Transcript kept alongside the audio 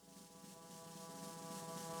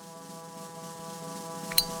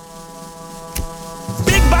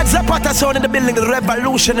got Zapata sound in the building, the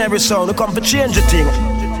revolutionary sound. We come to change the thing.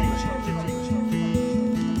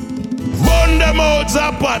 Burn them out,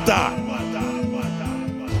 Zapata.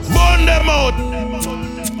 Burn them out.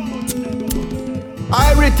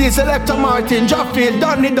 Irity, Selector Martin, Jaffield,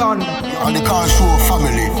 Donny Don. And the car show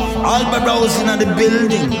family. All my browsing in the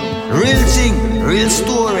building. Real thing, real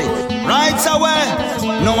story. Right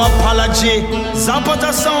away, no apology.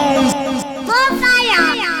 Zapata Soundz.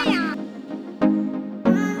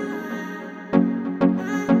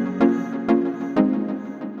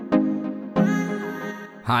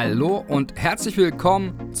 Hallo und herzlich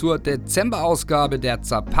willkommen zur Dezemberausgabe der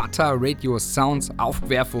Zapata Radio Soundz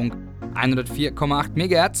Aufwerfung 104,8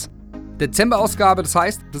 MHz. Dezemberausgabe, das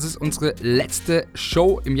heißt, das ist unsere letzte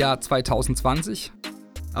Show im Jahr 2020.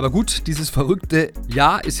 Aber gut, dieses verrückte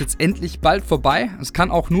Jahr ist jetzt endlich bald vorbei. Es kann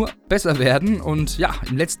auch nur besser werden. Und ja,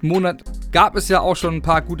 im letzten Monat gab es ja auch schon ein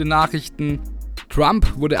paar gute Nachrichten.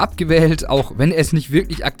 Trump wurde abgewählt, auch wenn er es nicht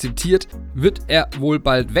wirklich akzeptiert, wird er wohl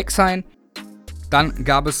bald weg sein. Dann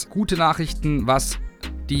gab es gute Nachrichten, was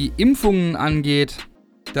die Impfungen angeht.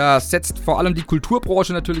 Da setzt vor allem die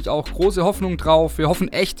Kulturbranche natürlich auch große Hoffnung drauf. Wir hoffen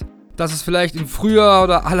echt, dass es vielleicht im Frühjahr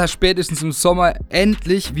oder allerspätestens im Sommer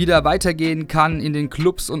endlich wieder weitergehen kann in den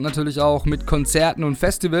Clubs und natürlich auch mit Konzerten und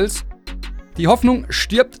Festivals. Die Hoffnung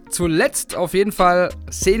stirbt zuletzt. Auf jeden Fall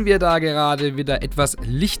sehen wir da gerade wieder etwas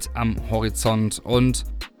Licht am Horizont. Und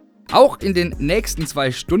auch in den nächsten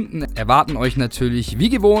 2 Stunden erwarten euch natürlich wie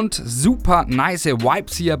gewohnt super nice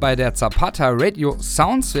Vibes hier bei der Zapata Radio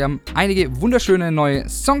Soundz. Wir haben einige wunderschöne neue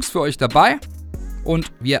Songs für euch dabei.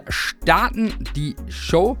 Und wir starten die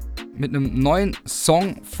Show mit einem neuen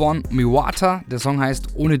Song von Zapata. Der Song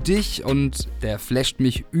heißt Ohne dich und der flasht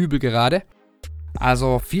mich übel gerade.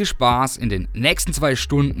 Also viel Spaß in den nächsten 2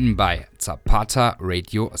 Stunden bei Zapata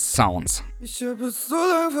Radio Soundz. Ich hab es so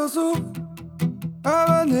lange versucht,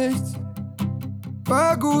 aber nichts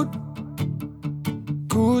war gut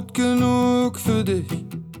genug für dich.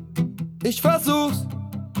 Ich versuch's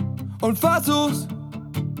und versuch's,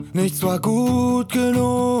 nichts war gut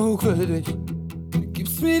genug für dich. Du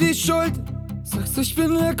gibst mir die Schuld, sagst ich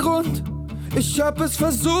bin der Grund. Ich hab es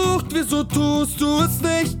versucht, wieso tust du es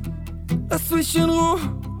nicht? Lass mich in Ruhe,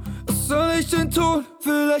 was soll ich denn tun?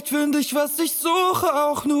 Vielleicht find ich, was ich suche,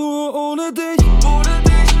 auch nur ohne dich. Ohne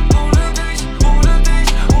dich, ohne dich, ohne dich,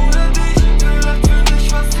 ohne dich. Vielleicht find ich,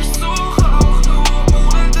 was ich suche, auch nur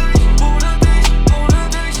ohne dich. Ohne dich, ohne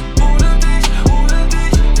dich, ohne dich, ohne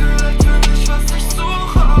dich. Vielleicht find ich, was ich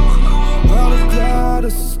suche, auch nur. War doch klar,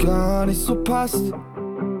 dass es gar nicht so passt.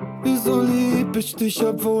 Wieso lieb ich dich,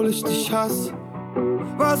 obwohl ich dich hasse?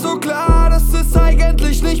 War so klar, dass es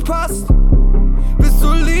eigentlich nicht passt.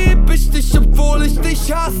 Wieso lieb ich dich, obwohl ich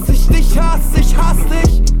dich hasse? Ich dich hasse, ich hasse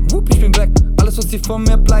dich. Ich bin weg, alles was hier von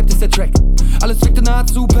mir bleibt ist der Track. Alles wirkte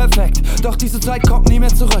nahezu perfekt, doch diese Zeit kommt nie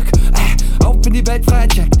mehr zurück. Auf in die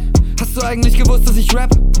Weltfreiheit checkt. Hast du eigentlich gewusst, dass ich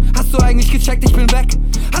rap? Hast du eigentlich gecheckt, ich bin weg?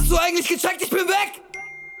 Hast du eigentlich gecheckt, ich bin weg?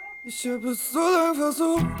 Ich hab es so lange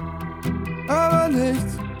versucht, aber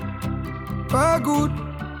nichts war gut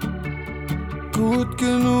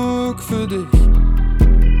genug für dich.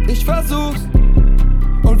 Ich versuch's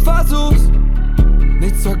und versuch's,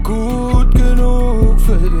 nichts war gut genug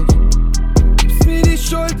für dich. Gibst mir die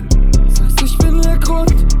Schuld, sagst ich bin der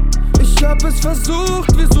Grund. Ich hab es versucht,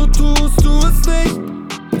 wieso tust du es nicht?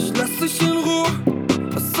 Ich lass dich in Ruhe,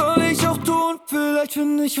 was soll ich auch tun? Vielleicht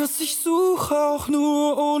find ich, was ich suche, auch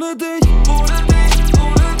nur ohne dich. Ohne dich,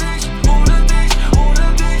 ohne dich, ohne dich, ohne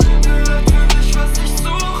dich. Vielleicht find ich, was ich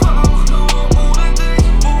suche, auch nur ohne dich.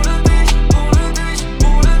 Ohne dich, ohne dich,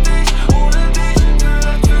 ohne dich, ohne dich.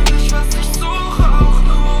 Vielleicht find ich, was ich suche, auch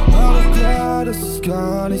nur. War doch klar, dass es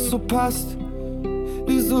gar nicht so passt.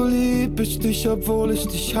 Wieso lieb ich dich, obwohl ich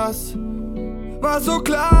dich hasse? War so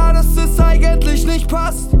klar, dass es eigentlich nicht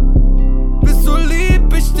passt. Wieso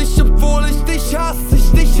lieb ich dich, obwohl ich dich hasse?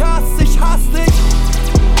 Ich dich hasse, ich hasse dich.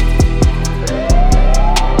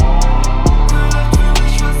 Vielleicht find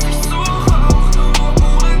ich, was ich suche, auch nur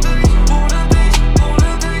ohne dich. Ohne dich, ohne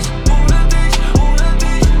dich, ohne dich, ohne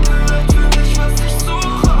dich. Vielleicht find ich, was ich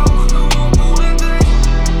suche, auch nur ohne dich.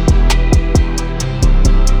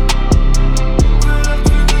 Vielleicht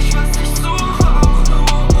find ich, was ich suche, auch nur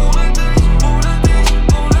ohne dich. Ohne dich,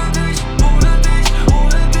 ohne dich, ohne dich,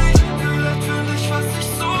 ohne dich. Vielleicht find ich, was ich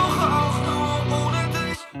suche, auch nur ohne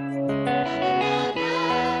dich.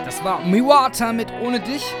 Das war Zapata mit Ohne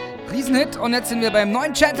dich. Riesenhit. Und jetzt sind wir beim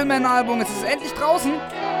neuen Gentleman-Album. Es ist endlich draußen.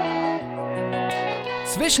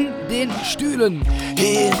 Zwischen den Stühlen.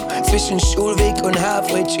 Hier zwischen Schulweg und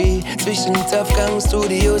Halfway Tree, zwischen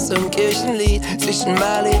Topfgang-Studios und Kirchenlied, zwischen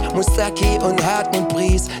Mali, Mustaki und Hartmut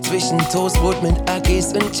Bries, zwischen Toastbrot mit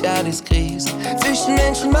Akis und Charlies Gries, zwischen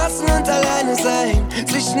Menschenmassen und alleine sein,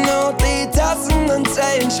 zwischen Notlied, Tassen und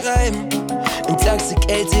Zeilen schreiben,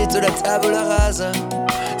 Intoxicated oder Tabula Rasa,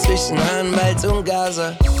 zwischen Anwalt und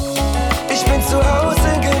Gaza. Ich bin zu Hause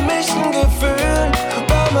in gemischten Gefühlen,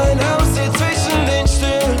 bau mein Haus hier zwischen den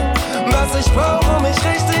Stühlen. Was ich brauche, um mich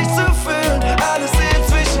richtig zu fühlen, alles hier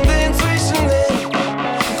zwischen den.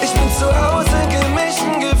 Ich bin zu Hause in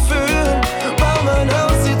gemischten Gefühlen, bau mein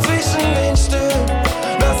Haus hier zwischen den Stühlen.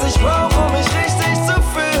 Was ich brauche, um mich richtig zu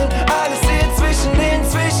fühlen, alles hier zwischen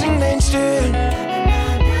den Stühlen.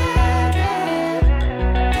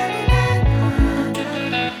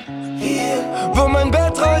 Hier, wo mein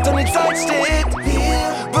Bett rollt und die Zeit steht. Hier,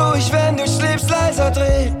 wo ich, wenn du schläfst, leiser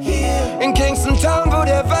dreh. Hier, in Kingston Town, wo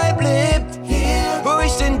der Vibe lebt. Hier, wo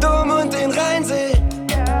ich den Dom und den Rhein seh.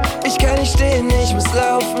 Ich kann nicht stehen, ich muss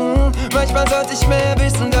laufen. Manchmal sollte ich mehr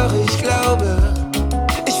wissen, doch ich glaube,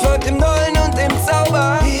 ich folg dem Neuen und dem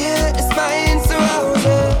Zauber. Hier ist mein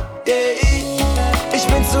Zuhause, yeah. Ich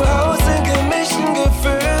bin zu Hause in gemischten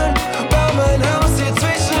Gefühlen, bau mein Haus hier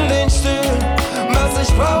zwischen den Stühlen. Was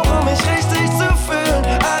ich brauche, um mich richtig zu fühlen,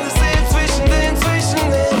 alles hier zwischen den.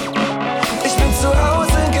 Ich bin zu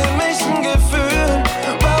Hause in gemischten Gefühlen,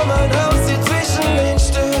 bau mein Haus hier zwischen den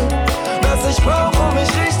Stühlen. Was ich brauche, um mich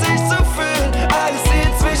richtig zu fühlen, alles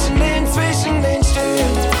hier zwischen den Stühlen.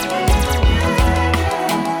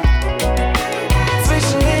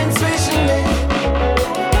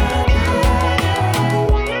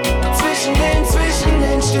 Zwischen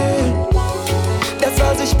den Stühlen. Das,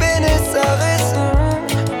 was ich bin, ist zerrissen.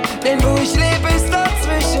 Denn wo ich lebe, ist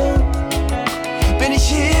dazwischen. Bin ich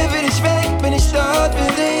hier, will ich weg, bin ich dort,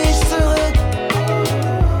 will ich zurück.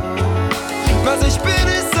 Was ich bin,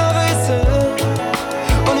 ist zerrissen.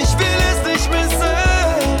 Und ich will es nicht missen.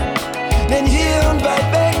 Denn hier und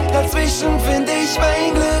weit weg, dazwischen find ich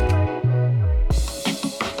mein Glück.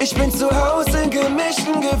 Ich bin zu Hause in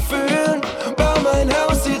gemischten Gefühlen, bau mein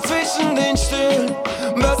Haus hier zwischen den Stühlen.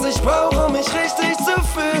 Was ich brauche, um mich richtig zu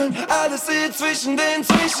fühlen, alles hier zwischen den.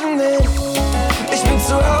 Ich bin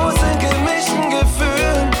zu Hause in gemischten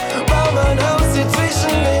Gefühlen, bau mein Haus hier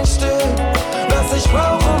zwischen den Stühlen. Was ich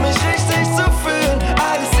brauche, um mich richtig zu fühlen,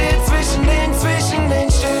 alles hier zwischen den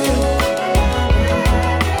Stühlen.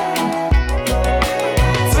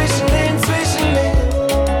 Zwischen den Stühlen.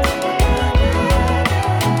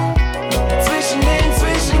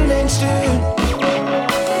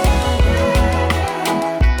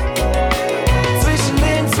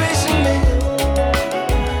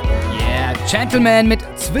 Gentleman mit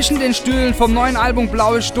Zwischen den Stühlen vom neuen Album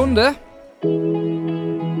Blaue Stunde.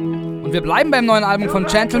 Und wir bleiben beim neuen Album von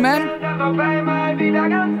Gentleman.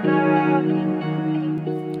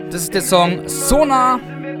 Das ist der Song So nah.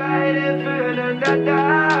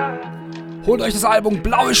 Holt euch das Album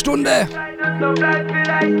Blaue Stunde.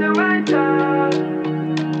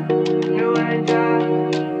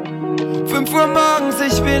 5 Uhr morgens,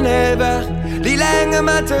 ich bin hellwach, die lange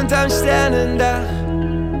Matte unterm Sternendach.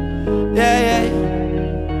 Yeah.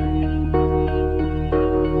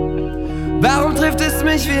 Warum trifft es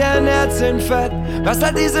mich wie ein Herzinfarkt? Was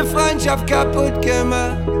hat diese Freundschaft kaputt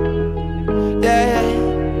gemacht? Yeah.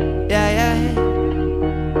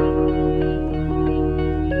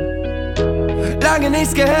 Lange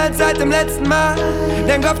nichts gehört seit dem letzten Mal.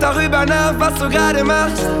 Denk oft darüber nach, was du gerade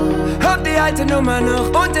machst. Hab die alte Nummer noch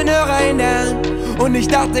und den Hörer in der Hand. Und ich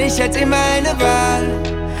dachte, ich hätte immer eine Wahl.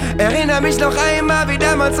 Erinnere mich noch einmal, wie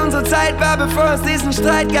damals unsere Zeit war, bevor es diesen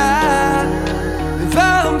Streit gab. Wir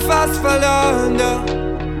waren fast verloren, doch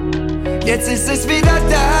jetzt ist es wieder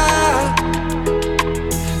da.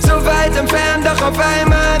 So weit entfernt, doch auf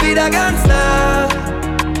einmal wieder ganz nah.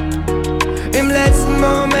 Im letzten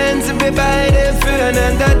Moment sind wir beide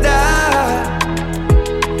füreinander da.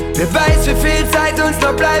 Wer weiß, wie viel Zeit uns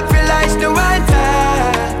noch bleibt, vielleicht nur ein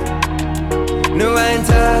Tag. Nur ein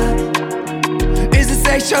Tag. Ist es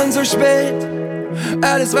echt schon so spät?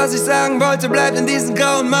 Alles, was ich sagen wollte, bleibt in diesen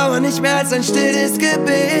grauen Mauern nicht mehr als ein stilles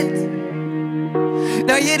Gebet.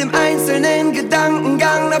 Nach jedem einzelnen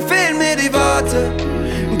Gedankengang, da fehlen mir die Worte.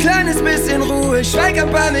 Ein kleines bisschen Ruhe, schweig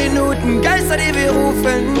ein paar Minuten. Geister, die wir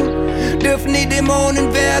rufen, dürfen die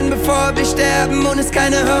Dämonen werden, bevor wir sterben und es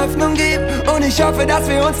keine Hoffnung gibt. Und ich hoffe, dass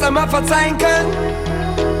wir uns dann mal verzeihen können.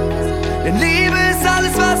 Denn Liebe ist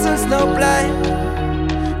alles, was uns noch bleibt.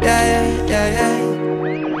 Yeah.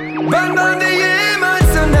 Wann waren wir jemals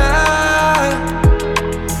so nah?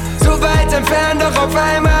 So weit entfernt, doch auf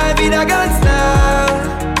einmal wieder ganz nah.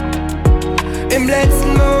 Im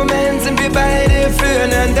letzten Moment sind wir beide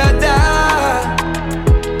füreinander da.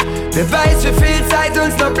 Wer weiß, wie viel Zeit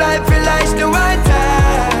uns noch bleibt, vielleicht nur ein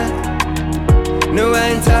Tag. Nur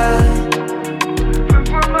ein Tag. 5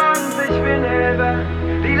 Uhr morgens, ich bin hellwach.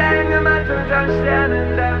 Die lange Matt unterm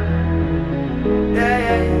Sternendach. Yeah,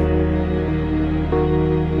 yeah.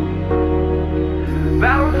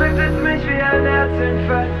 Warum trifft es mich wie ein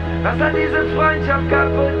Herzinfarkt? Was hat diese Freundschaft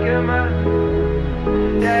kaputt gemacht?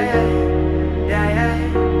 Yeah, yeah. Yeah, yeah.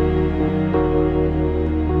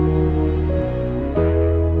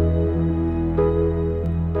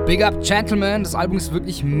 Big Up Gentleman, das Album ist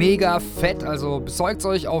wirklich mega fett, also besorgt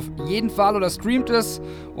euch auf jeden Fall oder streamt es.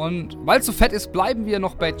 Und weil es so fett ist, bleiben wir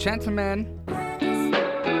noch bei Gentleman.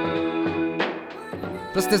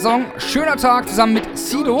 Das ist der Song Schöner Tag zusammen mit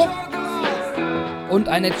Sido und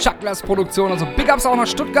eine Chucklers-Produktion, also Big Ups auch nach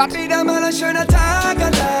Stuttgart. Wieder mal ein schöner Tag,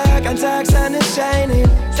 ein Tag, Sonne scheint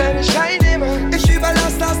immer. Ich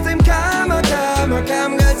überlass aus dem Karma,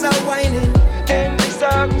 Girls are whining. Endlich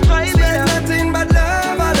sagen frei wieder. Nothing but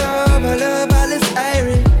love, alles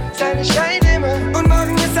iron. Sonne scheint immer. Und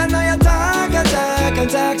morgen ist ein neuer Tag, ein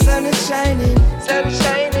Tag, Sonne shining.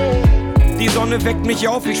 Die Sonne weckt mich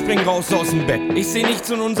auf, ich spring raus aus dem Bett. Ich seh nichts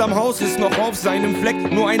und unserem Haus ist noch auf seinem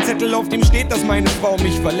Fleck. Nur ein Zettel, auf dem steht, dass meine Frau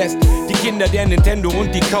mich verlässt. Die Kinder, der Nintendo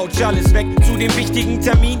und die Couch, alles weg. Zu dem wichtigen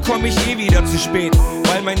Termin komm ich wieder zu spät,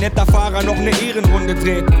 weil mein netter Fahrer noch eine Ehrenrunde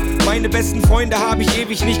dreht. Meine besten Freunde habe ich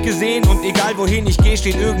ewig nicht gesehen. Und egal wohin ich gehe,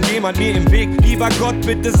 steht irgendjemand mir im Weg. Lieber Gott,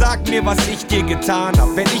 bitte sag mir, was ich dir getan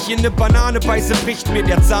hab. Wenn ich in eine Banane beiße, bricht mir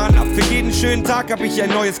der Zahn ab. Für jeden schönen Tag hab ich ein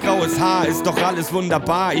neues graues Haar. Ist doch alles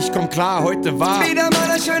wunderbar, ich komm klar, heute war wieder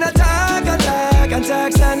mal ein schöner Tag, ein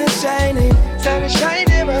Tag, Sonne scheint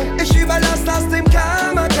immer. Ich überlass aus dem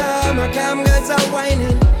Karma, Girls are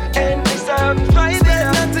whining. Endlich sagen frei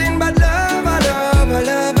wieder. Nothing but love,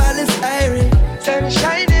 alles iron. Sonne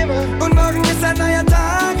scheint immer. Und morgen ist ein neuer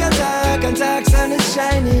Tag, ein Tag, Sonne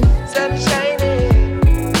shining.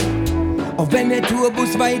 Auch wenn der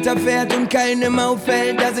Tourbus weiterfährt und keinem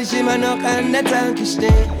auffällt, dass ich immer noch an der Tanke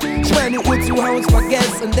stehe. Ich meine Uhr zu Hause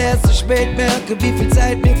vergesse und erst zu spät merke, wie viel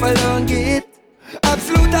Zeit mir verloren geht.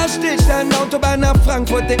 Absoluter Stillstand, Autobahn nach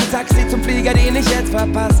Frankfurt, im Taxi zum Flieger, den ich jetzt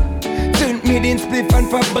verpasse. Zünd mir den Spliff an,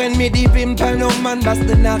 verbrenn mir die Wimpern, oh Mann, was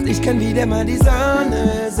ne Nacht, ich kann wieder mal die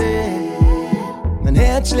Sonne sehen. Mein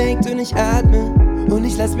Herz schlägt und ich atme und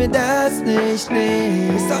ich lass mir das nicht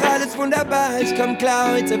nehmen. Ist doch alles wunderbar, ich komm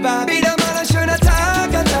klar, heute war wieder mal ein schöner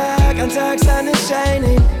Tag, ein Tag, Sonne scheint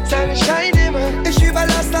immer. Ich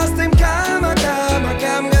überlass aus dem Karma,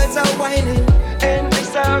 Girls are whining. Endlich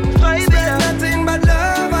sagen frei wieder. Nothing but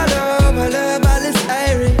love, alles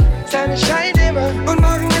iron. Sonne scheint immer. Und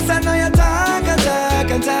morgen ist ein neuer Tag,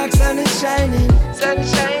 ein Tag, Sonne shining. So ein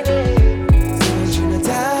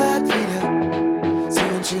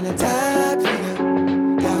schöner Tag wieder,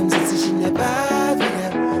 darum sitz ich in der Bar wieder.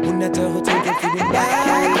 100 € Trinkgeld für den Bar.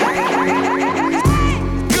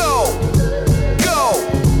 Go!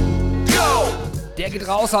 Der geht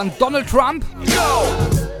raus an Donald Trump.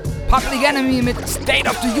 Public Enemy mit State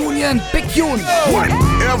of the Union, Big Tune.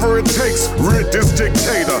 Whatever it takes, rid this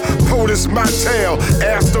dictator. POTUS my tail,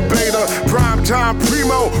 ass the beta. Prime time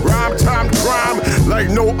primo, rhyme time crime like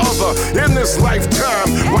no other in this lifetime.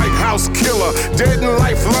 White House killer, dead in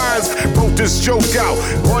lifelines. Wrote this joke out,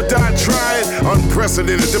 or died trying.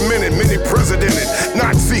 Unprecedented, demented, many presidented.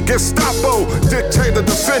 Nazi, Gestapo, dictator,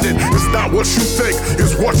 defendant. It's not what you think,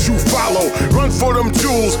 it's what you follow. Run for them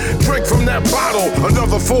jewels, drink from that bottle.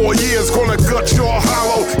 Another 4 years gonna gut your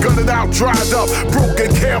hollow. Gun it out, dried up,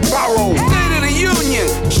 broken, can't borrow. State of the Union,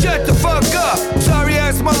 shut the fuck up. Sorry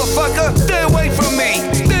ass motherfucker, stay away from me.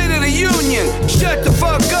 State of the Union, shut the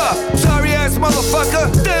fuck up. Sorry ass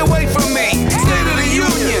motherfucker, stay away from me. State of the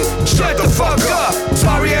Union, shut the fuck up.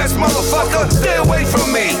 Sorry ass motherfucker, stay away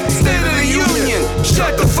from me. State of the Union,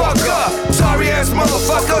 shut the fuck up. Sorry ass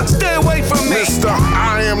motherfucker, stay away from me. Mister,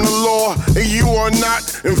 I am the law and you are not.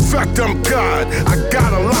 In fact, I'm God. I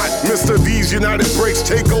got a lot. Mister, these United breaks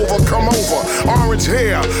take over, come over. Orange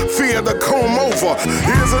hair, fear the comb over.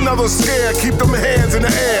 Here's another scare, keep them hands in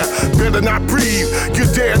the air. Better not breathe, you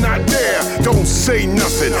dare not dare. Don't say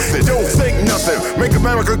nothing, don't think nothing. Make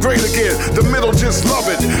America great again, the middle just love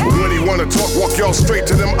it. When he wanna talk, walk y'all straight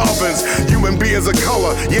to them ovens. Human beings of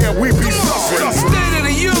color, yeah, we be suffering. State of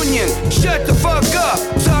the Union, shut the fuck up.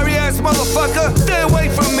 Sorry ass motherfucker, stay away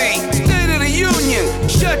from me. State of the Union,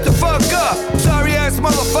 shut the fuck up. Sorry ass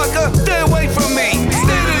motherfucker, stay away from me.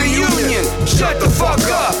 State of the Union, shut the fuck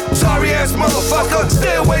up. Sorry ass motherfucker,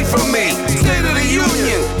 stay away from me. State of the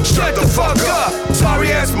Union, shut the fuck up.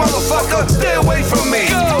 Sorry ass motherfucker, stay away from me.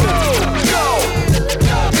 Go, go, go,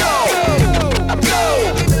 go, go.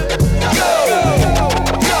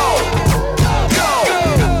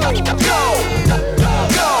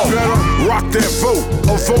 their vote,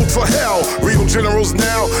 a vote for hell. Real generals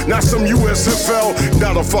now, not some USFL.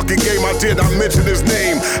 Not a fucking game, I did not mention his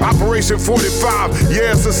name. Operation 45,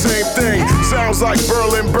 yeah, it's the same thing. Sounds like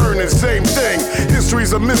Berlin burning, same thing.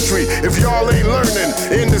 History's a mystery if y'all ain't learning.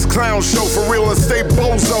 In this clown show for real estate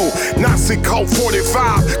bozo. Nazi cult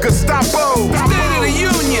 45, Gestapo. State of the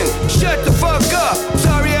Union, shut the fuck up.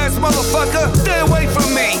 Sorry ass motherfucker, stay away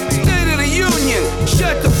from me. State of the Union,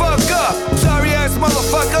 shut the fuck up. Sorry ass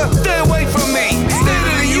motherfucker, stay away from me. State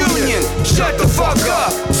of the Union, shut the fuck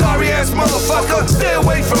up. Sorry ass motherfucker, stay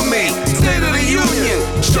away from me. State of the Union,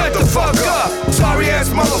 shut the fuck up. Sorry ass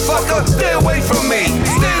motherfucker, stay away from me.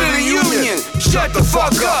 State of the Union, shut the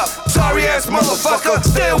fuck up. Sorry ass motherfucker,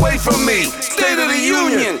 stay away from me. State of the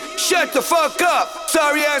Union, shut the fuck up.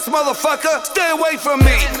 Sorry ass motherfucker, stay away from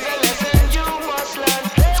me.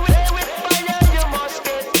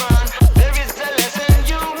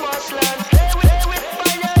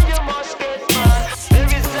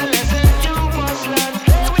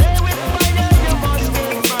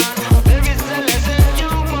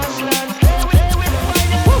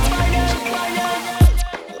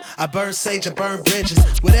 I burn sage, I burn bridges.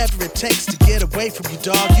 Whatever it takes to get away from you,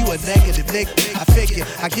 dog. You a negative nigga. I figure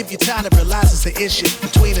I give you time to realize it's an issue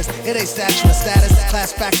between us. It ain't statue of status,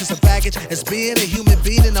 class factors of baggage. It's being a human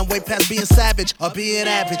being, and I'm way past being savage or being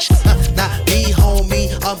average. Not me,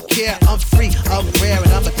 homie. I'm care, I'm free, I'm rare,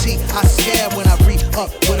 and I'm a T. I scare when I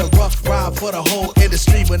re-up with a rough rhyme for the whole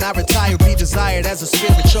industry. When I retire, be desired as a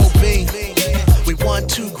spiritual being. We won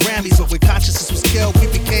 2 Grammys, but when consciousness was killed, we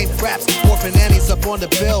became raps, orphan nannies up on the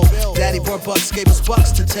bill. Daddy brought bucks, gave us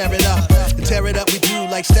bucks to tear it up. And tear it up we do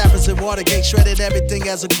like Staffers and Watergate, shredded everything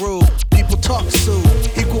as a groove. People talk soon,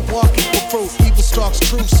 equal walk, equal fruit. Evil stalks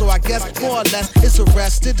truth, so I guess more or less it's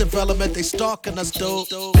arrested development. They stalking us, dude.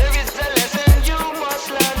 There is a lesson you must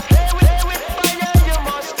learn. Play with fire, you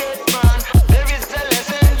must get burned. There is a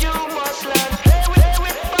lesson you must learn. Play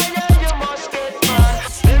with fire, you must get burned.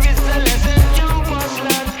 There is a lesson you must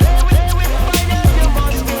learn. Play with fire, you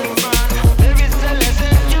must get burned. There is a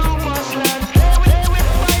lesson you must learn. Play with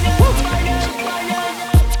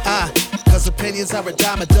fire. Cause opinions are a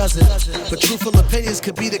dime a dozen, but truthful opinions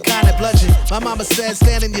could be the kind that bludgeon. My mama said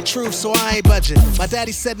stand in your truth, so I ain't budging. My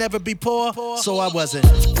daddy said never be poor, so I wasn't.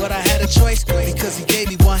 But I had a choice because he gave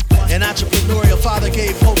me one. An entrepreneurial father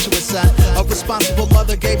gave hope to his son. A responsible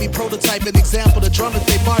mother gave me prototype and example. The drum that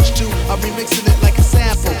they march to, I'm remixing it like a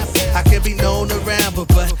sample. I can be known to ramble,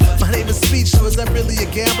 but my name is speech, so is that really a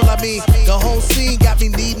gamble? I mean, the whole scene got me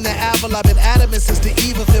needing the apple. I've been adamant since the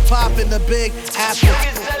eve of hip hop in the Big Apple.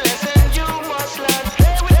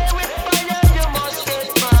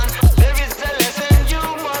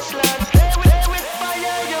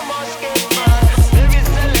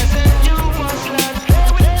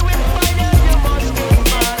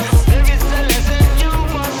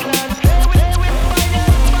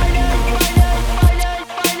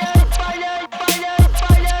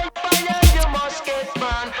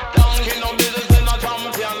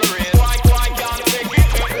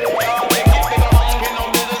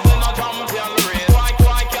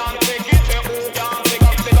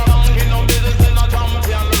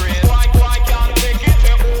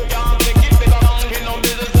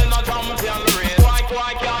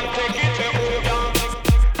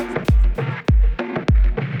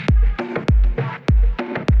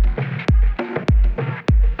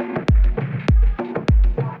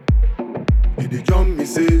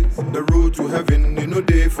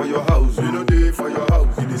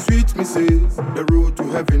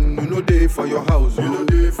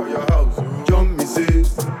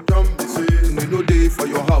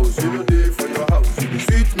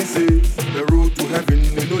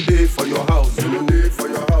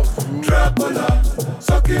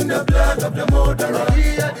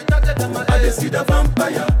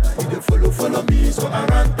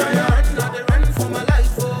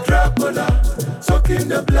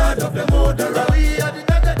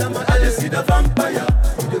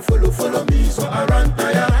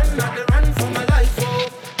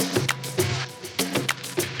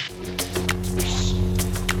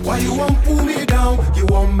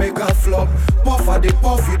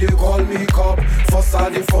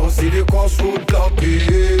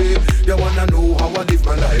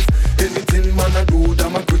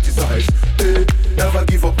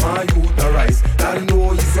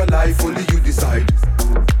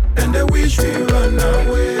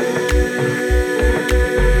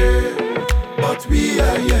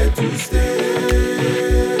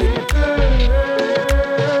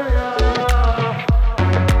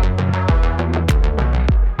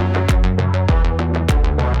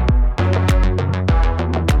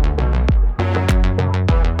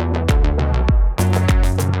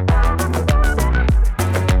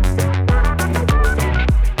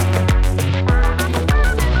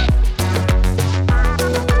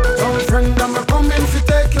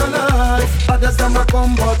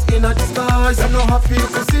 in the skies. I'm not happy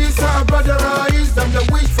to see some brother rise. Them the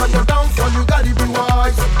wish for your downfall, you gotta be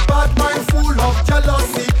wise. Bad mind full of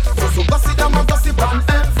jealousy. So gossip, them a gossip and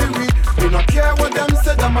envy. You not care what them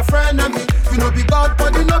say, them a friend of me. You know be God,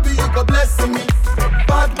 but you know be you go blessing me.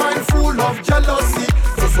 Bad mind full of jealousy.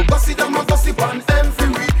 So gossip, them a gossip and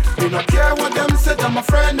envy. You not care what them say, them a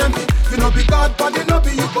friend of me. You know be God, but you know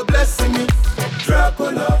be you go blessing me.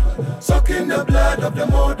 Dracula, sucking the blood of the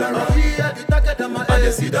murderer. I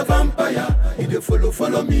see the vampire. He dey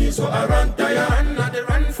follow me, so I run tire. I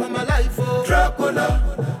run for my life. Oh.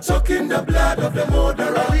 Dracula, sucking the blood of the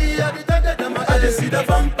murderer. I see the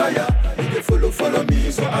vampire. He dey follow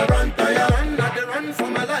me, so I run tire. I run for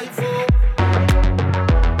my life. Oh.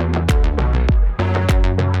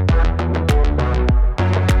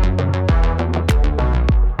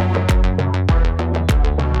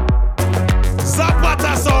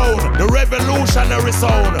 Zapata sound, the revolutionary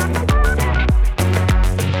sound.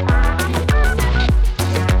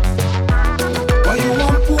 Why you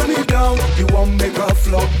want pull me down? You want make a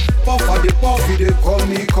flop? Puff of the puffy, they call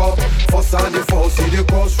me cop. Fuss of the fussy, they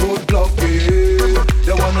cause roadblock. Yeah.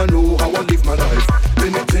 They wanna know how I live my life.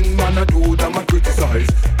 Anything man I do, them I criticize.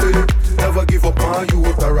 Hey, never give up on you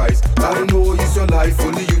with the rise. I know it's your life,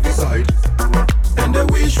 only you decide. And they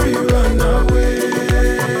wish we run away,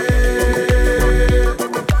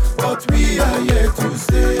 but we are here to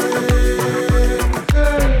stay.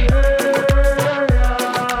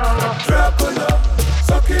 Dracula,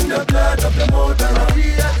 sucking the blood of the murderer.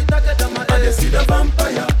 I see the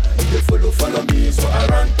vampire. They follow me, so I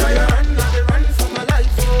run tire. I run for my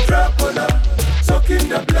life. Dracula, sucking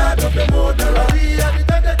the blood of the murderer.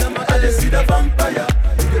 I see the vampire.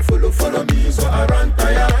 They follow me, so I run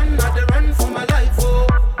tire. I run for my life.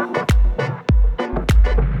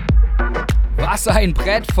 Was ein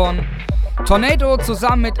Brett von Tornado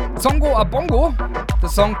zusammen mit Zongo Abongo. Der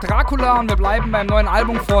Song Dracula und wir bleiben beim neuen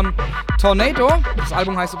Album von Tornado. Das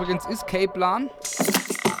Album heißt übrigens Escape Plan.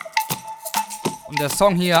 Und der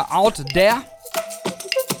Song hier Out There.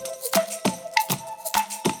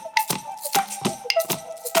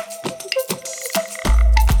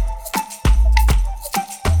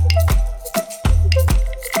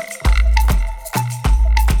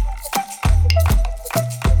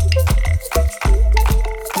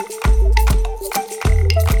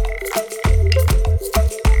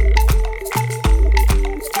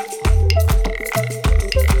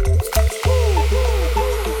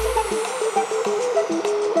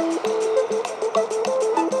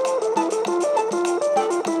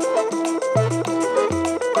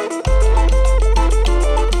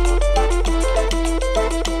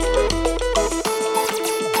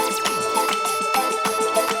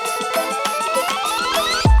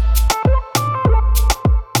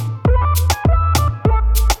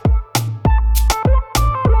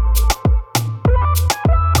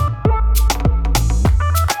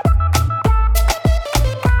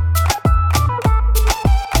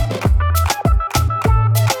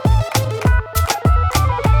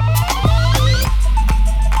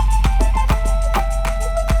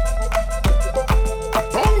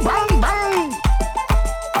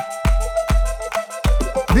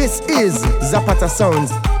 This is Zapata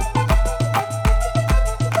Soundz.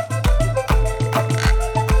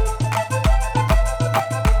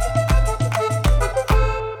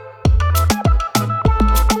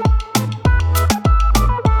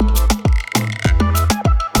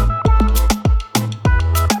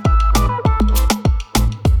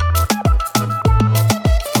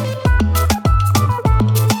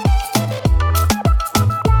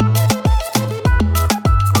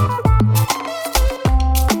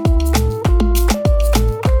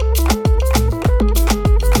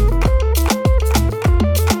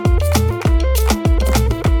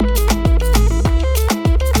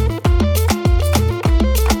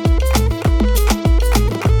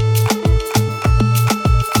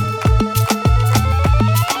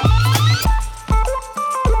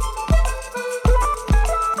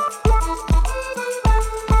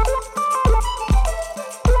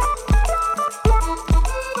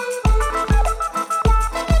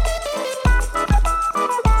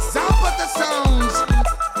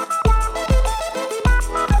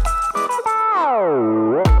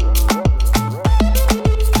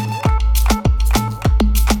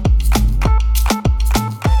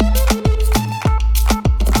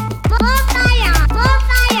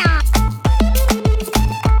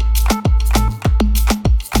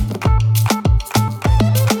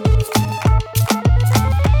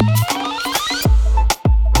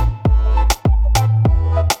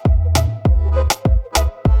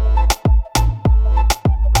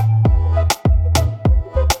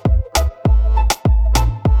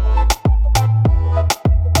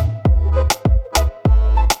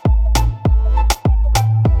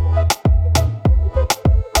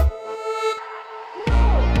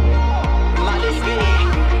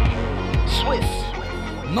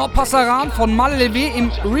 Passaran von Mallevé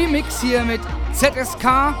im Remix hier mit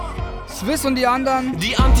ZSK, Swiss und die anderen.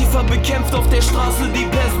 Die Antifa bekämpft auf der Straße die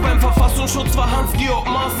Pest. Beim Verfassungsschutz war Hans-Georg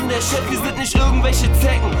Maaßen der Chef. Wir sind nicht irgendwelche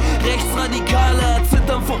Zecken. Rechtsradikale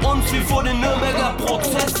erzittern vor uns wie vor den Nürnberger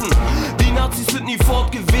Prozessen. Die Nazis sind nie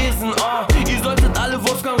fort gewesen. Ihr solltet alle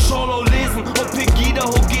Wolfgang Schorlau lesen. Ob Pegida,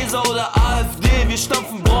 Hogesa oder AfD. Wir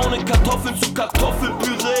stampfen braune Kartoffeln zu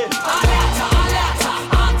Kartoffelpüree. Alerta, Alerta,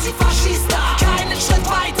 Antifaschista. Keinen Schritt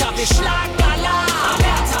weiter, wir schlagen Alarm.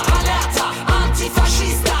 Alerta, Alerta,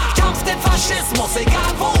 Antifaschista. Kampf den Faschismus,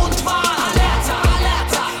 egal wo und wann. Alerta,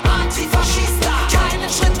 Alerta, Antifaschista. Keinen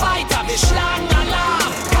Schritt weiter, wir schlagen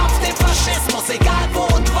Alarm. Kampf den Faschismus, egal wo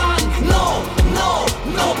und wann. No, no,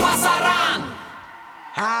 no pasaran.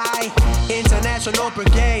 Hi, International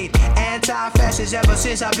Brigade, anti-fascist ever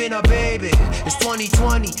since I've been a baby. It's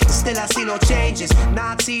 2020, and still I see no changes.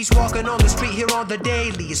 Nazis walking on the street here on the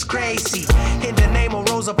daily, it's crazy. In the name of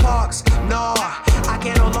Rosa Parks, no, I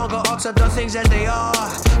can no longer accept the things that they are.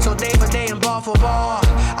 So day for day and bar for bar,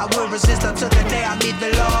 I will resist until the day I meet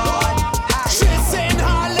the Lord. Schüsse in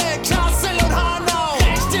Halle, Kassel und Hanau.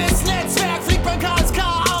 Rechtes Netzwerk fliegt beim KSK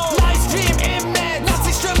auf. Livestream im Netz,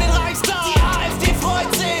 Nazis stürmen den Reichstag. Die AfD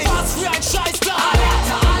freut sich, was für ein Scheißtag.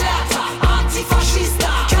 Alerta, Alerta, Antifaschista.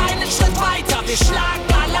 Keinen Schritt weiter, wir schlagen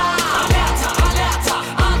Alarm. Alerta, Alerta,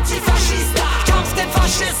 Antifaschista. Kampf den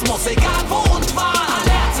Faschismus, egal wo und wann.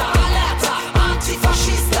 Alerta, Alerta,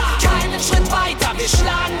 Antifaschista. Keinen Schritt weiter, wir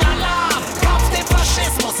schlagen Alarm. Kampf den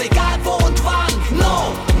Faschismus, egal wo und wann.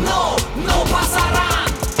 No, no, no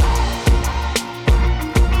pasaran.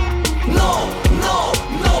 No, no,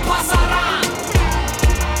 no pasaran.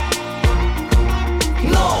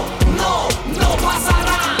 No, no, no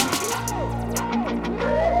pasaran.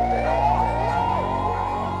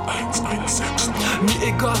 116. Mir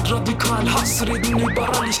egal, radikal, Hassreden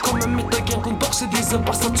überall. Ich komme mit der Gang und boxe diese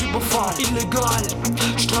Bastards überfall. Illegal,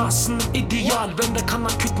 Straßen ideal. Wenn der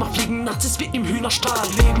Kanaküt macht, fliegen Nazis wie im Hühnerstall.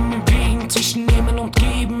 Leben im Wegen zwischen Nehmen und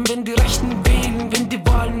Geben. Wenn die Rechten wählen, wenn die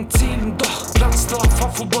Wahlen zählen. Doch Glanzdorf,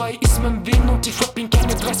 fahr vorbei, ist mein Wien. Und ich flopp in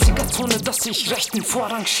keine 30er-Zone, dass ich rechten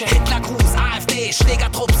Vorrang schenke. Hitlergruß, AfD,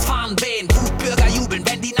 Schlägertrupps fahren Wehen. Wutbürger jubeln,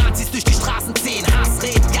 wenn die Nazis durch die Straßen ziehen.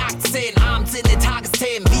 Hassreden, Jagdszenen, abends in den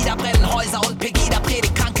Tagesthemen. Wieder brennen Häuser und Pegida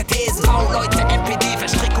predigt kranke Thesen. V-Leute, NPD,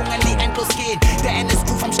 Verstrickungen, die endlos gehen. Der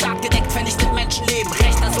NSU vom Staat gedeckt, vernichtet Menschenleben.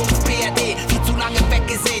 Rechter Sumpf, BRD, viel zu lange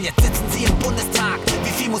weggesehen. Jetzt sitzen sie im Bundestag,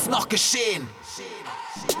 wie viel muss noch geschehen?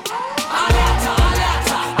 Alerta,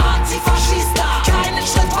 Alerta, Antifaschista. Keinen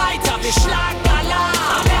Schritt weiter, wir schlagen Alarm.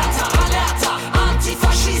 Alerta, Alerta,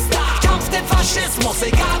 Antifaschista. Kampf den Faschismus,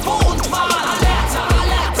 egal wo und wann. Alerta,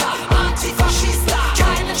 Alerta, Antifaschista.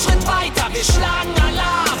 Keinen Schritt weiter, wir schlagen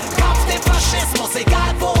Alarm. Kampf den Faschismus,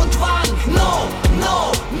 egal wo und wann. No,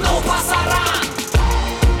 no, no pasaran.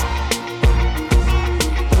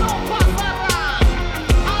 No pasaran.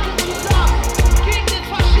 Alle zusammen gegen den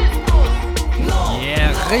Faschismus. No.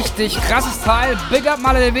 Yeah, richtig krasses Teil. Big up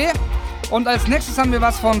Mallevé. Und als nächstes haben wir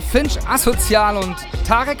was von Finch Asozial und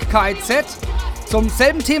Tarek KIZ. Zum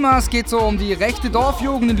selben Thema, es geht so um die rechte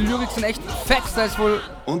Dorfjugend und die Lyrics sind echt fett, da ist wohl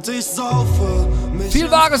und ich saufe mich viel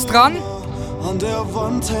Wahres dran. An der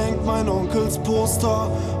Wand hängt mein Onkels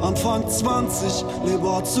Poster. Anfang 20,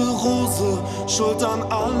 Leberzirrhose. Schuld an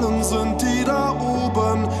allem sind die da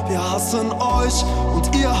oben. Wir hassen euch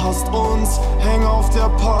und ihr hasst uns. Häng auf der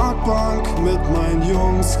Parkbank mit meinen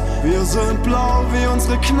Jungs. Wir sind blau wie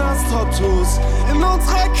unsere Knast-Tattoos. In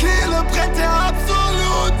unserer Kehle brennt der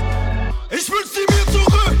Absolut. Ich wünsch sie mir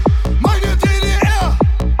zurück, meine DDR.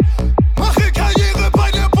 Mache Karriere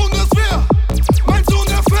bei der Bundeswehr. Mein Sohn,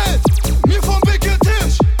 der fällt mir vom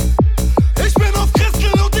Wickeltisch. Ich bin auf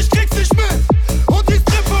Christel und ich krieg's nicht mit. Und die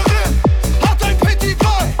Stripperin hat ein Petit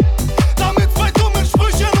bei. Damit zwei dummen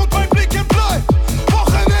Sprüchen und mein Blick im Bleib.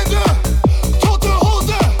 Wochenende, tote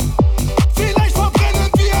Hose. Vielleicht verbrennen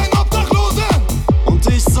wie ein Obdachlosen. Und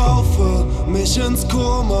ich saufe mich ins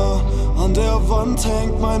Koma. An der Wand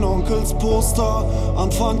hängt mein Onkels Poster.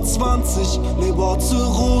 Anfang 20,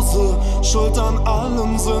 Leberzirrhose. Schuld an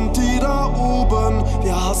allem sind die da oben.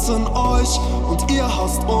 Wir hassen euch und ihr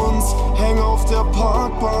hasst uns. Häng auf der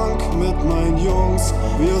Parkbank mit meinen Jungs.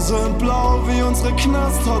 Wir sind blau wie unsere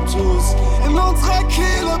Knast-Tattoos. In unserer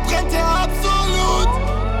Kehle brennt der Absolut.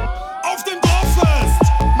 Auf dem Dorffest,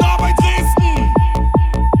 nah bei Dresden.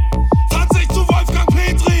 Tanz ich zu Wolfgang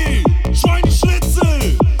Petri.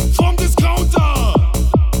 Schweineschnitzel vom Discounter.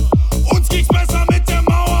 Uns ging's besser mit der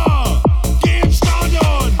Mauer. Geh ins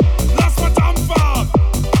Stadion, lass mal Dampf ab.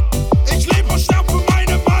 Ich lebe und sterb für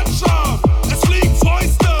meine Mannschaft. Es fliegen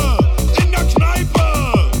Fäuste in der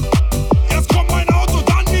Kneipe. Erst kommt mein Auto,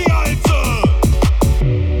 dann die Alte.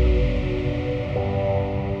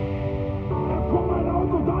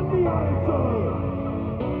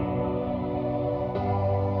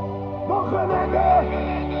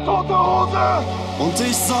 Wochenende, tote Hose. Und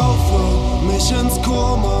ich saufe mich ins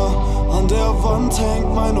Koma. An der Wand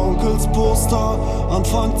hängt mein Onkels Poster.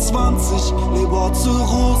 Anfang 20,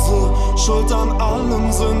 Leberzirrhose. Schuld an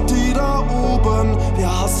allem sind die da oben.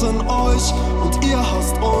 Wir hassen euch und ihr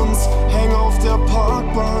hasst uns. Häng auf der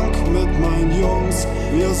Parkbank mit meinen Jungs.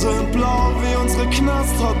 Wir sind blau wie unsere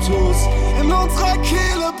Knast-Tattoos. In unserer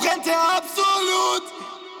Kehle brennt der Absolut.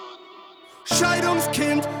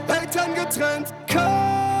 Scheidungskind, Eltern getrennt,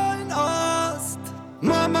 kein Ast.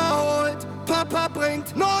 Mama holt, Papa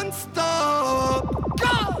bringt nonstop.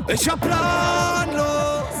 Ich hab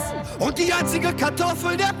planlos und die einzige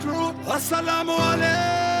Kartoffel der Crew. Assalamu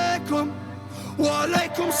alaikum, wa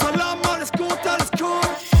alaikum salam, alles gut, alles cool.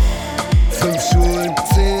 5 Schulen,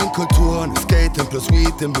 10 Kulturen, Skaten plus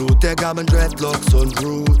Weed im Blut. Der gaben Dreadlocks und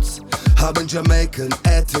Roots, haben Jamaican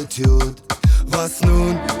Attitude. Was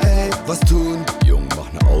nun, ey, was tun? Jung,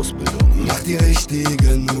 mach ne Ausbildung. Mach die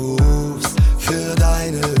richtigen Moves für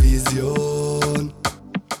deine Vision.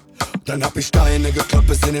 Dann hab ich Steine gekloppt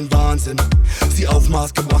bis in den Wahnsinn. Sie auf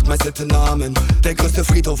Maß gebracht, meißelte Namen. Der größte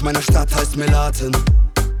Friedhof meiner Stadt heißt Melaten.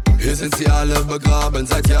 Hier sind sie alle begraben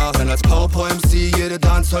seit Jahren. Als Pauper-MC jede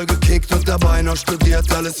Dancehall gekickt und dabei noch studiert.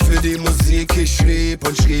 Alles für die Musik. Ich schrieb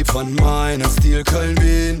und schrieb von meinem Stil. Köln,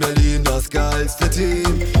 Wien, Berlin, das geilste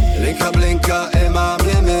Team. Linker Blinker, immer am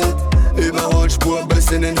Limit. Überholspur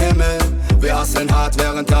bis in den Himmel. Wir hasseln hart,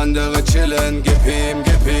 während andere chillen. Gib ihm,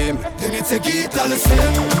 denn jetzt ergibt alles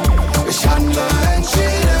Sinn. Ich handle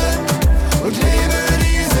entschieden und lebe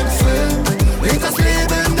diesen Film. Leb das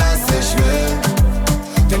Leben, das ich will.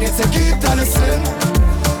 Denn jetzt ergibt alles Sinn.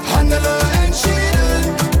 Handle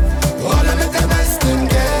entschieden. Rolle mit der besten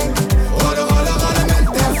Gang. Rolle mit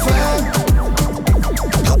der Fan.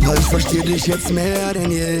 Papa, ich versteh dich jetzt mehr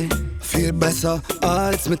denn je. Viel besser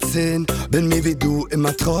als mit 10. Bin mir wie du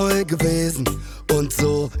immer treu gewesen. Und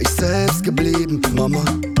so ich selbst geblieben. Mama,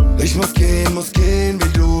 ich muss gehen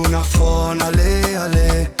wie du nach vorn.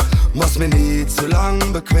 Alle. Mach's mir nie zu lang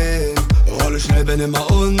bequem. Rolle schnell, bin immer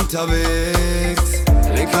unterwegs.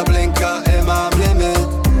 Linker Blinker, immer am Limit.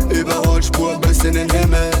 Überholspur bis in den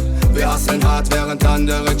Himmel. Wir hasseln hart, während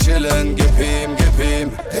andere chillen. Gib ihm,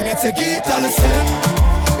 denn jetzt ergibt alles Sinn.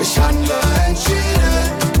 Ich handle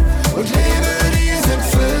entschieden und lebe diesen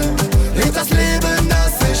Film. Leb das Leben,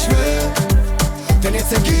 das ich will. Denn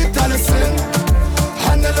jetzt ergibt alles Sinn.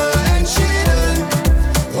 Handle entschieden.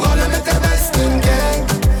 Rolle mit der besten Gang.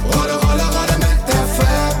 Rolle mit der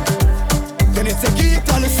Fan. Denn jetzt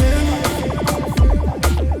ergibt alles Sinn.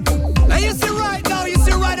 Now you see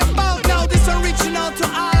right about now. This are reaching out to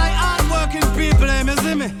all hardworking people, you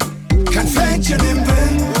see me? Kein Fähnchen im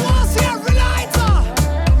Wind. Was here,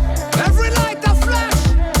 every lighter flash.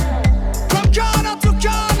 From corner to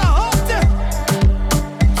corner, hopp dir.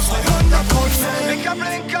 200%. Linker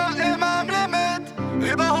Blinker, immer am Limit.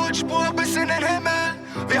 Überholspur bis in den Himmel.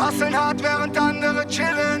 Wir hasseln hart, während andere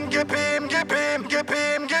chillen. Gib ihm.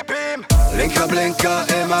 Linker Blinker,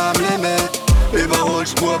 immer am Limit.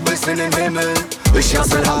 Überholspur bis in den Himmel. Ich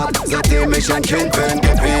hassel hart, seitdem ich ein Kind bin.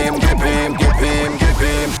 Gib ihm.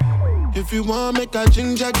 If you want make a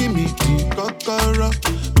ginger, give me tea, kokoro.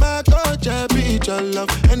 My coach, I be your love.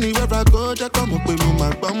 Anywhere I go, just come up with me, my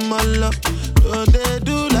bummer love. So they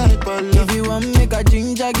do like Polo. If you want make a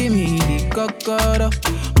ginger, give me the kokoro.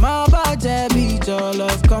 My body be your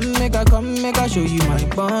love. Come make a show you my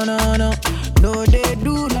banana. No, they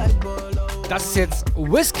do like Polo. Das ist jetzt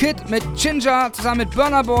Wizkid mit Ginger zusammen mit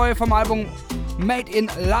Burna Boy vom Album Made in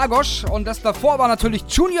Lagos. Und das davor war natürlich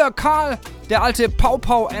Junior Karl, der alte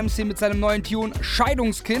Pau-Pau-MC mit seinem neuen Tune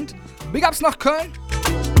Scheidungskind. Big ups nach Köln.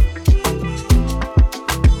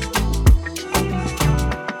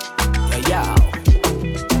 Yeah.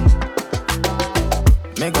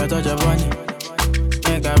 Make a touch upon it.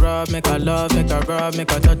 Make a rub, make a love, make a rub,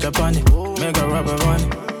 make a touch upon it. Make a rub upon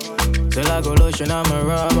it. Till I go lotion, I'ma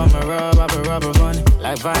rub upon it.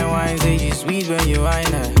 Like fine wine, say you sweet when you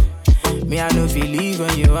wine it. Me, I know feel leave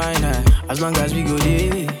when you wine it. As long as we go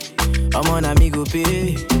there, I'm on a me go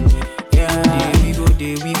pay. Yeah, we go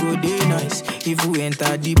there nice. If we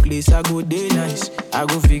enter the place, I go there nice. I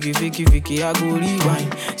go fiki, I go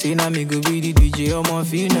rewind. Say now me go be the DJ, I'ma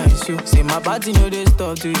feel nice. So, say my party no they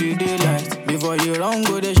stop till the daylight. Before you run,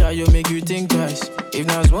 go they shot, you make you think twice. If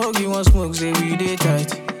not smoke, you want smoke, say we day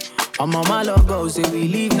tight. I'm on my logo, say we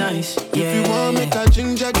live nice. Yeah. If you want make a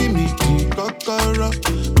ginger, give me tea, kokoro.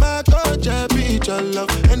 My coach, I beat your love.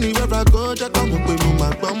 Anywhere I go, just come up with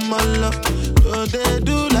my love. So they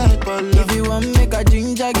do like a love. If you want make a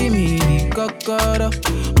ginger, give me the kokoro.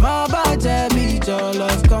 My body beat your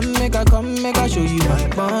love. Come make a show you my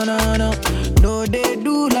banana. No, they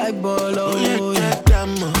do like bolo. Yeah.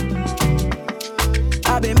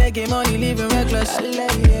 I been making money, living reckless.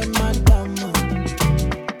 Madam.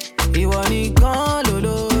 You want it gone,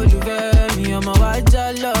 lolo, you me, I'm a white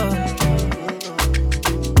love.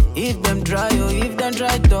 If them try,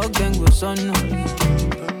 talk, then go son.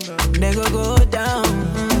 Then go down.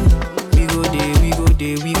 We go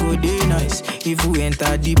day nice. If we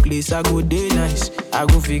enter the place, I go day nice. I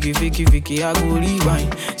go fiki, I go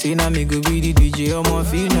rewind. Say now me go be the DJ, I'ma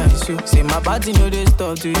feel nice. So, say my party no they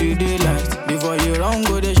stop till the daylight. Before you run,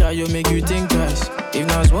 go they shot, you make you think twice. If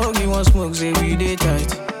not smoke, you want smoke, say we day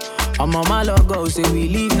tight. I'm on my logo, say we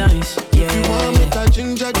live nice. Yeah. If you want make a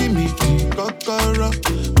ginger, give me tea, kokoro.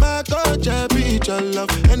 My coach, I beat your love.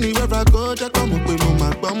 Anywhere I go, just come up with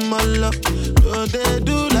my love. So they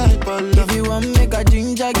do like a love. If you want make a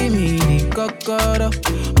ginger, give me the kokoro.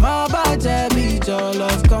 My body beat your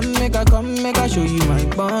love. Come make a show you my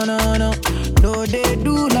banana. No, they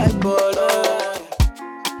do like bolo.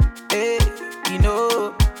 Hey, you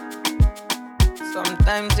know.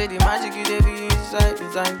 Sometimes say the magic you dey be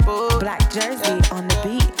inside both. Black Jersey on the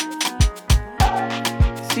beat.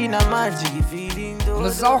 See na magic feeling. Und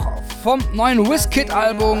das ist auch vom neuen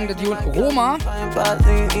Wizkid-Album, der Tune Roma.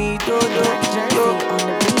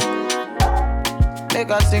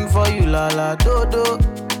 Make I sing for you, la la do do.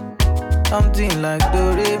 Something like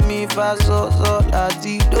do re mi fa so la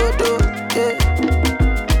ti do do. Yeah.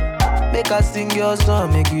 Make I sing your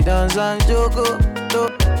song, make you dance and jogo do.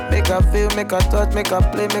 Make I feel, make I touch, make I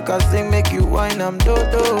play, make I sing, make you whine, I'm do.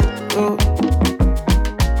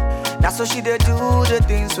 That's how she dey do the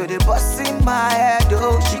things where they bust in my head,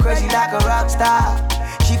 oh. She crazy like a rock star.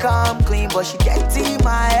 She come clean, but she get in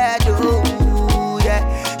my head, oh. Yeah.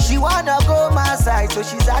 She wanna go my side, so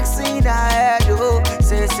she's asking her head, oh.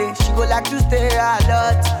 Say, she go like to stay a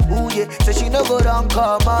lot, ooh yeah. So she no go down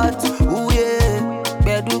come out, ooh yeah.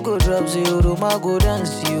 Bedu go drop, say, Roma go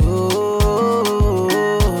dance, yo.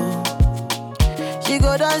 She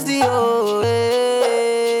go dance the oh,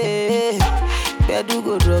 eh. Bedu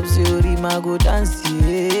go drop, say Rima go dance,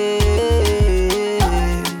 yeah.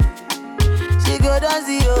 She go dance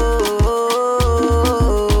the oh,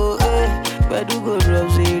 eh. Bedu go drop,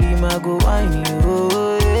 say Rima go wine,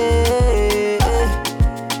 oh, eh.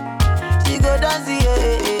 She go dance the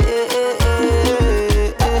eh.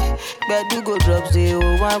 Bedu go drop, say oh,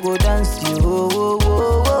 I go dance, oh,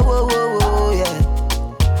 yeah.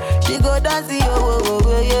 She go dance, yeah.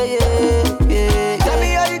 Tell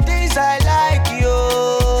me all the things I like, yo.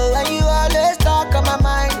 And you always talk on my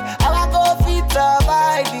mind. How I go fit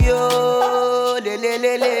survive, yo. Le.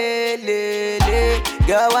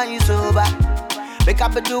 Girl, when you sober, wake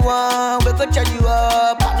up at the one, we go charge you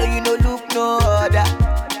up. I know you no look no other.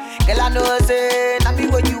 Girl, I know say, now me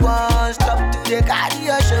what you want. Stop to the carry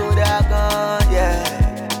your shoulder gun, yeah.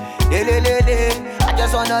 Le. I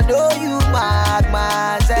just wanna know you mark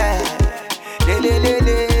myself. Le.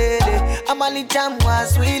 I'm only time one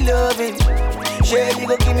sweet loving. Shady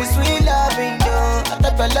go give me sweet loving, yo. I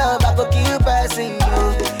thought for love, I go keep passing you.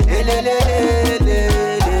 Le.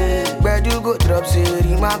 Where do go drop, say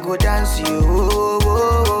Rima go dance, yo.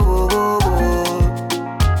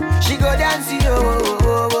 She go dance, yo.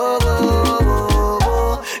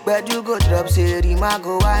 Where do go drop, say Rima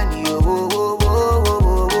go wine, yo.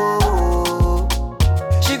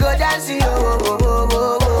 She go dance, yo.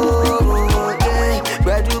 Yeah.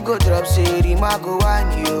 Where do go drop, say Rima go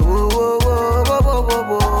wine, yo.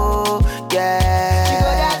 Yeah. She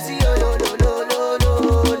go dance, yo.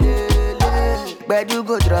 Where do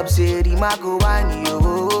go drop, say Rima go wine, yo.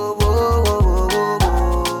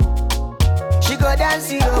 She go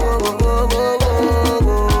dance, yo.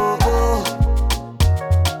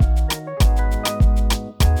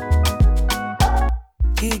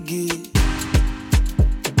 Gigi.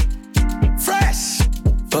 Fresh.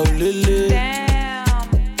 Oh, Lily. Damn.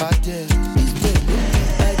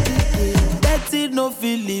 Betty no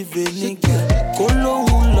feel live a nigga. Kolo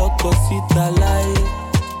un loco sita lie.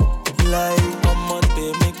 I'ma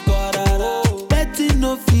tell me God. Betty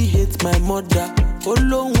no feel hate my mother.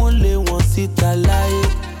 Kolo un le one sita lie.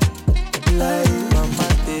 Mama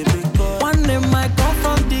tell me God. One day might come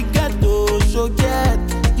from the ghetto, so get.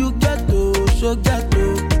 You ghetto, so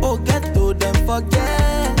ghetto. Oh ghetto, then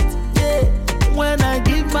forget. Yeah. When I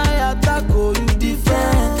give my attack, oh you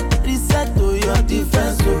defend. Reset to your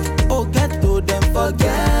defense, oh.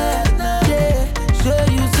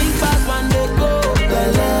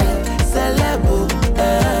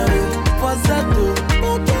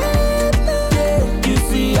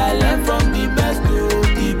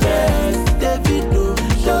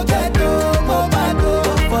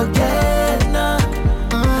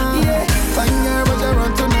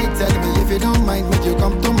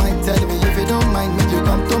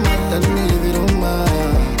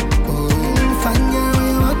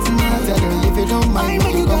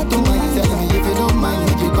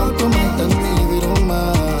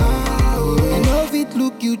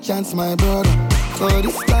 dance, my brother. For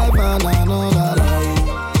this life and another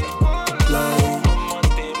life.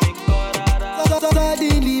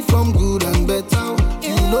 Suddenly from good and better,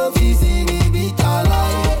 you know easy me be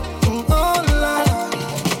alive. Online.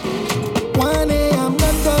 1 a.m.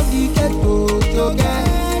 left of the ghetto, to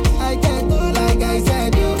get. I get to like I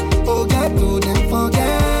said, oh get to them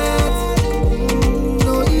forget.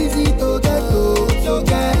 No easy to get to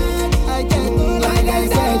get. I get to like I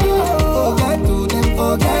said, oh get to them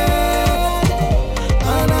forget.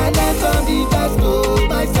 And I learned from the best to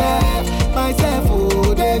myself,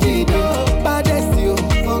 oh David, but they still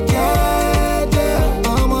forget.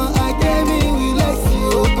 Mama, I came in with less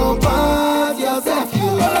you, compare yourself, you.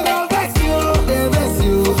 They vex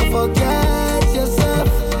you, forget yourself.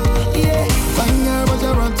 Yeah, fine girl, but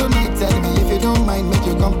you run tonight. Tell me if you don't mind, make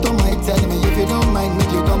you come to my. Tell me if you don't mind,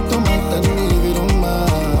 make you come to my. Tell me if you don't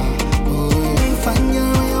mind. Oh, yeah. Fine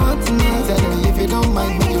girl, when you want tonight. Tell me if you don't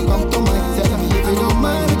mind, make you come to my. Tell me if you don't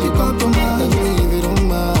mind, make you come to my. Tell me if you don't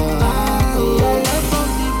mind. I learned from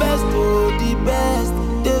the best, oh, the best.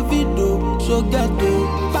 Davido, Shogato,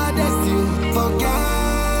 baddest you,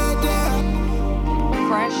 forget it.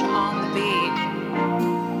 Fresh on the beat.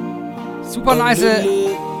 Super nice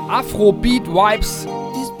Afro-Beat-Vibes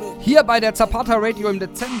hier bei der Zapata Radio im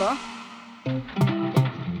Dezember.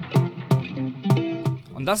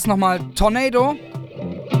 Und das ist nochmal Tornado.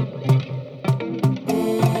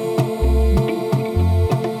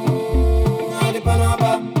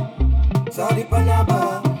 Sadi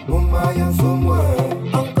Panaba, Mumaya somewhere.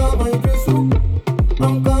 Anka my Drisu,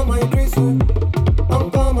 Anka my Drisu,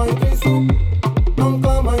 Anka my Drisu,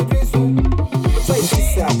 Anka my Drisu. Say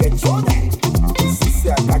Sissa get chode,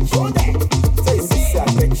 Sissa got chode. Say Sissa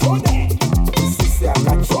get chode, Sissa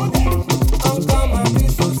got chode. Anka my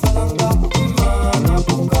Drisu salanga, mana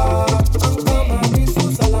buka. Anka my Drisu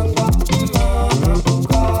salanga, mana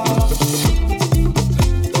buka.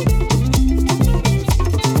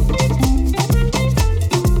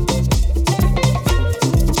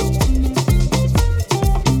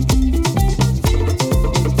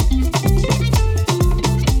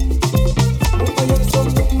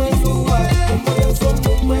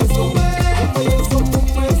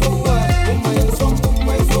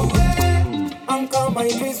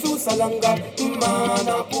 Salanga,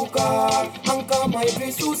 mana puka. Anka my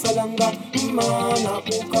Drisu salanga, mana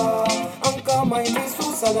puka. Anka my Drisu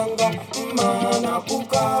salanga, mana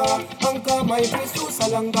puka. Anka my Drisu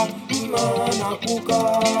salanga, mana puka.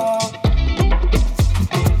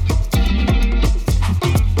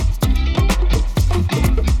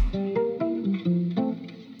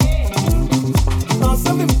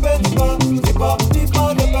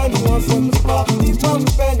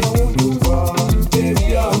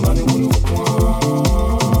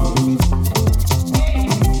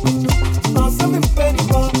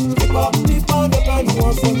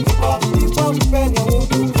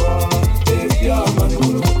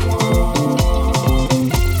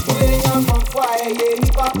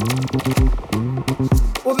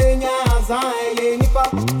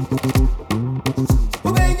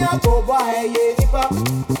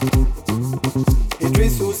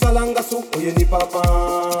 Idrisu salanga su oye ni papa.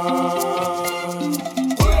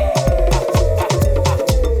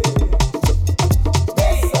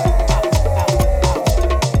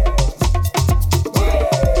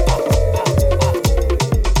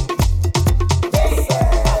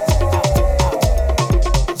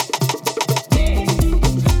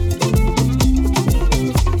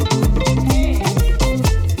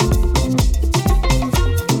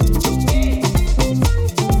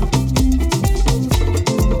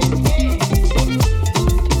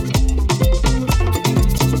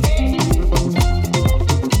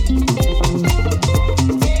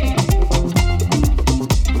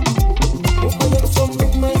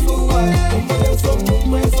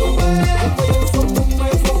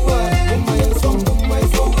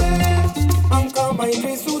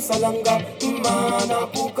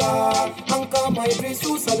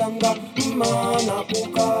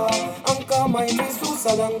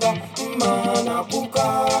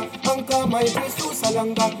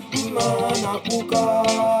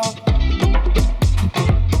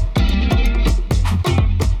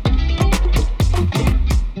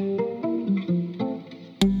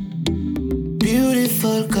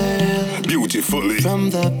 Beautiful girl, beautifully from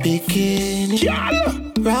the beginning.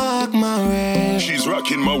 Rock my world, she's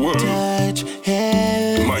rocking my world. Touch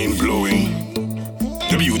heaven, mind blowing.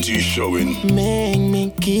 The beauty is showing. Make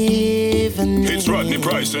me give a name. It's Rodney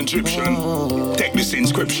Price Egyptian. Take this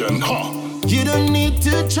inscription, ha. You don't need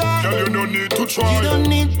to try. Girl, you don't need to try. You don't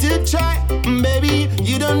need to try, baby.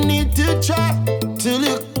 You don't need to try to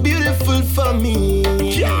look beautiful for me.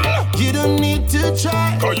 Yeah. to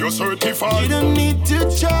try. Cause you're certified. You don't need to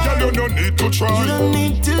try. Girl, you don't need to try. You don't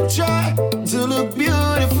need to try to look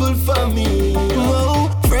beautiful for me. Whoa.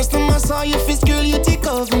 First time I saw your face, girl, you take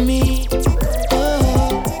over me.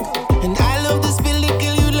 Oh. And I love this feeling,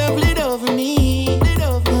 girl, you love it over me.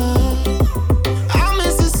 I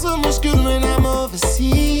miss it so much, girl, when I'm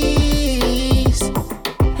overseas.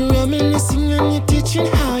 Reminiscing on you, teaching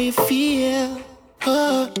how you feel.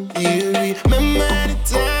 Oh, you remember the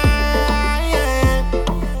time,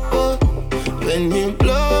 oh, when you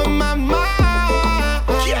blow my mind.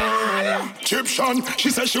 Yeah. Egyptian, she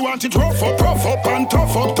said she wanted rough up and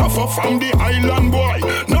tough up from the island boy.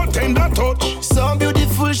 No tender touch. So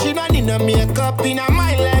beautiful, she don't need no makeup in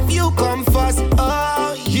my life. You come first.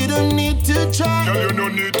 Oh, you don't need to try. Girl, you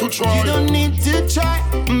don't need to try. You don't need to try,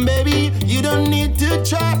 baby. You don't need to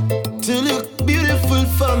try to look beautiful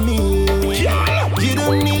for me. Yeah. You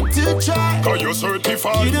don't need to try. Cause you're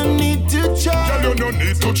certified. You don't need to try. Girl, you don't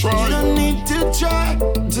need to try. You don't need to try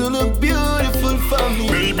to look beautiful for me.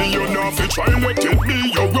 Baby, you know if you try, let it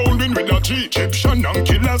be. You're rolling with a G. Egyptian and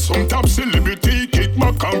killer, some top celebrity. Kick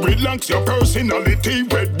back and relax your personality.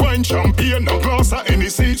 Red wine, champagne, a glass of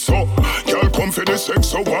Hennessy. So, girl, come for the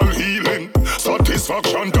sexual healing.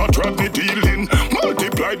 Satisfaction that drive the dealing.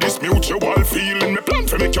 Multiply this mutual feeling. Me plan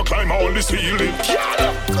to make you climb all the ceiling.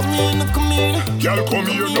 Girl, come here, no, come here. Girl, come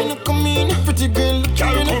here, no. Come here, pretty girl.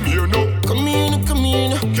 Girl, come here, no. Come here, come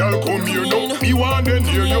here. Girl, come here, no. Me want to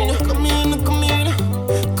hear you. Come here, come here.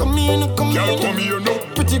 Come here, come here. Girl, come here, no.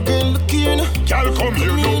 Pretty girl, look here. Girl, come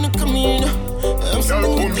here, no. Come here.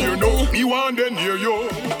 Girl, come here, no. Me want to hear you.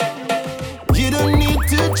 You don't need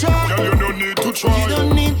to try. Girl, you don't need to try. You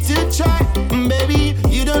don't need to try, baby.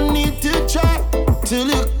 You don't need to try to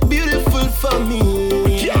look beautiful for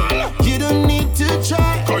me. Yeah. You don't need to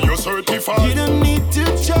try. Cause you're certified. You don't need to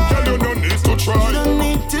try. Girl, you don't need to try. You don't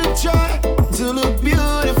need to try to look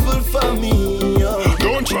beautiful for me. Oh.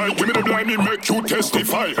 Don't try, give me the blind, me make you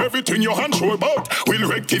testify. Everything your hand show about will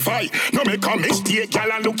rectify. No make a mistake,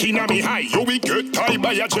 girl, and looking at me high. You will get tied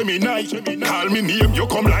by a Gemini. Call me name, you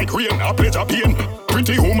come like rain, a pleasure pain.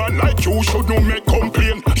 Pretty woman like you should no make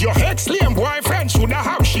complain. Your ex-lame boyfriend should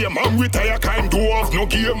have shame. I'm retire kind do off no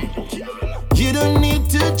game. You don't need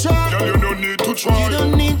to try. Girl, you don't need to try. You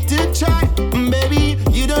don't need to try, baby.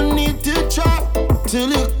 You don't need to try to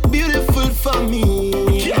look beautiful for me.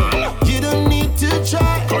 Girl, you don't need to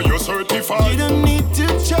try. Cause you're certified. You don't need to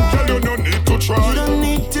try. Girl, you don't need to try. You don't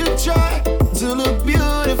need to try to look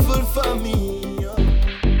beautiful for me.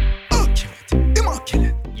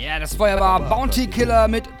 Ja, das vorher war Bounty Killer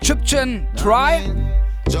mit Chipchen Try.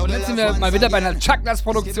 Und jetzt sind wir mal wieder bei einer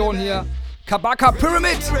Chucklas-Produktion hier. Kabaka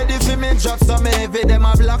Pyramid.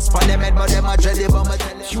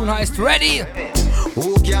 Tune heißt Ready.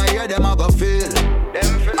 Who can hear them I go feel?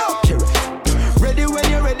 Ready when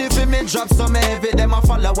you're ready for me drop some heavy. Them I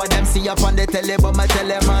follow what them see up on the telly, but my tell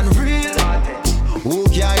them man real. Who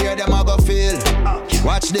can hear them I go feel?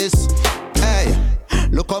 Watch this. Hey.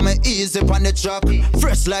 Look how me easy on the track.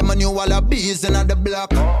 Fresh like my new wall of bees in the block.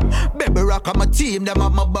 Baby rock on my team, them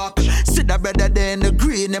have my back. See the brother there in the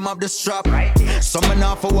green, them have the strap. Some man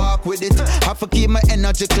have to walk with it. Have to keep my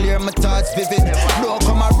energy clear, my thoughts vivid. Don't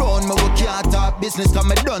come around me, we can't talk business. Cause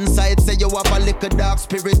me done side, say you have a little dark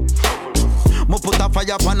spirit. Me put a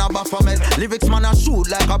fire on a Baphomet. Lyrics man a shoot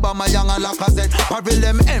like Obama Young and Lacazette. Barrel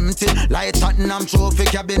them empty like Tottenham trophy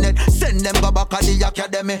cabinet. Send them go back at the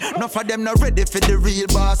academy. Enough of them not ready for the real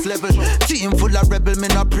boss level. Team full of rebel, me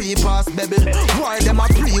no pre-pass bebel. Why them a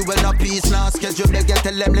pre when no peace now schedule? They get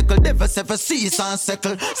tell them little devil say for cease and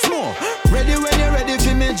settle. Small. Ready when you ready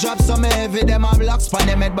for me drop some heavy. Them a black span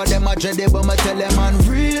them head but them a dready. But me tell them man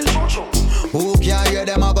real. Who can hear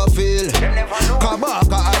them I go feel?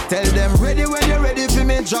 Kabaka I tell them ready when you ready for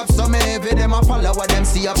me drop some heavy. Them a follow what them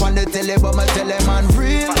see up on the telly. But me tell them man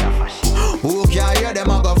real. Who can hear them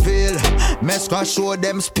I go feel? Mesca show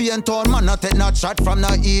them Spain town man not take no shot from no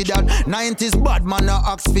idiot. 90s bad man no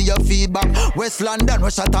ask for your feedback. West London we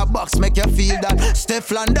shot a box make you feel that.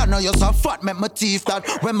 Steph London no you so fat make my teeth that.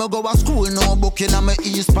 When me go to school no booking on my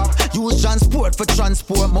East pack. Use transport for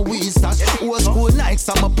transport my weed stash. Old school Nikes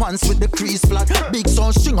on my pants with the crease flat. Big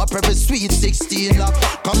sound string up every sweet 16 lock.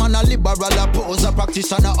 Come on a liberal a poser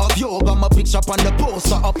practitioner of yoga. My picture on the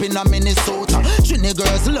poster up in a Minnesota. Trini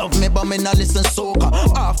girls love me but me not listen soca.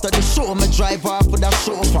 After the show me drive off with a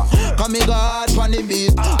chauffeur. Come me go hard on the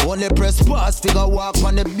beat. Only press pause figure walk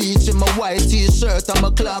on the beach. In my white t-shirt and my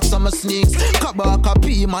clocks and my sneaks. Kabaka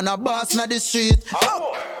P man a boss na the street.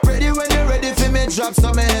 Ready when you ready for me drop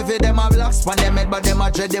some heavy. Them a black span them head but them a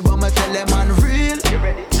dready. But me tell them man real.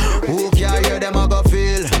 Who can hear them I go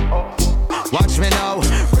feel? Watch me now.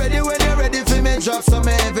 Ready when you ready ready for me drop some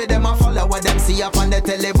heavy. Them a follow what them see up on the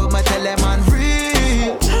telly, but me tell them man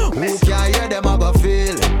real. Who can hear them a go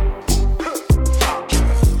feel?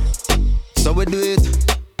 So we do it.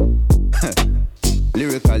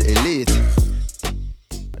 Lyrical Elite.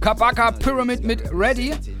 Kabaka Pyramid mit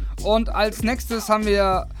Ready. Und als nächstes haben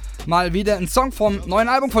wir mal wieder einen Song vom neuen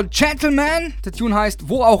Album von Gentleman. Der Tune heißt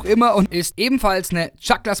Wo auch immer und ist ebenfalls eine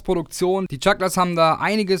Chucklers-Produktion. Die Chucklers haben da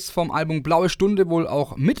einiges vom Album Blaue Stunde wohl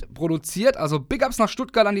auch mitproduziert. Also Big Ups nach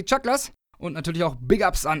Stuttgart an die Chucklers. Und natürlich auch Big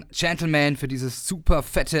Ups an Gentleman für dieses super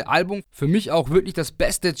fette Album. Für mich auch wirklich das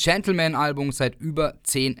beste Gentleman-Album seit über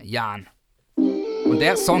 10 Jahren. Und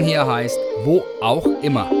der Song hier heißt Wo auch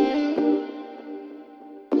immer.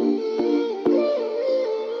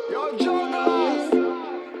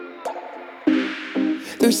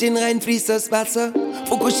 Durch den Rhein fließt das Wasser.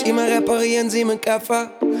 Fukushima reparieren sie mit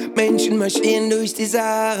Kaffer. Menschen marschieren durch die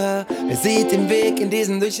Sahara. Wer sieht den Weg in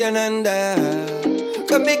diesem Durcheinander?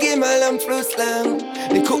 Komm, wir gehen mal am Fluss lang.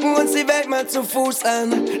 Wir gucken uns die Welt mal zu Fuß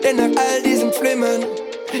an. Denn nach all diesem Flimmern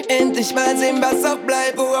endlich mal sehen, was auch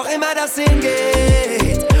bleibt. Wo auch immer das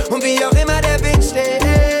hingeht und wie auch immer der Wind steht.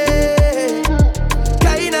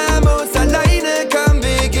 Keiner muss alleine, komm,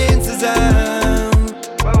 wir gehen zusammen.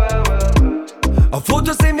 Auf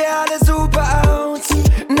Fotos sehen wir alle super aus.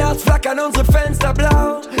 Nachts flackern unsere Fenster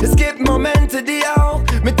blau. Es gibt Momente, die auch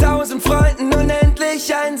mit 1000 Freunden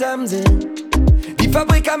unendlich einsam sind. Die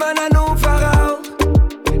Fabrik am anderen Ufer raucht.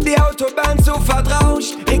 Die Autobahn zu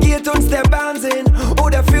verrauscht. Regiert uns der Wahnsinn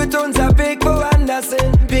oder führt unser Weg woanders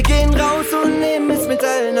hin? Wir gehen raus und nehmen es mit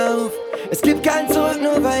allen auf. Es gibt kein Zurück,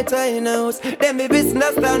 nur weiter hinaus. Denn wir wissen,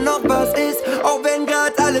 dass da noch was ist. Auch wenn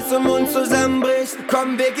grad alles um uns zusammenbricht.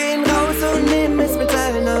 Komm, wir gehen raus und nehmen es mit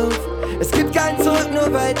allen auf. Es gibt kein Zurück,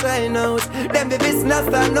 nur weiter hinaus. Denn wir wissen, dass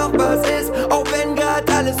da noch was ist. Auch wenn grad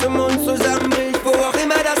alles um uns zusammenbricht. Wo auch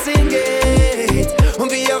immer das hingeht und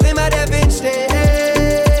wie auch immer der Wind steht.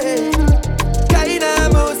 Keiner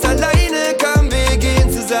muss alleine, komm, wir gehen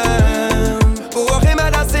zusammen. Wo auch immer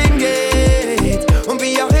das hingeht und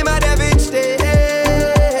wie auch immer der Wind steht.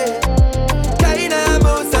 Keiner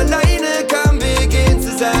muss alleine, komm, wir gehen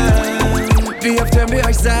zusammen. Wie oft hören wir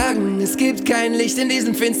euch sagen, es gibt kein Licht in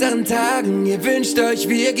diesen finsteren Tagen. Ihr wünscht euch,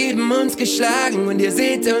 wir geben uns geschlagen. Und ihr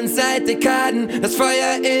seht uns seit Dekaden das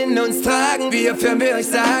Feuer in uns tragen. Wie oft hören wir euch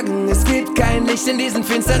sagen, es gibt kein Licht in diesen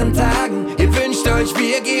finsteren Tagen. Ihr wünscht euch,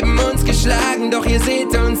 wir geben uns geschlagen. Doch ihr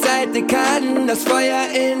seht uns seit Dekaden das Feuer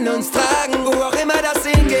in uns tragen. Wo auch immer das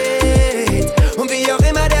hingeht und wie auch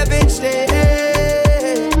immer der Wind steht.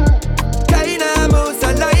 Keiner muss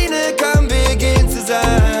alleine, komm, wir gehen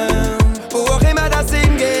zusammen. Wo auch immer das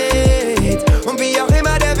hingeht und wie auch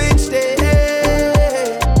immer der Wind steht.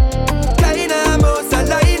 Keiner muss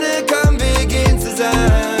alleine, komm, wir gehen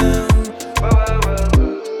zusammen.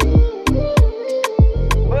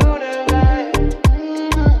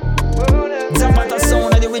 Zapata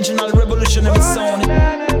sound, the original revolutionary sound.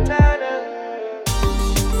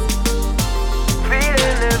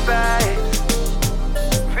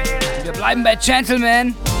 Wir bleiben bei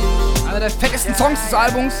Gentleman. Einer der fettesten Songs des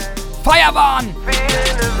Albums. Feuerbahn!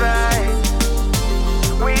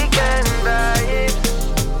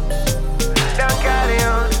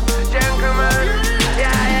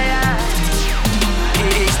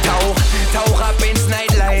 Ich tauch ab ins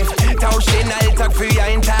Nightlife. Tausch den Alltag für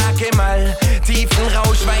einen Tag im All. Tiefen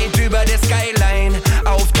Rausch weit über der Skyline.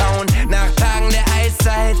 Auftauen nach Tagen der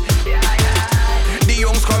Eiszeit. Die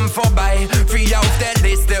Jungs kommen vorbei, viele auf der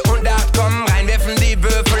Liste und 8 kommen rein, werfen die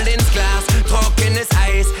Würfel ins Glas, trockenes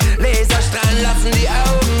Eis, Laserstrahlen lassen die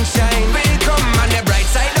Augen scheinen. Willkommen an der Bright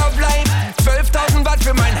Side of Life, 12.000 Watt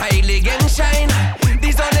für meinen Heiligenschein.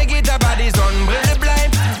 Die Sonne geht, aber die Sonnenbrille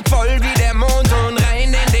bleibt voll wie der Mond und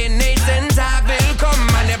rein in den nächsten Tag. Willkommen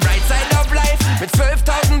an der Bright Side of Life, mit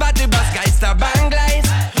 12.000 Watt übers Geisterbahngleis.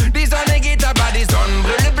 Die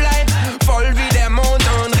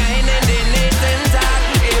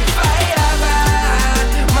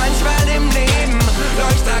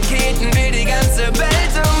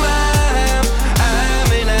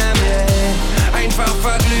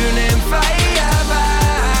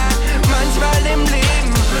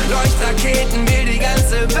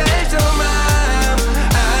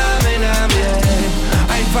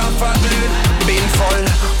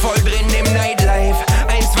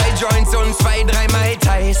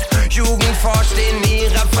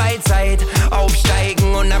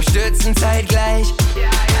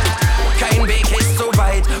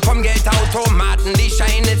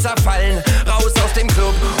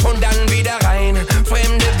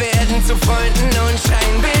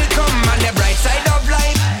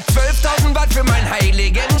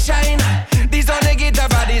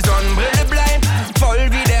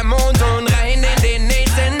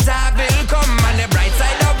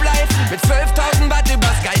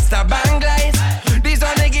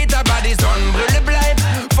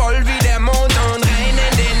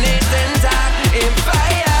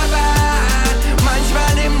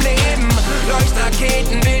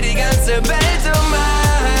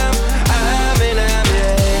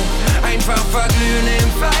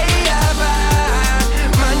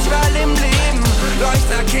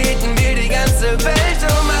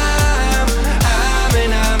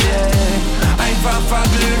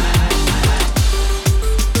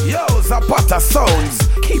Zapata Soundz,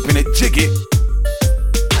 keeping it jiggy.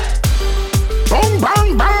 Bang,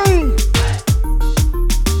 bang, bang.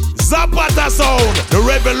 Zapata sound, the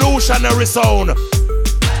revolutionary sound.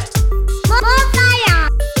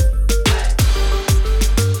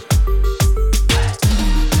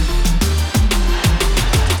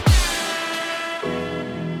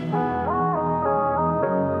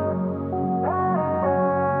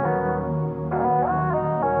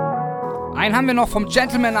 Einen haben wir noch vom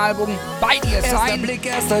Gentleman-Album Bei dir sein. Erster Blick,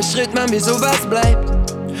 erster Schritt, Mann, wie sowas bleibt.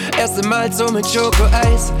 Erste Mal so mit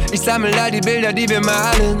Schokoeis. Ich sammel all die Bilder, die wir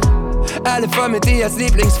malen. Alle voll mit dir als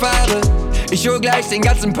Lieblingsfahrer. Ich hol gleich den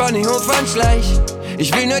ganzen Ponyhof an Schleich.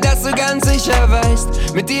 Ich will nur, dass du ganz sicher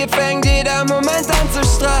weißt, mit dir fängt jeder Moment an zu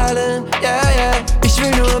strahlen. Yeah, yeah. Ich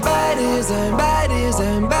will nur bei dir sein, bei dir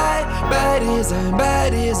sein, bei dir sein, bei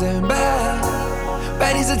dir sein,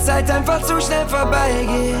 bei diese Zeit einfach zu schnell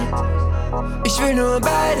vorbeigeht. Ich will nur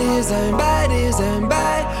bei dir sein, bei dir sein,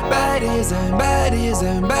 bei dir sein, bei dir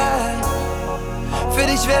sein, für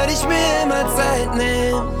dich werde ich mir immer Zeit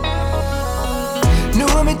nehmen.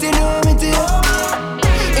 Nur mit dir, immer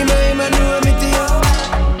nur mit dir.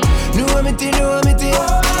 Nur mit dir,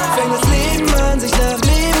 fängt das Leben an, sich nach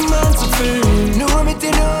Leben anzufühlen. Nur mit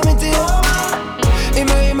dir,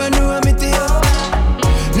 immer nur mit dir.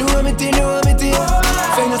 Nur mit dir,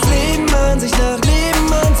 fängt das Leben an, sich nach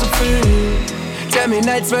Leben anzufühlen.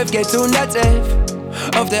 Terminal 12 geht 111,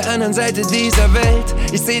 auf der anderen Seite dieser Welt.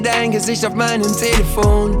 Ich seh dein Gesicht auf meinem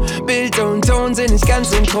Telefon. Bild und Ton sind nicht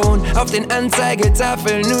ganz synchron. Auf den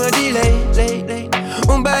Anzeigetafeln nur Delay.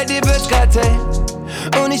 Und bei dir wird's grad hell.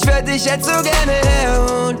 Und ich werd dich jetzt so gerne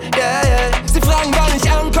herholen, yeah, yeah. Sie fragen, wann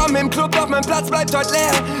ich ankomme im Club, doch mein Platz bleibt heute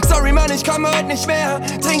leer. Sorry Mann, ich komme heute nicht mehr.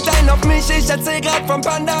 Trink einen auf mich, ich erzähl grad vom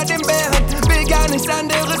Panda, dem Bären. Will gar nichts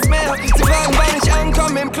anderes mehr. Sie fragen, wann ich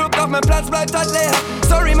ankomme im Club, doch mein Platz bleibt heute leer.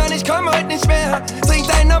 Sorry Mann, ich komme heute nicht mehr.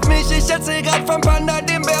 Trink einen auf mich, ich erzähl grad vom Panda,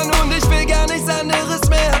 dem Bären. Und ich will gar nichts anderes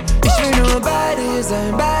mehr. Ich will nur bei dir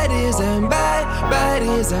sein, bei dir sein, bei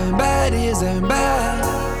dir sein, bei dir sein, bei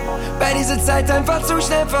diese Zeit einfach zu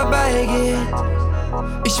schnell vorbeigeht.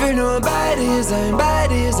 Ich will nur bei dir sein, bei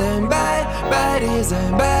dir sein, bei dir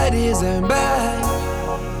sein, bei dir sein,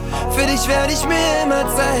 für dich werde ich mir immer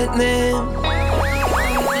Zeit nehmen.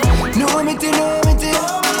 Nur mit dir,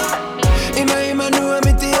 immer nur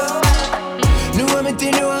mit dir. Nur mit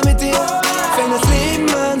dir, fängt das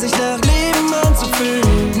Leben an, sich nach Leben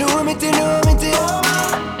anzufühlen. Nur mit dir,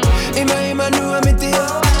 immer nur mit dir.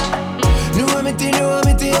 Nur mit dir,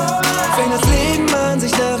 fängt das Leben an,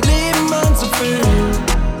 sich nach Leben anzufühlen.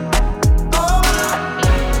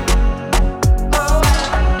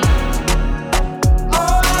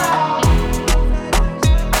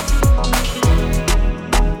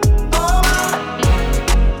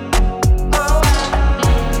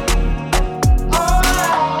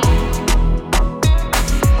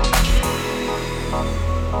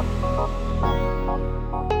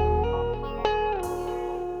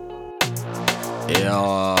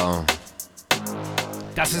 Ja.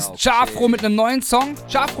 Das ist Jafro mit einem neuen Song.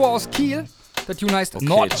 Jafro aus Kiel. Der Tune heißt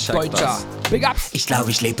Norddeutscher. Big Ups. Ich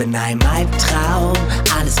glaube, ich lebe in einem Albtraum.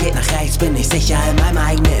 Alles geht nach rechts, bin ich sicher in meinem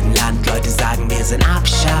eigenen Land. Leute sagen, wir sind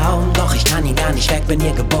Abschaum. Doch ich kann hier gar nicht weg, bin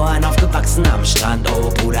hier geboren, aufgewachsen am Strand. Oh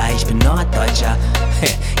Bruder, ich bin Norddeutscher.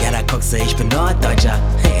 Ja, da guckst du, ich bin Norddeutscher.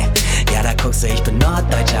 Ja, da guckst du, ich bin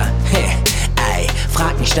Norddeutscher. Ey,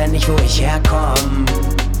 frag mich ständig, wo ich herkomme.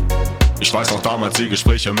 Ich weiß noch damals die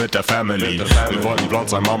Gespräche mit der Family. Wir wollten blond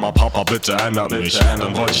sein, Mama, Papa, bitte ändert mich.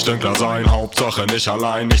 Dann wollte ich dunkler sein, Hauptsache nicht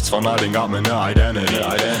allein. Nichts von all den gab mir ne Identity.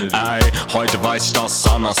 Ey, heute weiß ich, dass es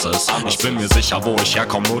anders ist. Ich bin mir sicher, wo ich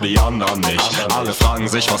herkomme, nur die anderen nicht. Alle fragen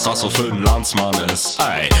sich, was das so für ein Landsmann ist.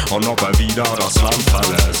 Ey, und ob er wieder das Land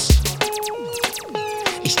verlässt.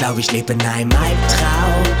 Ich glaube, ich lebe in einem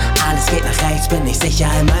Albtraum. Alles geht nach rechts, bin ich sicher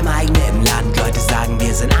in meinem eigenen Land. Leute sagen,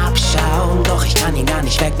 wir sind Abschaum. Doch ich kann hier gar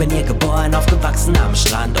nicht weg, bin hier geboren, aufgewachsen am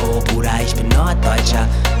Strand. Oh Bruder, ich bin Norddeutscher.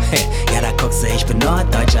 Ja, da guckst du, ich bin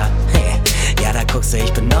Norddeutscher. Ja, da guckst du,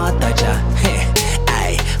 ich bin Norddeutscher.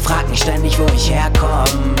 Ey, frag mich ständig, wo ich herkomme.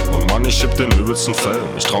 Und Mann, ich schieb den übelsten Film.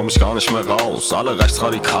 Ich trau mich gar nicht mehr raus. Alle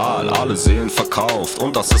rechtsradikal, alle Seelen verkauft.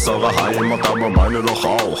 Und das ist eure Heimat, aber meine doch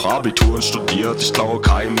auch. Abituren studiert, ich klaue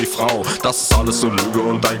keinem die Frau. Das ist alles nur Lüge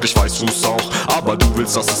und eigentlich weißt du's auch. Aber du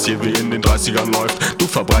willst, dass es hier wie in den 30ern läuft. Du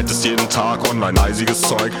verbreitest jeden Tag online eisiges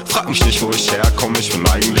Zeug. Frag mich nicht, wo ich herkomme, ich bin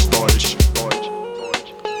eigentlich deutsch.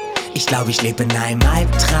 Ich glaube, ich lebe in einem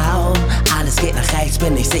Albtraum. Alles geht nach rechts,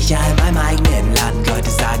 bin ich sicher in meinem eigenen Land. Leute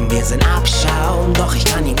sagen, wir sind Abschaum. Doch ich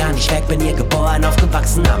kann hier gar nicht weg, bin hier geboren,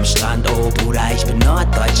 aufgewachsen am Strand. Oh Bruder, ich bin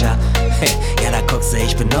Norddeutscher. Ja, da guckst du,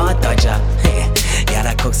 ich bin Norddeutscher. Ja,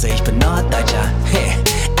 da guckst guckst du, ich bin Norddeutscher. Hey,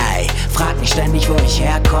 ey, frag mich ständig, wo ich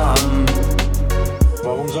herkomme.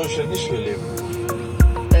 Warum soll ich denn nicht hier leben?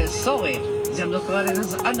 Sorry, Sie haben doch gerade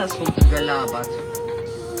ganz andersrum gelabert.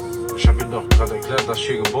 Ich hab Ihnen doch gerade erklärt, dass ich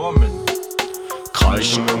hier geboren bin.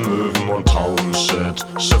 Kreischende Möwen und Traumshit.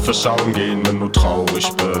 Schiffe schauen gehen, wenn du traurig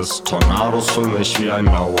bist. Tornados für mich wie ein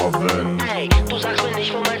Mauerwind. Hey, du sagst mir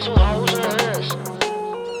nicht, wo mein Zuhause ist.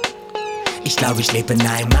 Ich glaube, ich lebe in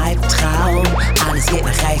einem Albtraum. Alles geht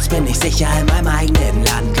nach rechts, bin ich sicher in meinem eigenen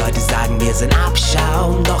Land. Leute sagen, wir sind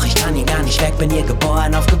Abschaum. Doch ich kann hier gar nicht weg, bin hier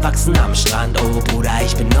geboren, aufgewachsen am Strand. Oh Bruder,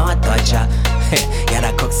 ich bin Norddeutscher. Ja,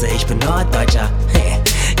 da guckst du, ich bin Norddeutscher.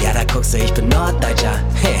 Ja, da guckst du, ich bin Norddeutscher.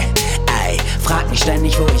 Ey, frag mich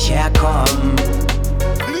ständig, wo ich herkomme.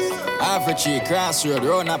 Africhi, Crossroad,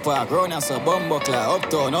 Rona Park, Rona So, Bumbleclaw,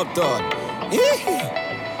 Uptown, Uptown.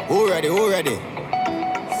 Who ready, who ready?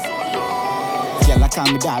 Girl, I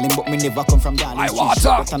call me darling, but me never come from darling. I want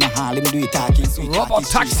up. But on a Harlem, do it talking sweet. Robot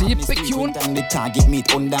Taxi, big tune. And the target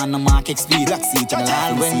meet under the market speed. Black seat and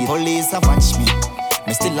all when police have watch me.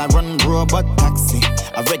 Me still a run robot taxi.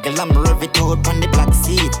 A regular me rev it out on the black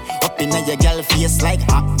seat. Up in your girl face like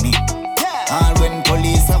acne. All when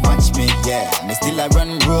police have watch me, yeah. Me still a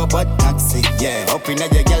run robot taxi, yeah. Up in your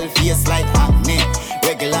girl face like acne.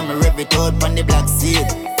 Regular me rev it out on the black seat.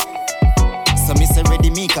 So me say ready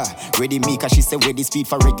Mika, she say ready speed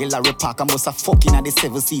for regular repark. I'm most a fucking at the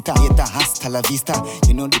 7-seater. Later hasta la vista,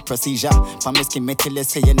 you know the procedure. For me skin me tell you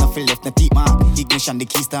say you nothing left no teeth mark. Ignition the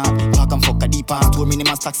key start, park and fuck a deep part. Told me name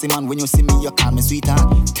as taxi man, when you see me you call me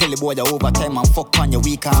sweetheart. Tell the boy the overtime and fuck on your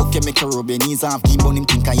weekend. Fuck you make you rub your knees off, keep on him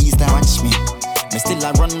think I ease that. Watch me still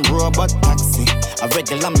a run robot taxi. A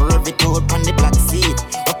regular me rev it out on the black seat.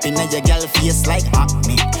 Up in your girl face like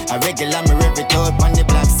acne. A regular me rev it out on the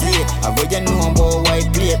black seat. A way you know about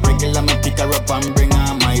white plate. Regular me pick her up and bring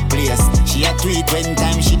her my place. She a tweet when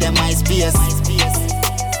time she dem my space.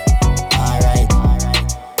 Alright.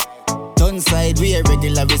 Turn side way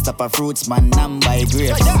regular we stop a fruits man and buy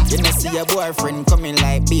grapes. You know see your boyfriend coming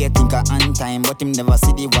like bait. Think a on time but him never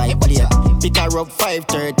see the white plate. Pick her up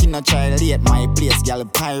 5:30 no try late my place. Girl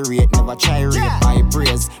pirate never try rate my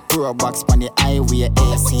praise. Pro box on the highway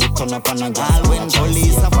AC turn up on a girl when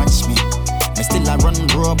police a watch me. Me still a run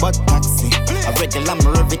robot taxi. A regular me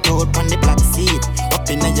rev it out on the black seat. Up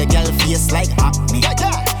in your girl face like acne.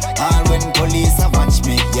 All when police a watch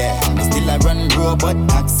me, yeah. Me still a run robot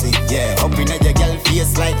taxi, yeah. Up in your girl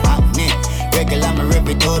face like acne. Regular me rev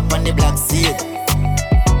it out on the black seat.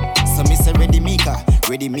 So me say ready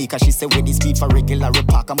Mika, she say ready speed for regular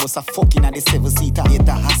repark. I'm most a fucking at the 7-seater.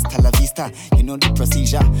 Later hasta la vista, you know the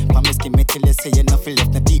procedure. For me skin me tell you say you nothing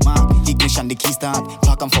left no deep mark. Ignition the key start,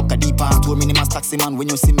 park and fuck a deep part. Told me name as taxi man, when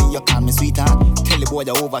you see me you call me sweetheart. Tell the boy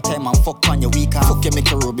the overtime and fuck on your weekend. Fuck you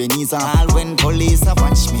make you rub your knees off. All when police a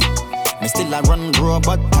watch me still a run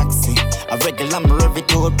robot taxi. A regular me rev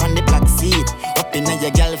it out on the black seat. Up in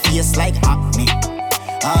your girl face like acne.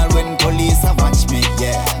 All when police a watch me,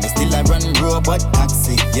 yeah. Me still a run robot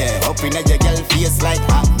taxi, yeah. Up in your girl face like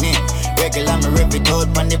acne. Regular me rev it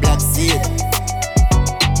out on the black seat.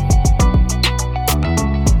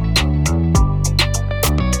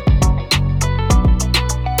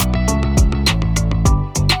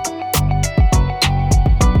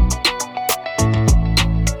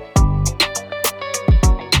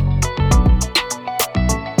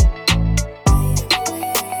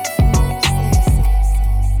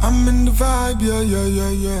 I'm in the vibe, yeah.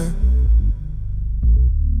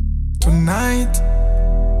 Tonight,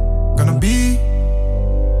 gonna be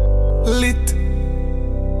lit.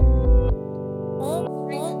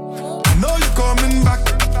 I know you're coming back,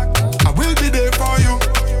 I will be there for you.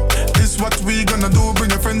 This what we gonna do, bring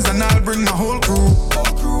your friends and I'll bring my whole crew.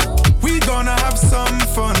 We gonna have some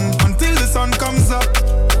fun until the sun comes up.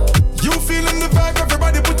 You feeling the vibe,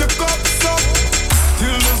 everybody put your cups up.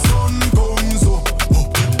 Till the sun comes up.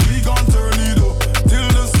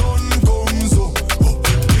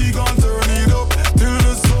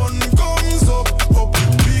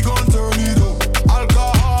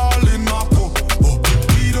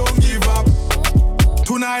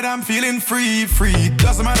 Tonight I'm feeling free.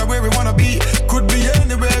 Doesn't matter where we wanna be. Could be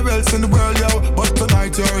anywhere else in the world, yo. But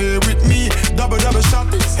tonight you're here with me. Double shot.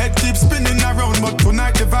 Head keeps spinning around, but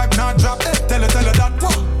tonight the vibe not drop. Tell her that.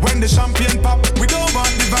 When the champagne pop, we don't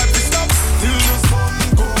want the vibe to stop. Till the sun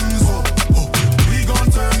comes up, we gon'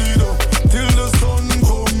 turn it up. Till the sun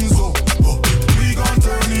comes up, we gon'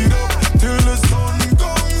 turn it up. Till the sun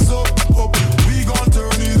comes up, we gon'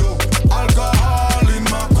 turn it up. Alcohol in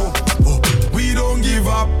my cup, we don't give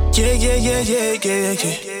up. Yeah.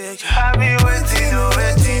 I've been waiting.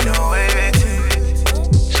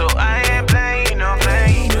 So I ain't playing.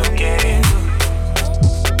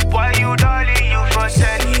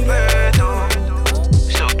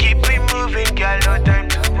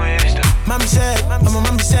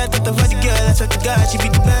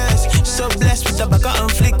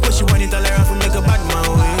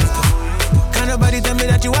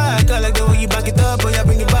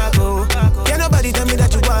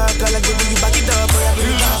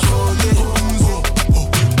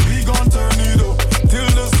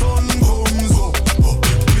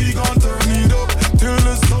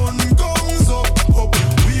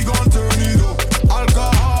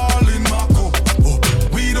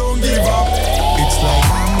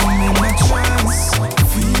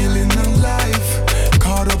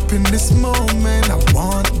 this moment, I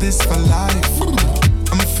want this for life.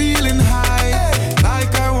 I'm feeling high,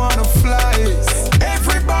 like I wanna fly.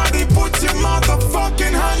 Everybody put your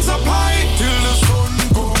motherfucking hands up high. Till the sun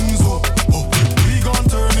comes up, we gon'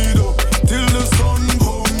 turn it up. Till the sun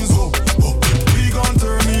comes up, we gon'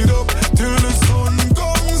 turn it up. Till the sun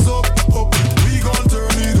comes up, we gon'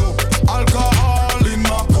 turn it up. Alcohol in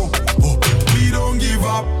my cup, we don't give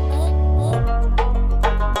up.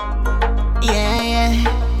 Yeah.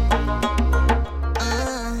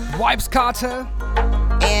 Vibes Cartel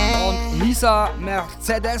und Lisa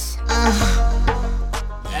Mercedes.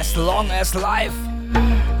 As long as life.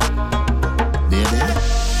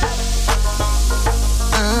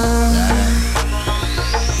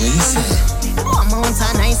 Amount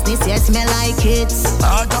of niceness, yes, me like it.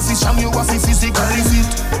 Hard of fish and you have to physically fit.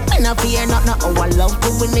 Me no fear not no our love to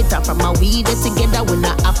win it. From a we get together, we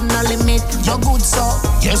not have no limit. You're good, so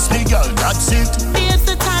yes, me girl, that's it. Here's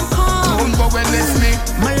the time come. Don't go and left me.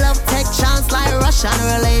 My love take chance like Russian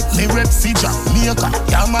roulette. Me rep for Jamaica,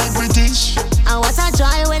 you're my British. And what a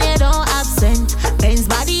joy when you don't absent. Ben's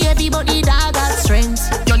body heavy, but the dog got strength.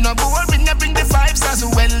 You're not boring, you bring the vibes as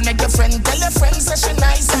well. Make your friend tell your friend say she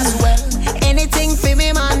nice as well. Anything for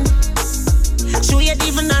me, man. Sure you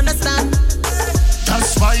even understand.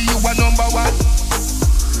 That's why you are number one.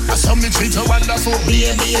 I saw me treat you wonderful.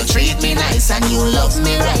 Baby, you treat me nice and you love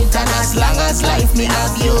me right. And as long as life me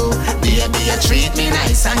have you. Baby, you treat me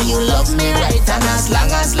nice and you love me right. And as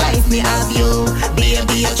long as life me have you.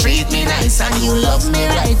 Baby, you treat me nice and you love me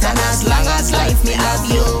right. And as long as life me have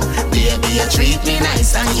you. Baby, you treat me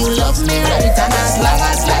nice and you love me right. And as long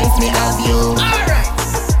as life me have you. Alright,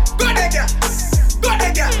 go there, girl. Go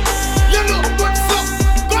there, girl. You look good, so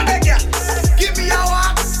go there, girl. Give me a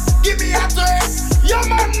walk, give me a turn. Your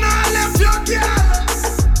man now left your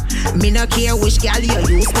girl. Me no care which girl you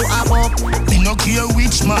used to have up. Me no care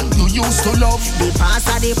which man you used to love. The past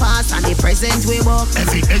are the past and the present we walk.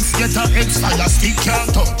 Every ex get a ex fire stick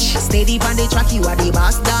can't touch. Steady on the track, you are the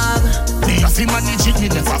boss dog. Me have to manage it, me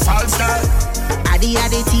never fall down. Addy are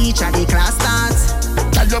the teacher, the class starts.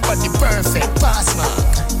 Tell your body perfect, pass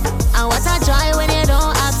mark. And what a joy when you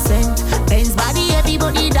don't absent. Ben's body heavy,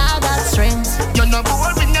 but the dog got strength. You're not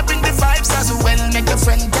boring, you bring the vibes as well. Make your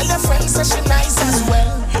friend tell your friend say she nice as well.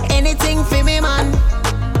 Anything for me, man.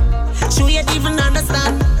 Sure you even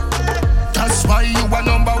understand. That's why you are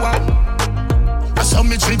number one. I saw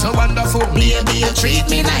me treat you wonderful. Baby, you treat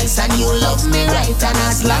me nice and you love me right. And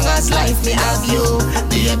as long as life me have you.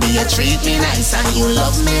 Baby, you treat me nice and you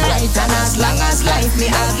love me right. And as long as life me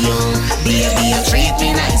have you. Baby, you treat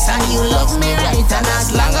me nice and you love me right. And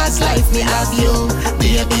as long as life me have you.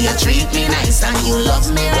 Baby, you treat me nice and you love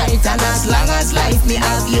me right. And as long as life me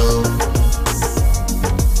have you.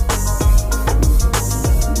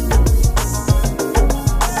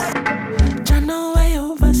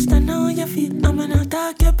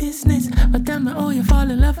 Business, but tell me how you fall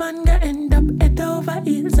in love and get end up head over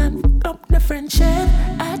heels and fuck up the friendship.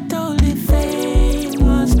 I told you fame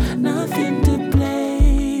was nothing to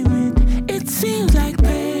play with. It seems like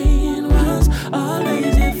pain was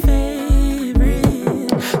always your favorite.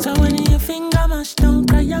 So when your finger mash down,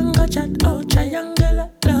 triangle chat, oh triangle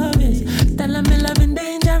love is. Tell me loving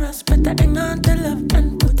dangerous, better hang on to love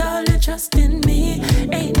and put all your trust in me.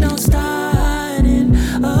 Ain't no starting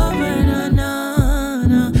over, no.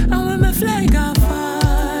 Flag off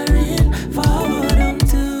firing forward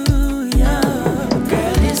onto you.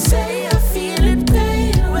 Girl, you say you're feeling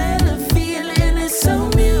pain. Well, the feeling is so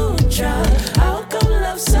mutual. How come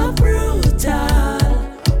love's so brutal?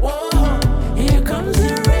 Whoa, here comes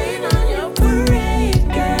the rain on your parade,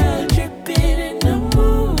 girl, dripping in the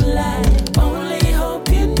moonlight. Only hope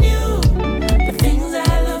you knew the things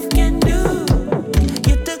our love can do.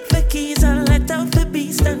 You took the keys and let out the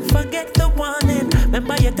beast and forget the warning.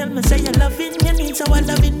 Remember you tell me say you're loving you need, so I'm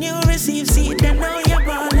loving you receive. See then now you're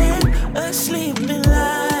balling. A sleeping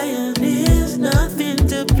lion is nothing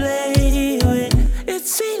to play with. It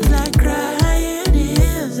seems like crying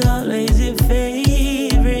is always your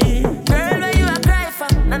favorite. Girl, where you a cry for?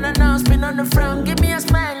 No, spin on the front, give me a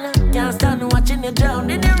smile. Can't stand watching you drown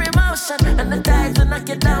in your emotion. And the tides will knock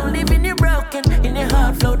you down, leaving you broken. In your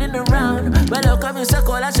heart floating around. Well, how come you so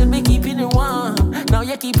cold? I should be keeping you warm. Now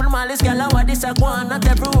you keep them all this girl, what is a one? Not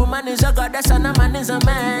every woman is a goddess and a man is a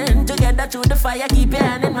man. Together through the fire, keep your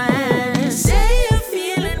hand in my hand. Say you're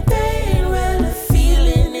feeling pain, well the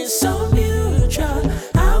feeling is so mutual.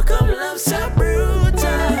 How come love's so brutal?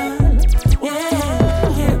 Yeah,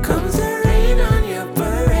 here comes the rain on your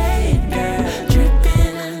parade, girl,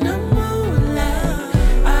 dripping in the moonlight.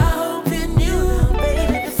 I hope you knew,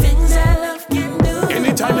 baby, the things I love can do.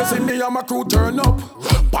 Anytime you see me and my crew turn up,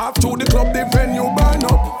 pop to the club, the venue burn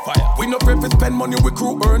up. Fire. We no pay for spend money, we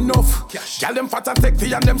crew earn enough. Girl them fat and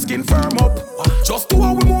sexy and them skin firm up. Just do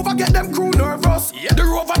how we move and get them crew nervous. The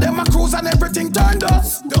rover them a cruise and everything turned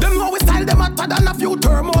us. Them know we style them hotter than a few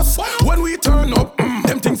thermos. When we turn up,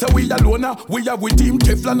 them things say we alone. We have with team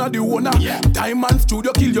Teflon and the owner. Diamond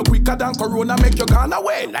Studio kill you quicker than Corona. Make you gone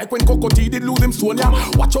away like when Coco T did lose him Sonia.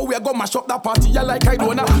 Watch how we go mash up that party ya like I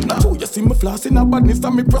don't know. Not how you see me flossing a badness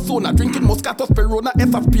and me persona. Drinking Moscato Sperona,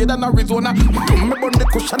 SFP than Arizona. Me burn the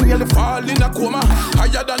cushion nearly fall in a coma.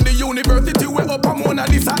 Higher than the university way up a Mona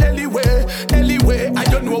Lisa. Anyway, I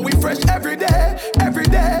don't know we fresh every day.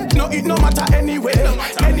 No it no matter anyway.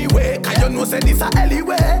 I don't know say this a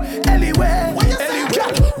anyway.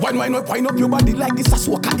 Wine up your body like this a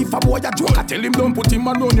soaker. If a boy a joker, tell him don't put him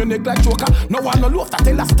on your neck like choker. No one no love to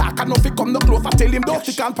tell a stalker. No fi come no closer. Tell him don't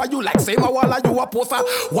fi can't pay you like same a wall you a poster.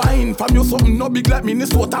 Wine from you something no big like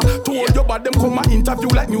Minnesota. To hold your bad them come a interview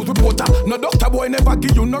like news reporter. No doctor boy never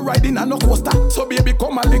give you no riding and no coaster. So baby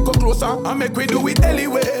come a little closer and make we do it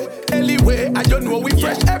anyway. I don't know we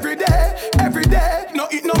fresh every day. No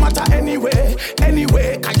it no matter anyway.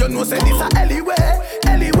 I don't know say this a anyway.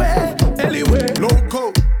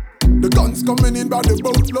 Loco, the guns coming in by the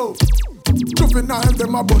boatload. Juvenile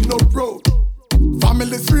them a bun up road.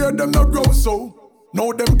 Families fear them no grow so.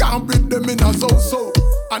 Now them can't beat them in a so.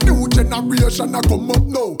 A new generation a come up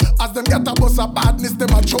now. As them get a bus of badness, them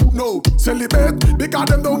a choke now. Celebrate because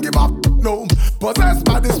them don't give up no. Possessed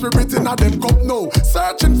by the spirit in a them cup now.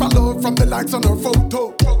 Searching for love from the likes on her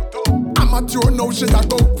photo. Amateur now she a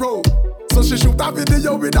GoPro. So she shoot a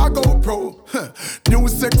video with a GoPro. New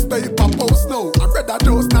sex tape a post now. I read a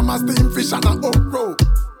dose, now my steam fish and a okro.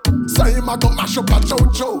 Say him a go mash up a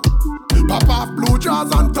chocho. Pop off blue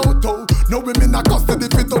jaws and toto. No women a custody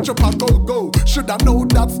fit touch up a go-go. Shoulda know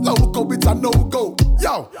that's loco, it's a no-go.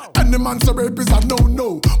 Yo, any man so rape is a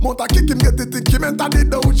no-no. Mount a kick him, get it, him enter the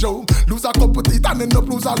dojo. Lose a couple teeth and end up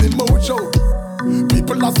lose all him mojo.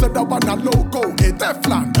 People a said that one a loco. Hey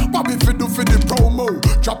Teflon, what we fi do for the promo?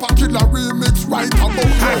 Drop a killer remix right about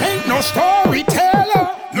now. I ain't no storyteller.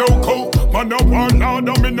 Loco, man a warlord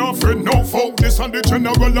and me no friend no foe. This and the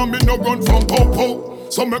general and me no run from popo.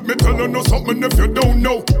 So make me tell you know something if you don't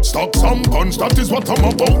know. Stock some guns, that is what I'm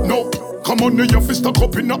about now. Come on, your fist stuck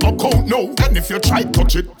up in a account now. And if you try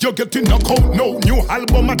touch it, you get in a count now. New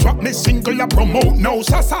album I drop, me single I promote now.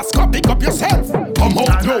 Saska, pick up yourself, come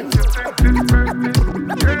out now.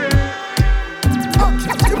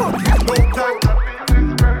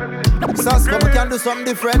 Saska, we can do something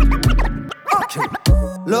different.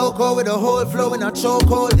 Loco with the whole flow in a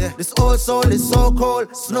chokehold. This old soul is so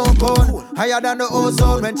cold, snow cone. Higher than the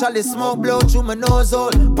ozone when Charlie smoke blow through my nose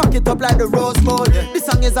hole. Pack it up like the rose bowl. This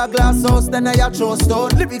song is a glass house, then I throw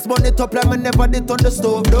stone. Lyrics burn it up like me never did on the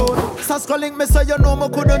stove down. Saska link me so you know me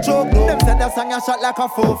couldn't choke. Them said that song a shot like a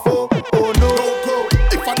fofo. Oh no. Loco,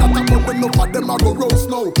 if I not a bubble enough of them I go roast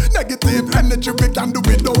now. Negative energy we can do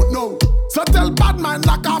we don't know. So tell bad man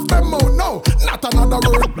knock off them mouth no. Not another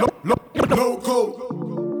word. Loco.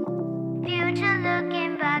 Future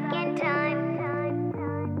looking back in time.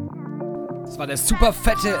 Das war der super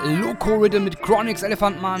fette Loco-Rhythm mit Chronix,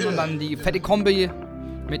 Elephantman und dann die fette Kombi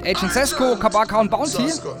mit Agent Sesko, Kabaka und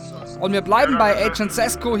Bounty. Und wir bleiben bei Agent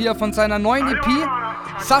Sesko hier von seiner neuen EP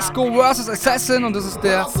Sasko vs. Assassin und das ist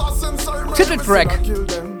der Titeltrack.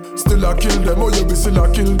 Still a kill them, oh yeah, we still a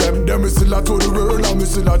kill them. Them we still a to the world and we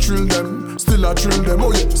still a thrill them. Still a thrill them,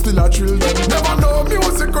 oh yeah, still a thrill them. Never know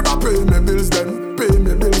music coulda pay me bills them. Pay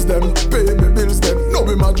me bills them, pay me bills them. No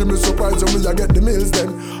imagine me surprised when I get the mills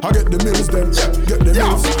them. I get the mills them, yeah, get the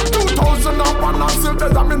mills. 2001 and still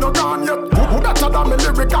dead and me no gone yet. Who better than me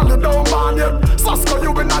lyrically don't ban yet. Sasko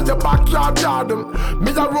you in your backyard garden.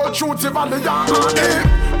 Me a road shoot if I the yard.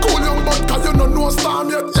 Cool young but cause you no know storm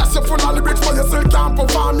yet. Yes you full of lyrics but you still can't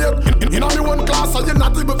perform yet. In only one class and you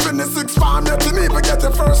not even finish 6th farm yet. You never get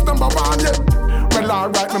your first number one yet. Well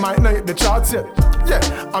alright, me might not hit the charts yet.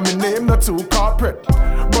 Yeah, I mean name not too corporate.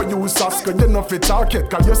 But you Sasko, you know fit talk it.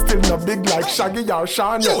 Cause you still no big like Shaggy or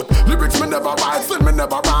Sean yet. Lyrics me never write, still me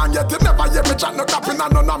never wrong yet. You never hear me chat no capping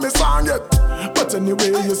and none of me song yet. But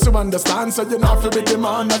anyway, you still understand, so you know fi be the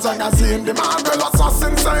man as long as you in the man. Well,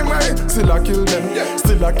 assassin same way. Still a kill them,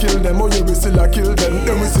 still a kill them. Oh yeah, we still a kill them.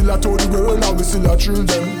 Then we still a to the world, and we still a thrill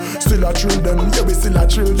them. Still a thrill them, yeah we still a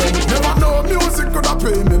thrill them. Never know music coulda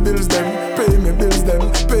pay me bills them. Pay me bills them,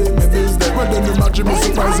 pay me bills them. Well then imagine me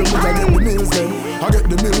surprised when I get the mills them. I get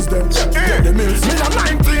the mills them, get the mills. Me a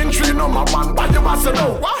 19-3 number one, but you must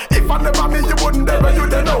know. If I never me, you wouldn't ever you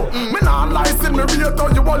they know. Me nah lie, still me real though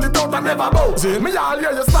you hold it out and never bow. Me all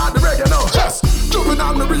hear you start the reggae now. Yes,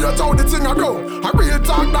 juvenile me real how the thing I go. I real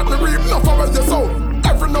talk that me real enough for where you sow.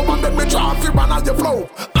 every now and then me try to run on your flow.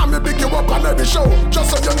 And me pick you up on every show,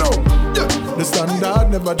 just so you know. Yeah. The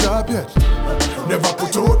standard never drop yet. Never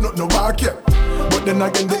put out no back yet. But then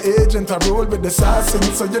again the agent I roll with the assassin,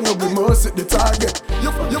 so you know we must hit the target.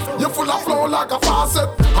 You full of flow like a faucet.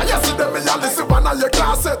 And you see them me a listen one of your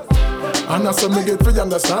closet. And that's what me get free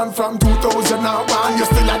understand from 2001. You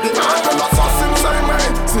still at the Marvel assassin same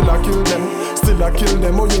way. Still I kill them, still I kill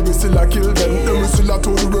them. Oh you be still I kill them. Then we still a to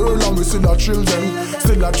the world and we still a thrill them.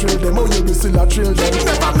 Still a thrill them, oh you be still a thrill them.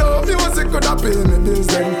 Never know music could have pay me bills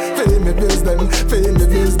then. Pay me bills then, pay me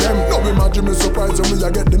bills them. No imagine me surprised when me I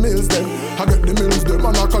get the mills then. I get the mills them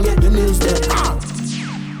and I collect the mills them.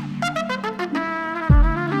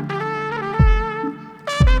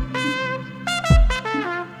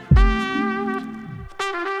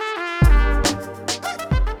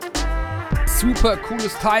 Super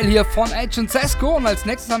cooles Teil hier von Agent Sesko. Und als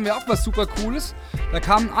nächstes haben wir auch was super cooles. Da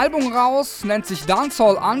kam ein Album raus, nennt sich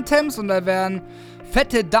Dancehall Anthems, und da werden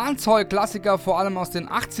fette Dancehall-Klassiker vor allem aus den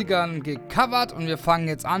 80ern gecovert. Und wir fangen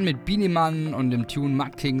jetzt an mit Beanie Man und dem Tune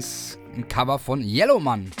Mud Kings, ein Cover von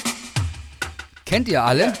Yellowman. Kennt ihr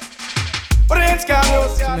alle?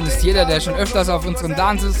 Zumindest jeder, der schon öfters auf unseren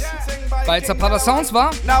Dances bei Zapata Soundz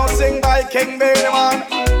war.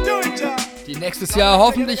 Die nächstes Jahr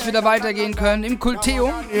hoffentlich wieder weitergehen können im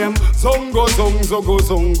Kulteum. Zongo, zong, zogo,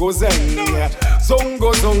 zongo, zeng, yeah.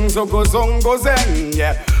 Zongo, zong, zogo, zongo, zeng,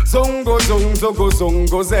 yeah. Zongo, zong, zogo,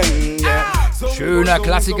 zongo, zeng, yeah. Schöner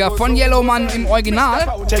Klassiker von Yellowman im Original.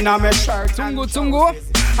 Zungo, Zungo.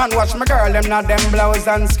 And watch my girl, them not them blouse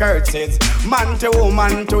and skirts. Man to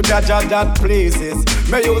woman to jaja that pleases.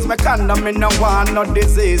 Me use my condom, me no want no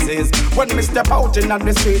diseases. When me step out in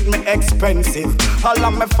the street, me expensive. All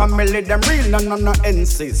of my family, them real, no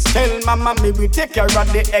insist. Tell mama me we take care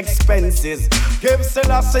of the expenses. Give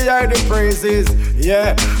Selassie the praises,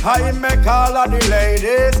 yeah. I make all of the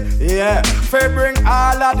ladies, yeah. Fair bring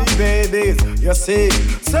all of the babies, you see.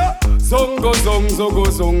 So, zongo, zong, zogo,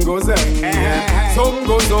 zongo, zeng, yeah.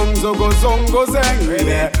 Zongo, zong, zogo, zongo, zeng,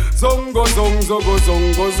 yeah. Zongo, zong, zogo,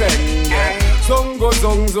 zongo, zeng, yeah. Zongo,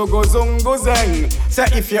 zong, zogo, zongo, zeng. Say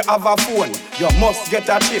if you have a phone, you must get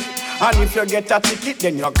a chip. And if you get a ticket,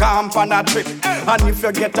 then you camp on a trip. And if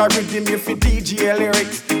you get a rhythm, you fi DJ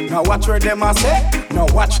lyrics. Now watch where them a say, now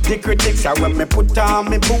watch the critics. And when me put on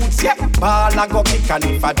me boots, yeah, ball a go kick. And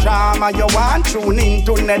if a drama you want, tune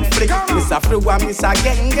into Netflix. Miss a flu and miss a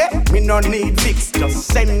genge, me no need fix. Just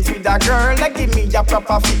send with a girl and give me a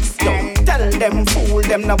proper fix. Don't tell them, fool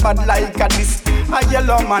them, no bad like a this. A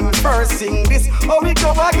yellow man first sing this, oh we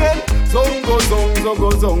go again. Zongo, zong,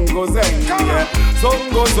 zogo, zongo, zeng, yeah.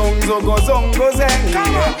 Zongo, zong, zogo, zongo, zeng,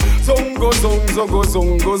 yeah. Zongo, zong, zogo,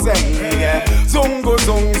 zongo, zeng, yeah. Zongo,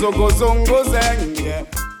 zong, zogo, zongo, zeng, yeah.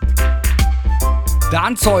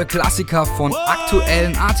 Dancehall-Klassiker von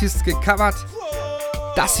aktuellen Artists gecovert.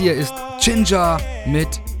 Das hier ist Ginger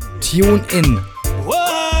mit Tune In.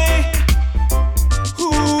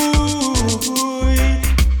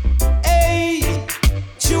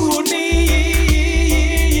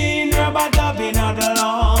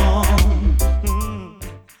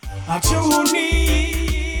 I tune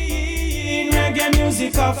in reggae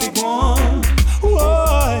music off it one.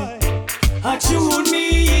 Why? I tune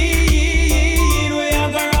in where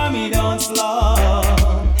I go around me dance floor.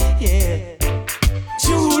 Yeah.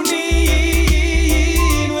 Tune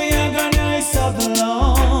in where I go nice up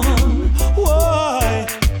alone. Why?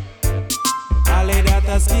 All of that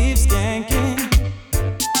us keep skanking,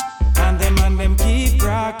 and them keep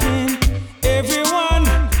rocking. Everyone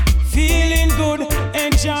feeling good,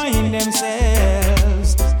 enjoying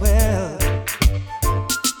themselves. Well,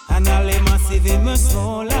 and all them massive in my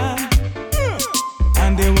soul,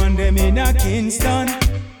 and they want them in a Kingston,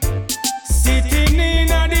 sitting in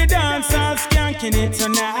a the dance hall, skanking it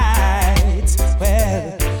tonight.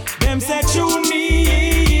 Well, them say tune me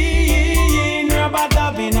in, rubber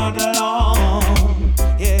dubbing all along.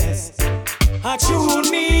 Yes, I tune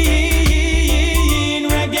me in,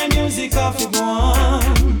 reggae music off the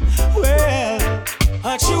one. Well,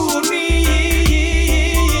 I tune me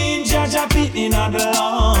in, Jaja Pitney not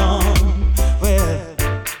alone. Well,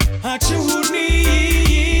 I tune me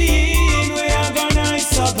in, where I go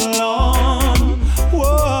nice up alone.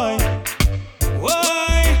 Why?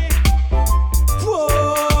 Why? Why?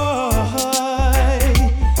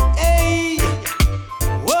 Hey,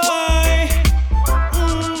 why?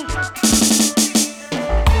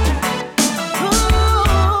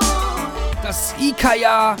 Das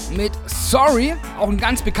Ikaya mit Sorry, auch ein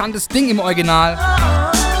ganz bekanntes Ding im Original.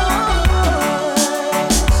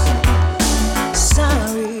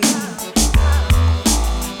 Sorry,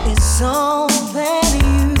 it's all that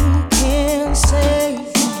you can say.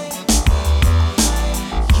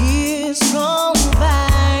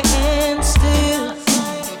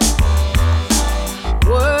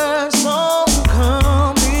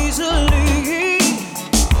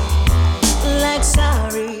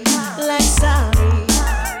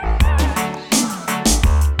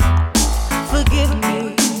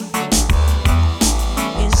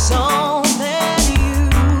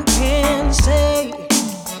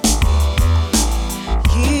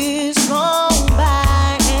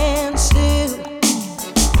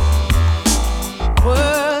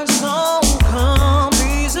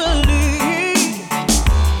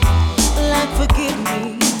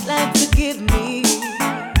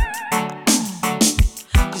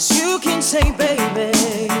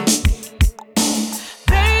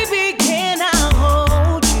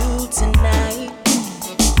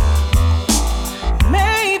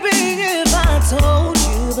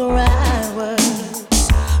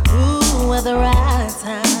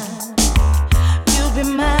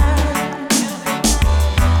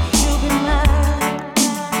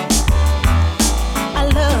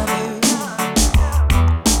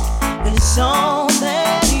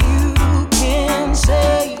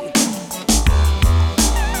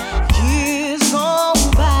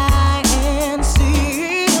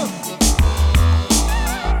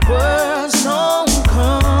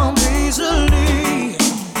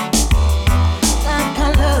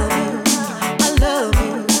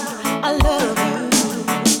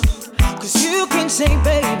 say,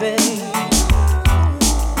 baby,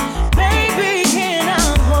 baby, can I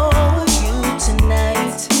hold you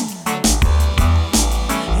tonight?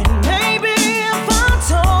 And maybe if I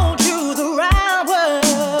told you the right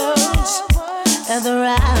words at the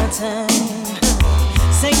right time,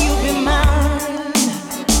 say you'll be mine,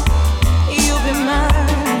 you'll be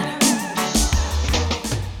mine.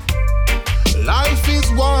 Life is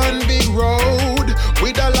one big road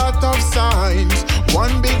with a lot of signs.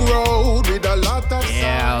 One big road with a lot of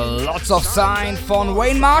signs. Lots of signs von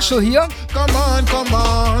Wayne Marshall hier. Come on, come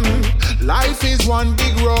on. Life is one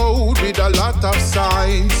big road with a lot of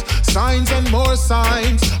signs. Signs and more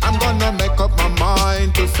signs. I'm gonna make up my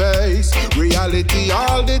mind to face reality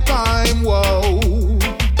all the time. Whoa.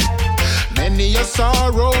 Many a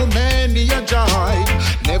sorrow, many a joy.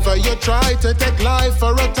 Never you try to take life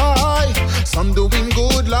for a toy. Some doing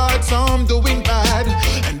good, Lord, some doing bad.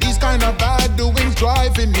 And these kind of bad doings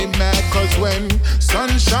driving me mad. Cause when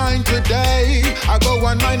sunshine today, I go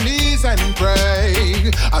on my knees and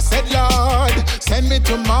pray. I said, Lord, send me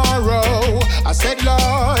tomorrow. I said,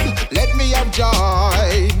 Lord, let me have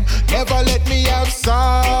joy. Never let me have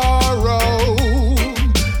sorrow.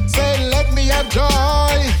 Say, let me have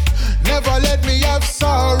joy. Never let me have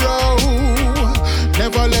sorrow.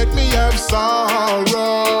 Never let me have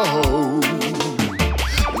sorrow.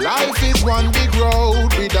 Life is one big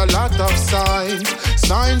road with a lot of signs.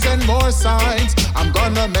 Signs and more signs. I'm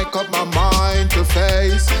gonna make up my mind to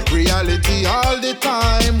face reality all the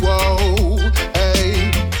time. Whoa,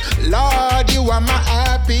 hey. Lord, you are my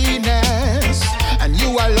happiness, and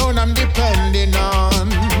you alone I'm depending on.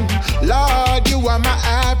 Lord, you are my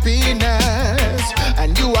happiness,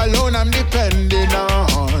 and you alone I'm depending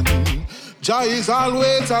on. Joy is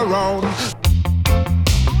always around.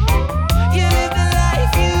 You live the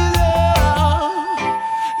life you love.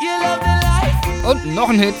 You love the life you Und noch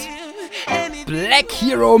ein Hit. Black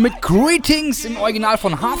Hero mit Greetings im Original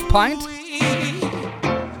von Half Pint.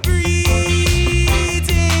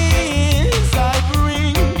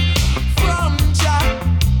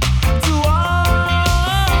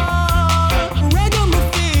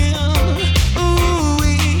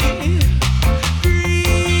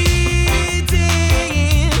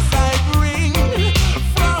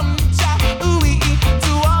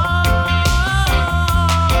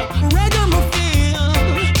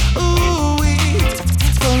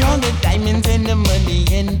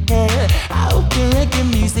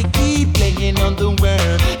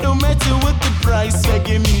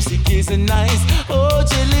 Reggae music is a nice. Oh,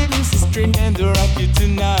 jelly, this is string and the rocket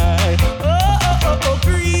tonight. Oh, oh, oh, oh,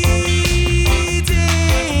 greetings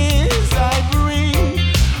I bring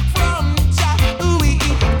from Jah to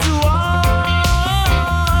all.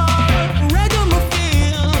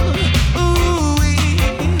 Ragamuffin,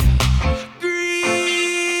 greetings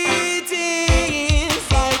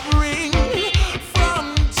I bring from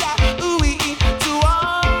Jah to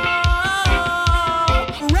all.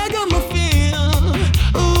 Ragamuffin.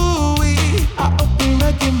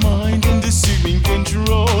 Mind and the swimming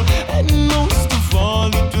control, and most of all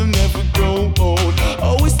it will never grow old.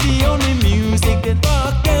 Always the only music that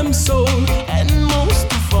rock them soul, and most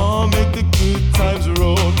of all make the good times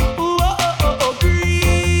roll. Oh, oh, oh, oh,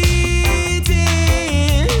 greetings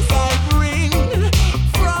I bring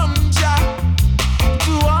from Jah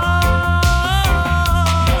to all.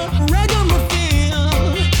 Ragamuffin,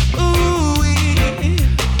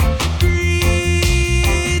 greetings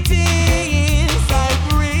I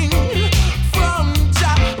bring from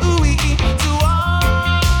Jah to all.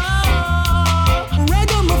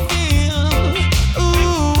 Ragamuffin,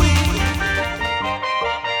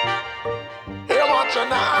 Hey, watch your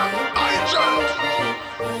now. I jump.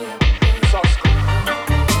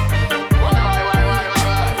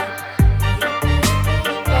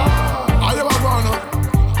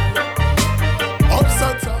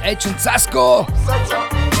 Agent Sasko.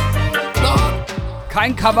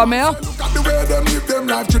 Kein Cover mehr. The way them live them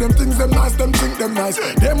life, to them things them nice, them think them nice.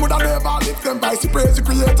 Them woulda never live them by. Praise the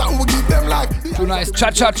creator who give them life. Too nice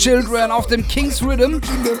Cha-Cha Children auf dem King's Rhythm.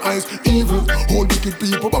 In them eyes, evil, all wicked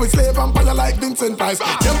people, but we slave vampire like Vincent Price.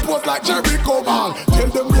 Them post like Jericho Ball. Tell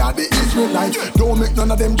them we are the Israelites. Don't make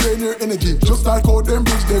none of them drain your energy. Just like how them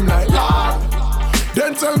bridge them like Lord.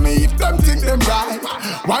 Then tell me if them think them right.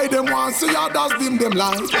 Why them want see others dim them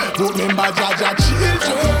light? Don't remember Jaja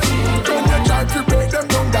children. When you try to break them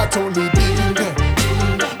down, that only build them.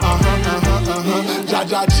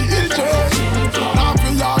 Jaja children. Now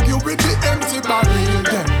we argue with the empty barrel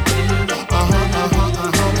them.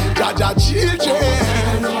 Jaja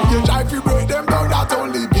children. You try to break them down, that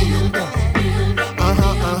only build them.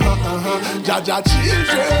 Jaja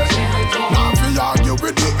children. Now we argue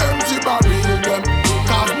with the empty barrel them.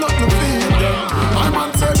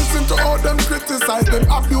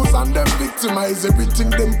 and them victimize. Everything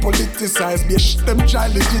them politicize. Be shit them try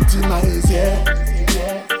legitimize, yeah.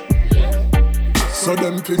 So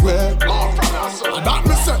them pig where? That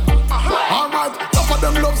me say. Alright, enough of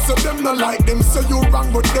them love, so them no like them. Say you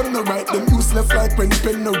wrong, but them no right. Them useless like when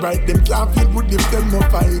pen no right. Them can't feel good if them no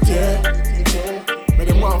fight, yeah. But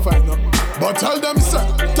them won't fight no. But tell them, sir,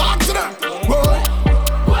 talk to them, boy.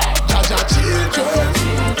 Jaja children,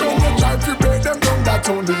 when you try to break them down, that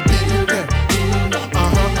only build them.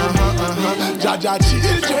 Jaja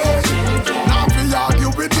children, now we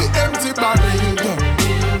argue with the empty barrel.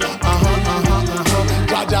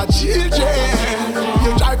 Jaja children,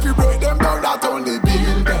 you try to break them down, that only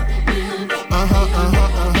build them.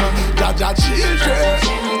 Jaja children,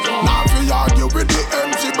 now we argue with the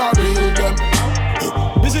empty barrel.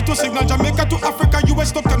 Visit to Signal, Jamaica to Africa,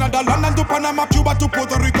 US to Canada, London to Panama, Cuba to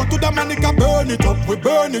Puerto Rico to Dominica. Burn it up, we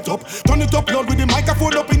burn it up. Turn it up loud with the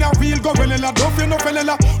microphone up in a real gorilla. Don't feel no fella,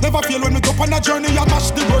 never feel when we go on a journey. I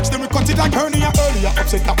mash the words, then we cut it like hernia. Earlier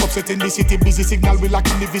upset in the city, busy signal we like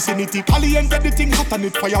in the vicinity. Caliente the thing hot and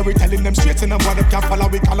it fire, we telling them straight and what them can't follow.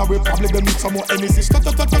 We color, we probably them need some more energy. Stop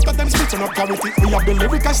them spitting up clarity. We have the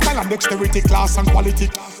lyrical style and dexterity, class and quality.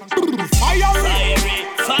 Fire it,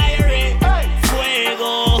 fire it,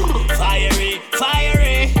 fuego, fire it,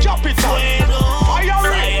 chop it, fuego, fire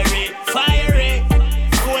it,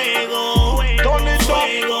 fuego, turn it up,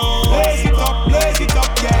 blaze it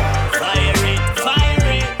up, yeah. Fire it,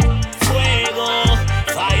 fuego,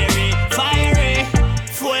 fire it,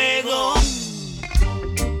 fuego.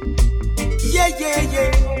 Yeah,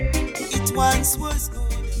 it once was good.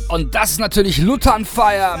 Und das ist natürlich Lutan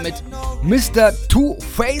Fire mit Mr.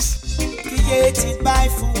 Two-Face. Created by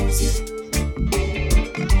fools.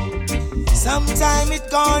 Sometimes it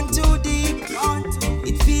gone too deep.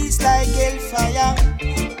 It feels like hellfire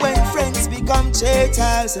when friends become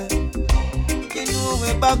traitors. You know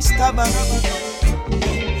we backstabber.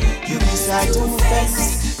 You miss a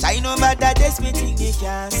two-face. I know about that desperate thing, you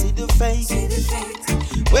can't see the face.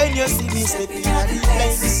 When you see me stepping on the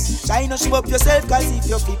place, try not show up yourself, cause if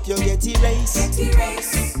you flip you get erased.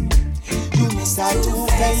 You miss a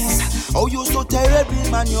two-face. Oh, you so terrible,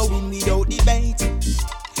 man, you win without debate.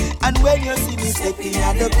 And when you see me stepping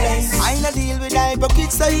at the place, I no deal with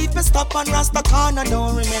hypocrites, so if you stop and Rasta corner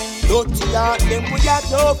don't remain. Dirty heart, them we have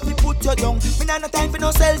dope, we put you down. Me nah no time for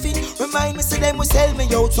no selfie. Remind me, say them will sell me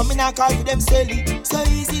out, so me nah call for them selling. So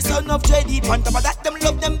easy, son of Jedi, on top of that, them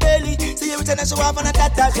love them belly. So every time I show up on a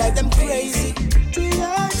that drive them crazy.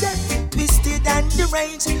 Twisted and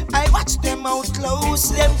deranged, I watch them out close,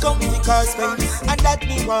 them come because pain. And that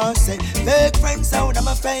me want say, fake friends out of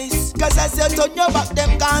my face. Cause as you turn your back,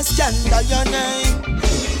 them can't stand on your name.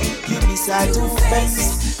 You miss a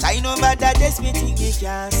two-face. I know about that desperate thing, you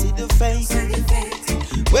can't see the face.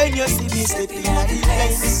 When you see me stepping at the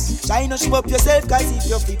place, try not show up yourself, cause if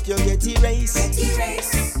you flip, you get erased.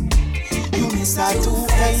 You miss a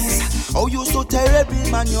two-face. Oh, you so terrible,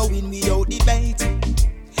 man, you win without debate.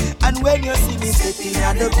 And when you see me stepping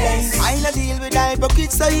at the place, I no deal with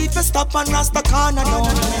hypocrites, so if you stop and Rasta corner, no.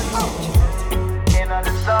 Inna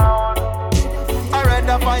the sound, I read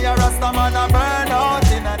the fire, Rasta man a burn out.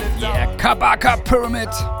 Inna the sound. Yeah, Kabaka Pyramid.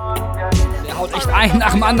 Der haut echt einen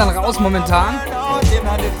nach dem anderen raus momentan.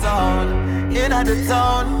 Inna the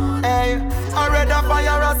town, hey. I read the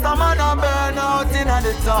fire, Rasta man a burn out. Inna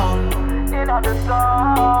the town,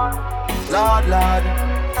 Lord.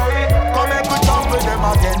 Come and put up with them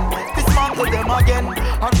again, dismantle them again,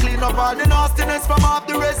 and clean up all the nastiness from off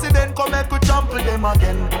the resident. Come and put trample them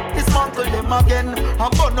again, dismantle them again,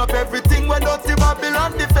 and burn up everything when dirty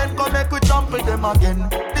Babylon defend. Come and put trample them again,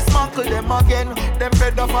 dismantle them again. Them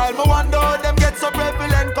pedophile, me wonder how them get so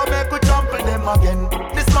prevalent. Come and put trample them again,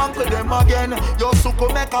 dismantle them again. Yo, suko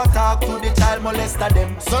make a talk to the child molester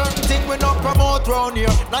them. Certain thing we not promote round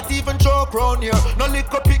here, not even joke round here. No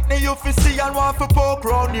liquor picnic you fi see and want for poke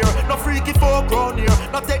round here. No freaky folk round here,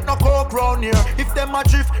 no take no coke round here. If them a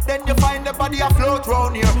drift, then you find the body afloat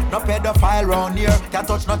round here. No pedophile round here, can't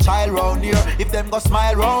touch no child round here. If them go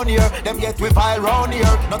smile round here, them get we vile round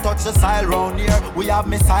here. No touch the style round here, we have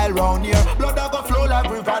missile round here. Blood a go flow like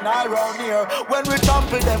river Nile round here. When we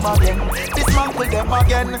trample them again, dismantle them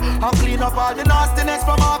again, and clean up all the nastiness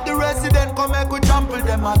from off the resident. Come make we trample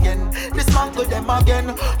them again, dismantle them again,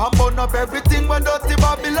 and burn up everything when dirty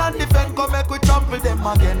Babylon defend. Come make we trample them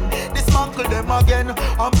again, dismantle them again,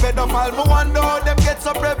 and pedophile fall, me wonder how them get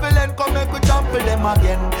so prevalent. Come make we trample them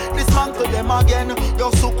again, dismantle them again.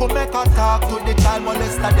 Your suku make a talk to the child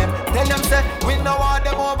molester them. Tell them say, we no want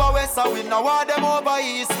them over west, and we no want them over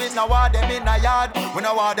east. We no want them in a yard, we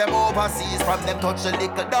no want them overseas. From them touch the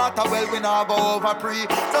little daughter, well we no go over pre.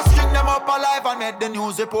 So string them up alive and make the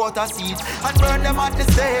news reporter see it. And burn them at the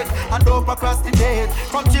stake, and don't procrastinate.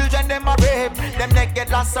 From children them a rape, them neck get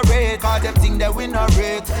lacerate. Cause them think they win a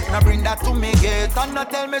rate. Now bring that to me gate. And now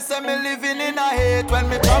tell me say me living in a hate. When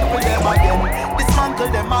me trample them again, dismantle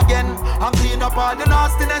them again, and clean up all the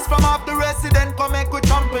nastiness from off the resident. Come make we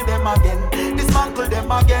trample them again, dismantle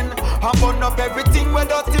them again, and burn up everything where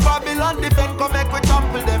dirty Babylon defend. Come make we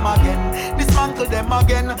trample them again, dismantle them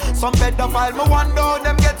again. Some pedophile me wonder how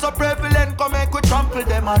them get so prevalent. Come make we trample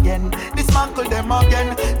them again, dismantle them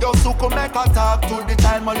again. Yo suku make a talk to the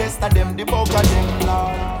child molester them, the bugger them,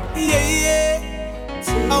 Lord. Yeah, yeah,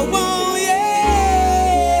 oh, wow, yeah,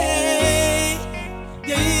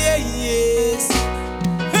 yeah, yes.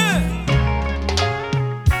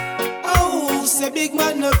 Oh, say big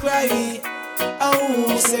man no cry.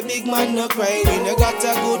 Oh, say big man no cry. When you got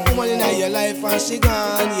a good woman in your life and she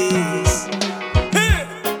gone, yes.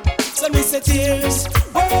 So me say tears,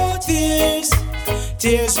 oh tears,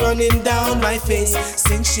 tears running down my face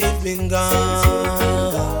since she been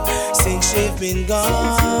gone, since she been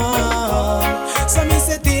gone. So me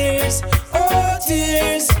say tears, oh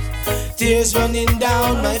tears, tears running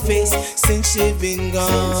down my face since she been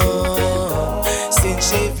gone, since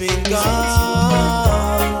she been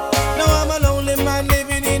gone. Now I'm a lonely man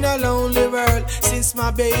living in a lonely world since my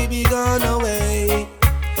baby gone away.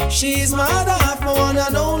 She's my other half, my one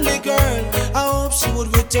and only girl. I hope she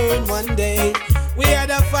would return one day. We had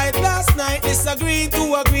a fight last night, disagreeing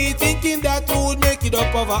to agree, thinking that we would make it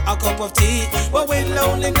up over a cup of tea. But when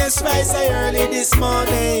loneliness rise early this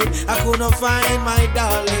morning, I couldn't find my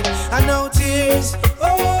darling. And now tears,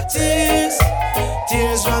 oh tears,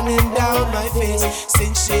 tears running down my face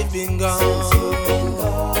since she been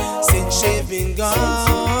gone, since she been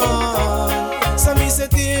gone. So me say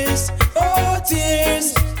tears, oh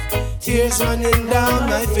tears, tears running down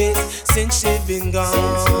my face since she been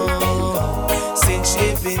gone, since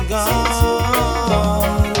she been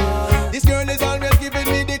gone. This girl is always giving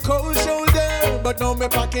me the cold shoulder, but now my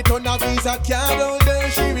pocket on a visa card holder.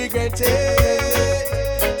 She regret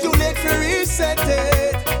it, too late for reset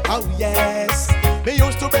it. Oh yes, me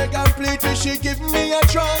used to beg and plead till she give me a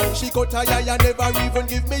try. She got tired and never even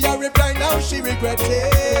give me a reply. Now she regret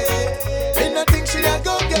it, and I think she a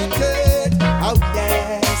go get it. Oh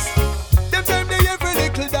yes, them time they every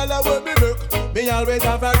little dollar will be broke. Me always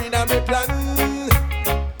have her in a me plan.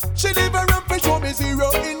 She never run for show me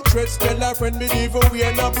zero interest. Tell her friend me even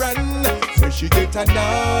wear no brand. So she get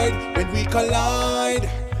annoyed when we collide.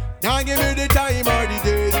 Now give me the time or the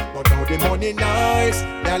day, but now the money nice.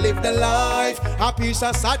 Now live the life. A piece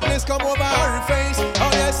of sadness come over her face.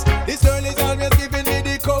 Oh yes, this girl is always giving me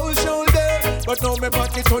the cold shoulder, but now my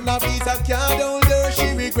pocket on a visa card holder.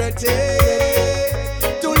 She regret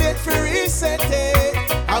it, too late for reset it.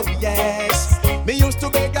 Oh yes, me used to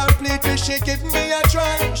beg and plead till she give me a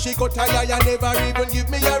try. She got tired and never even give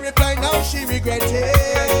me a reply. Now she regret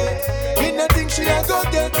it, me not think she a go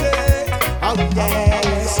get it. Oh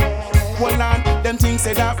yes, well on, them things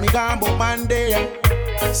say that me gone but one day.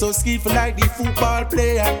 So skillful like the football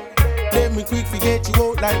player. Let me quick forget you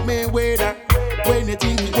out like Mayweather. When you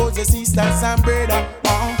think it was your sisters and brother.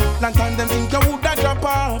 Long time them think you woulda drop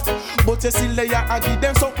off, but you still there, I give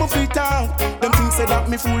them something free talk. Them things say that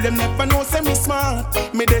me fool, them never know say me smart.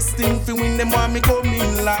 Me destined to win, them want me come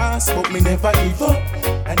in last. But me never give up,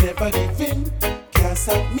 I never give in. Can't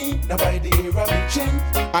stop me, now by the ear of me chin.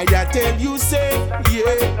 I tell you say,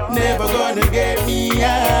 yeah, never gonna get me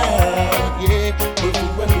out, yeah.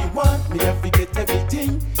 But when me want, me have to get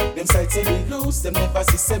everything. Them sides say me lose, them never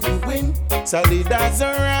see say me win. Solid as a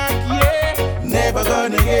rock, yeah, never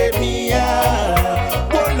gonna get me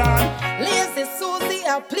out. Hold on. Lazy Susie,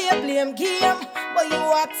 I play blame game, but you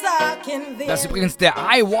are talking there. Das ist übrigens der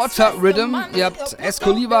I Water Rhythm. Ihr habt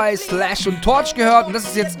Esco Levi, Slash und Torch gehört und das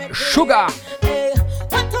ist jetzt Sugar. Hey,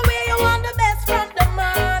 what the way you want the best from the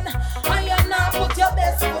man, and you not put your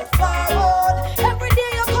best foot forward. Every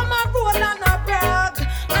day you come and roll and a brag,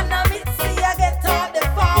 and I meet see you get all the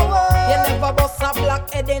forward. You never bust a black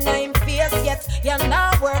head in him face yet. You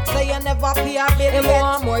not work so you never pay a bill yet.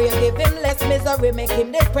 More and more you give him less misery, make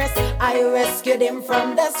him depressed. I rescued him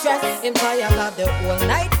from the stress. Him tired of the whole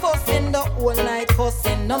night fussing, the whole night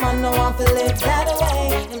fussing. No man no want to live that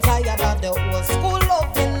way. Him tired of the whole school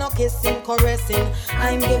loving, no kissing, caressing.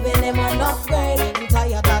 I'm giving him an upgrade. Him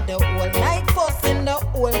tired of the whole night fussing, the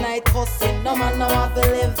whole night fussing. No man no want to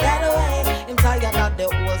live that way.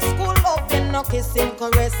 kissing,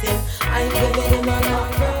 caressing. I ain't giving him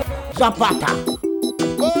enough. Zapata.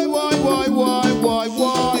 Why?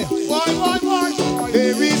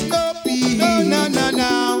 There is no peace,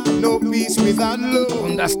 no peace without love.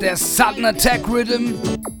 Und das ist der Sudden Attack Rhythm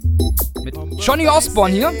mit Johnny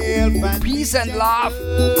Osborne hier. Peace and Love.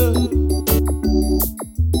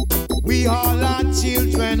 We all are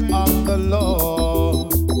children of the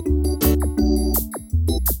Lord.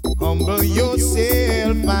 Humble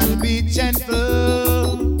yourself and be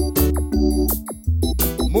gentle.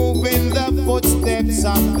 Move in the footsteps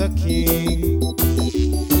of the King.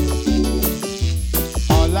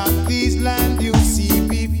 All of these land you see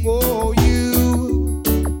before you.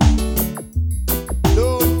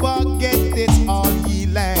 Don't forget this, all ye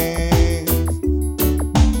land.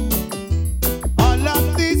 All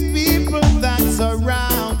of these people that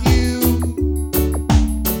surround you.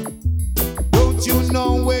 Don't you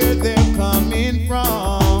know where they're coming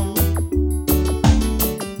from?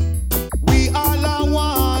 We all are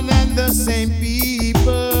one and the same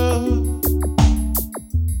people.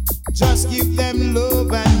 Just give them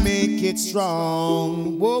love and make it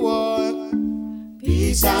strong. Whoa, whoa.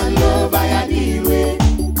 Peace and love I deal with.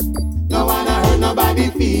 No one hurt nobody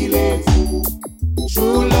feel it.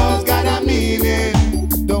 True love's got a meaning.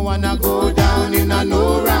 Don't wanna go down in a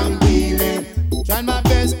no wrong dealing. Try my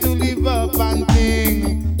best to live up and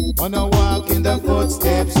think. Wanna walk in the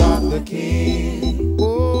footsteps of the King.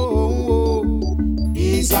 Oh,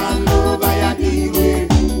 peace and love I deal with.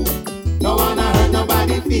 No wanna hurt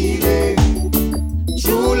nobody feel it.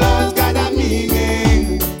 True love's got a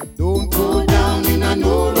meaning. Don't go down in a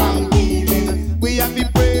no wrong dealing. We have the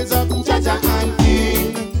praise of Jaja and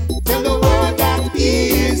King. Tell the world that He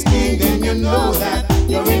is King. Then you know that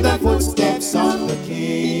you're in the footsteps of the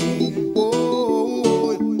King.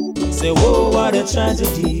 Say, whoa, what a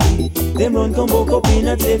tragedy. Them run come woke up in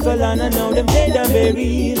a Tefalon and now them dead and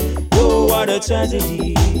buried. Whoa, what a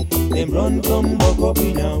tragedy. Them run come woke up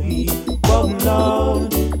in a week. Come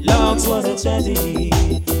Lord, Locks was a tragedy.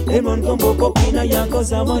 Them run come woke up in a young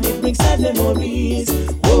cause I want it brings sad memories.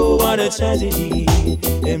 Whoa, what a tragedy.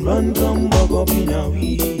 Them run come woke up in a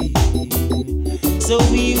week. So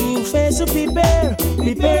we who fails to prepare,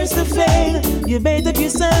 prepares to fail. You made up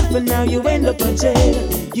yourself and now you end up in jail.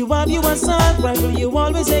 You have your assault, rifle you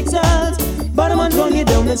always exalt. But a man gun you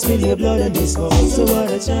down and spill your blood and this fall. So what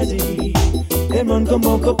a tragedy. Them run come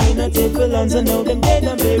walk up in a Tefalons and now them dead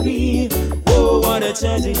and buried. Oh, what a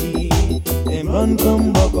tragedy. Them run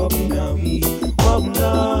come walk up in a week. Oh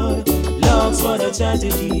Lord, Locks, what a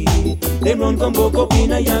tragedy. Them run come walk up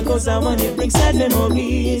in a young cause I want it bring sad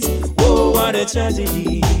memories. Oh, what a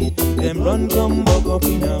tragedy. Them run come walk up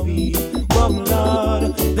in a week. Oh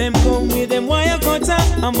Lord, them come with them wire cutter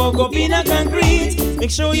and walk up in a concrete.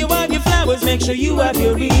 Make sure you have your flowers, make sure you have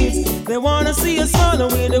your wreaths. They wanna see us fall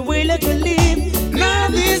away the way like a leaf. Now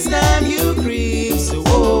this time you creep. So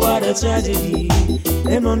oh, what a tragedy.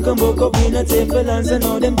 Them run come walk up in a Tefalons and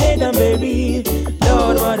now them dead and buried.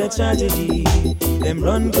 Lord, what a tragedy. Them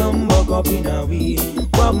run come walk up in a week.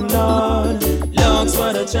 Oh Lord, Locks,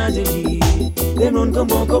 what a tragedy. Them run come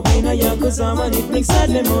walk up in a yard cause I want it brings sad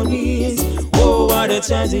memories. Oh, what a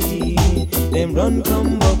tragedy. Them run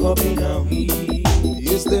come walk up in a week.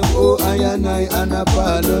 Yes, them oh I an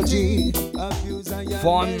apology.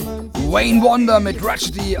 Von Wayne Wonder mit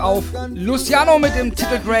Tragedy auf Luciano mit dem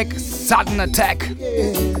Titeltrack Sudden Attack.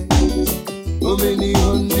 So many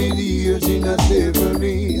 100 years in a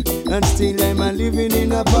slavery, and still I'm a living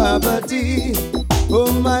in a poverty.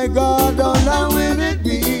 Oh my God, how long will it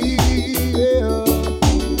be? Yeah.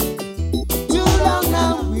 Too long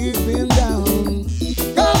now we've been down.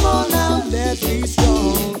 Come on now, let's be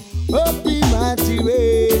strong. Up the mighty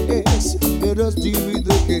race, let us deal with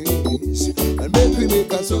the case. And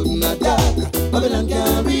make a sudden attack. Babylon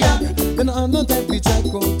can react. Then I'm not that which I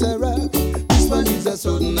counteract. This one is a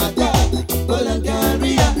sudden attack. Babylon can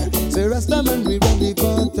react. Say Rastaman we run the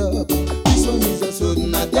counter. This one is a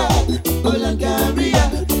sudden attack. Babylon can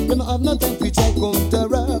react. Then I'm not that which I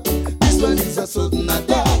counteract. This one is a sudden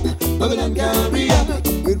attack. Babylon can react.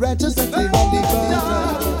 With righteousness we run the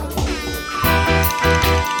counter.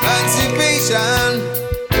 Emancipation,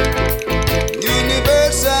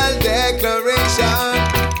 Universal Declaration.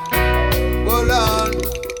 Hold on.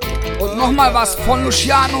 Und nochmal was von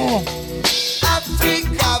Luciano.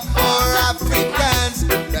 Africa for Africans,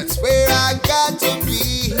 that's where I got to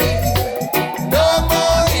be. No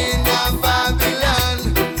more in a Babylon,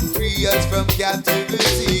 free us from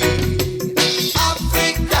captivity.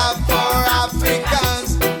 Africa for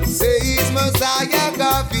Africans, says Messiah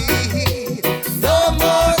Gavi. No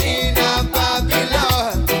more in a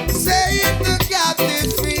Babylon, saying the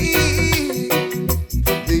captive free.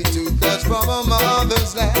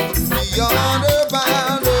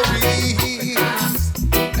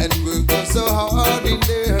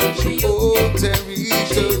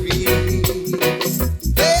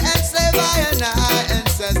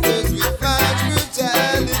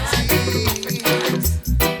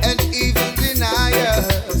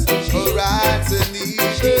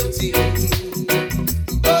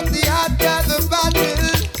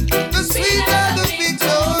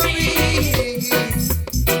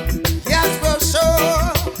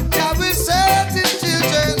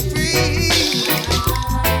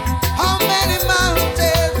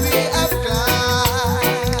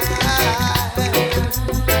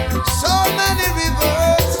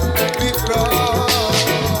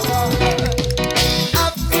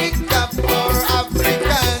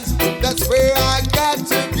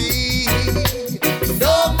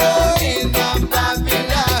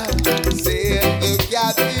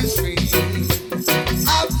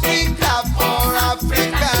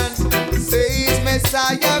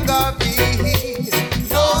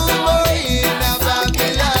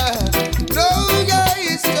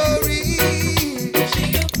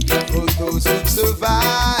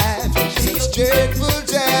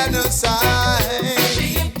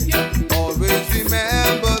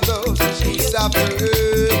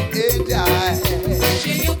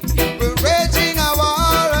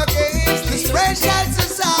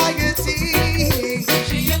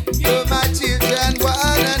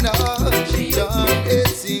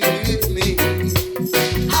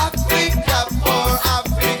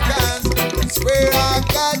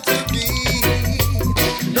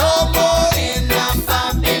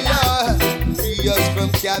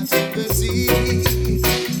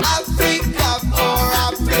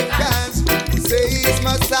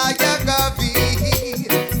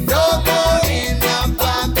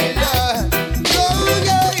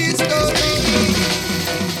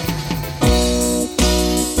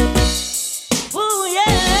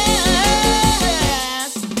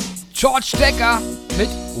 Mega mit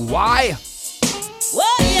Why.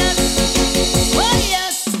 Oh yes, oh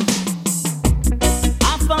yes.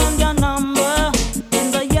 I found your number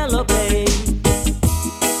in the yellow page.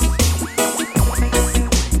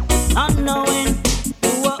 Not knowing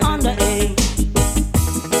you were underage.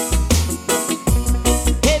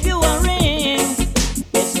 Gave you a ring,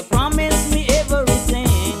 yes you promised me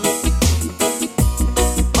everything.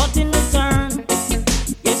 But in return,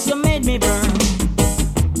 yes you made me burn.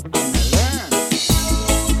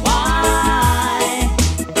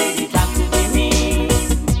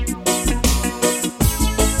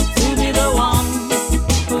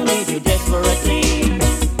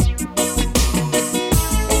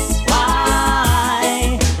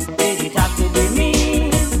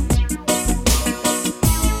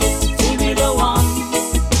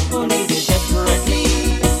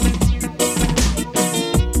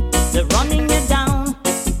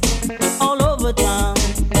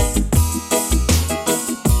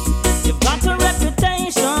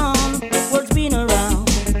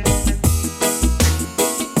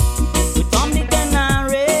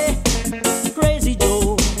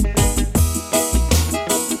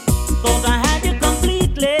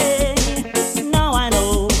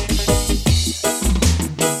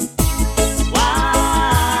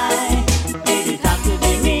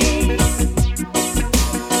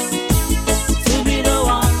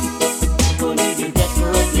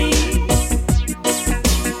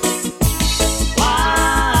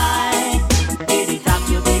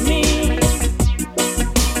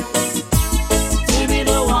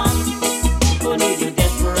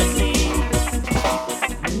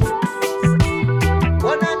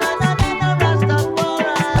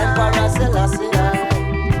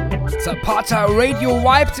 Zapata Radio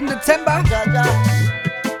Vibes im Dezember.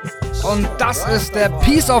 Und das ist der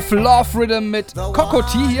Piece of Love Rhythm mit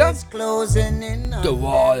Kokoti hier. The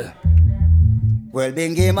Wall. Well,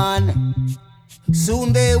 Bingy man,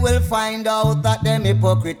 soon they will find out that them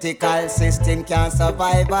hypocritical system can't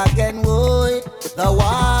survive again. Woy, the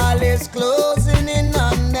wall is closing in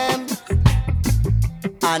on them.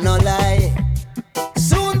 I no lie.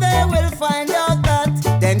 Soon they will find out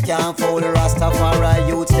that them can't fool Rastafari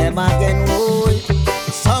youths them again. Woy,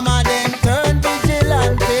 some of them turn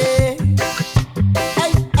vigilante.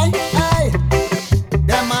 Aye, aye, aye.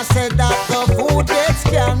 Them a said that the food gets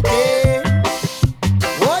scanty.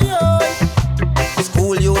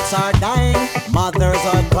 School youths are dying, mothers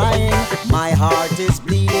are crying, my heart is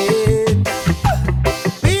bleeding.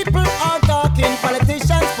 People are talking,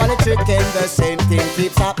 politicians politicking, the same thing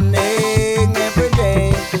keeps happening every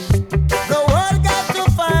day. The world got to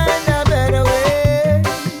find a better way,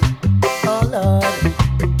 oh Lord,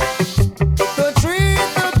 to treat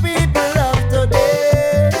the people of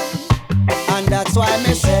today. And that's why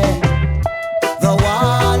me say, the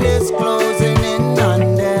wall is closing in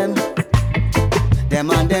on them. Them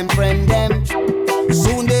and them friend them.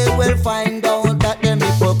 Soon they will find out that them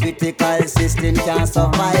hypocritical system can't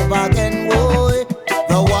survive again. Boy,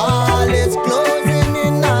 the wall is closing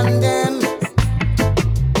in on them.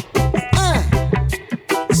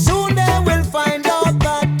 Soon they will find out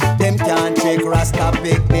that them can't take Rasta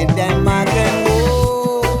picnic them again.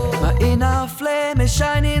 Boy. My inner flame is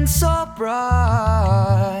shining so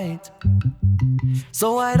bright,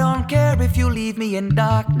 so I don't care if you leave me in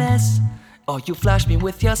darkness. Oh, you flash me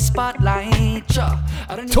with your spotlight.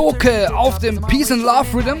 Toke auf dem Peace and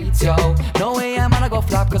Love Rhythm. Yo, no way I'm gonna go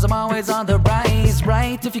flop, cause I'm always on the rise,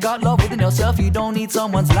 right? If you got love within yourself, you don't need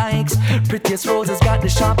someone's likes. Prettiest roses got the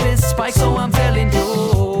sharpest spikes, so I'm telling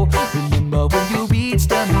you, remember when you reach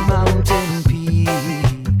the mountain peak.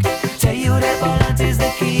 Tell you that balance is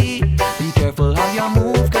the key. Be careful how you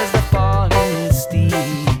move, cause the fall is steep.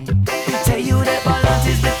 Tell you that balance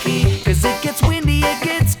is the key, cause it gets windy, it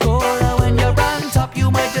gets cold.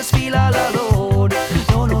 You might just feel all alone.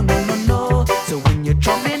 No, no, no, no, no. So when you're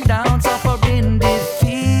trembling down, suffering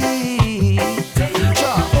defeat,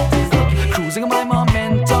 cruising my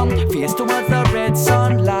momentum, face towards the red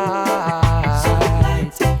sunlight.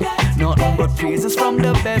 Nothing but praises from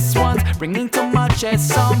the best ones, bringing to my chest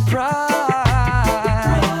some pride.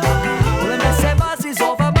 When I say boss is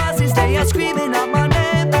over, bosses they are screaming out my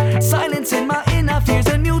name, silencing my inner fears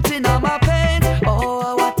and muting all my pains.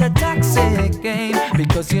 Oh, what a toxic game.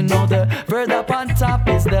 Because you know the further up on top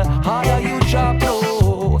is the harder you drop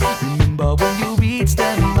low. Remember when you reach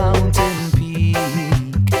the mountain peak.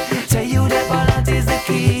 Tell you that balance is the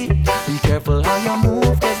key. Be careful how you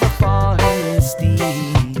move, cause the fall is steep.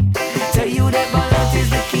 Tell you that balance is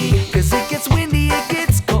the key, cause it gets windy, it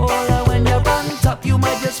gets colder. When you're on top, you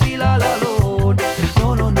might just feel all alone.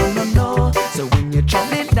 No, no, no, no, no. So when you're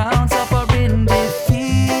trembling down, suffering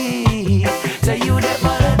defeat,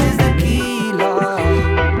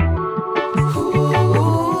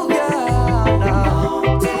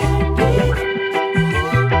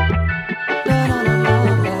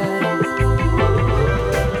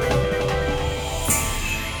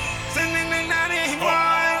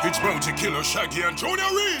 It's Bounty Killer, Shaggy and Junior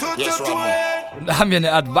Reed. Yes, Und da haben wir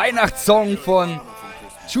eine Art Weihnachtssong von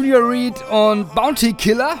Junior Reed und Bounty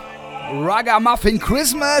Killer. Ragamuffin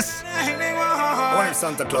Christmas.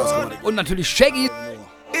 Santa Claus. Und natürlich Shaggy.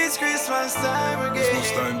 It's Christmas time again.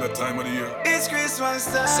 Christmas time, that time of the year. It's Christmas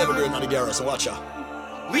time. Celebrating on the Garra, so watch ya.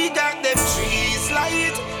 We got them trees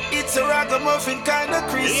light. It's a ragamuffin kind of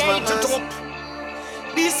Christmas. Light it up.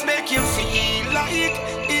 This make you feel like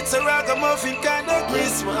it's a ragamuffin kind of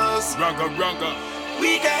Christmas. Raga.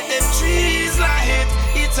 We got them trees light.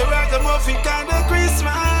 It's a ragamuffin kind of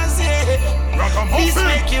Christmas, yeah. Ragamuffin. This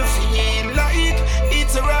make you feel like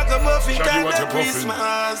it's a ragamuffin Shaggy, kind what you of puffin'?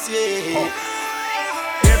 Christmas, yeah.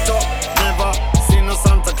 Get up, never seen no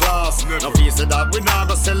Santa Claus. Never. No piece of that, we not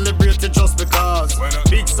go celebrate it just because.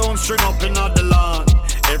 Big sound string up in the lawn.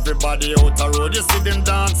 Everybody out the road, you see them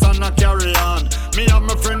dance and a carry on. Me and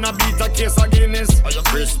my friend a beat a case of Guinness.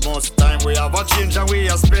 Christmas time, we have a change and we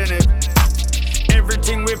a spend it.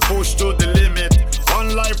 Everything we push to the limit.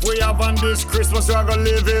 One life we have on this Christmas, we are gonna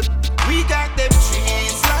live it. We got them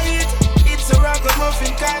trees light. It's a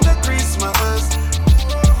ragamuffin kind of Christmas.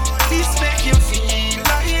 This make you feel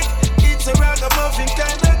like it's a ragamuffin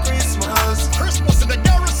kind of Christmas. Christmas in the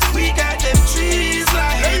garrison. We got them trees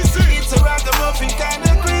light. It's a ragamuffin kind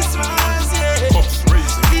of Christmas, yeah.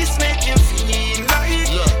 This make you feel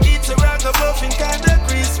like it's a ragamuffin kind of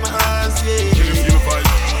Christmas, yeah.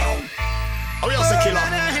 How you say killer?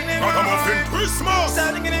 Ragamuffin Christmas.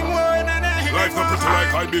 Life not pretty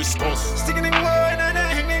like hibiscus.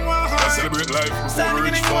 I celebrate life before we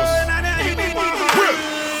reach first. Well,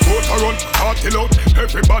 boat a run, party loud.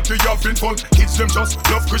 Everybody having fun. Kids them just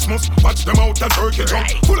love Christmas. Watch them out and turkey jump.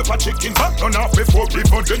 Full of a chicken back turn off before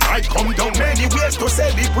the night come down. Many ways to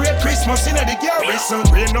celebrate Christmas in the garrison.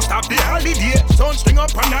 Rain no stop the holiday. Sun string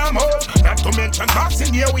up and I'm out. Not to mention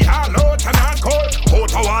Boxing Day we all out and not cold.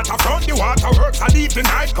 Out of water front the water works. I leave the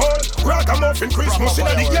night cold. Ragamuffin Christmas in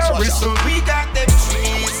the garrison. We got them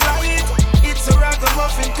trees light. It's a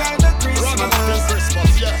ragamuffin kind of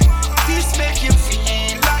Christmas. Yeah. This make you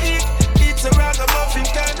feel like it's a ragamuffin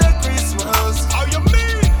kind of Christmas. How you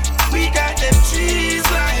mean? We got them trees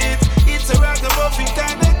light. It's a ragamuffin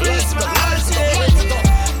kind of Christmas. Yeah.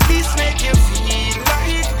 This make you feel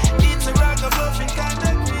like it's a ragamuffin kind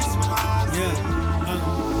of Christmas.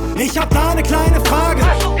 Ich hab da eine kleine Frage.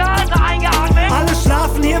 Hast du Gase eingeatmet? Alle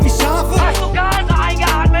schlafen hier wie Schafe. Hast du Gase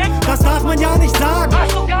eingeatmet? Das darf man ja nicht sagen.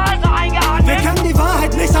 Hast du Gase eingeatmet? Wir können die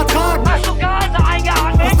Wahrheit nicht ertragen. Hast du Gase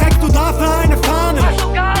eingeatmet? Was trägst du da für eine Fahne? Hast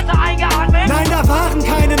du Gase eingeatmet? Nein, da waren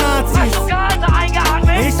keine Nazis. Hast du Gase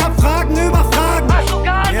eingeatmet? Ich hab Fragen über Fragen. Hast du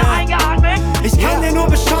Gase eingeatmet? Ich kann dir nur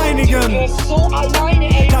bescheinigen. Du bist so alleine,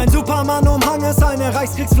 ey. Dein Superman-Umhang ist eine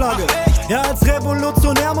Reichskriegsflagge. Ja, als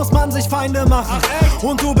Revolutionär muss man sich Feinde machen.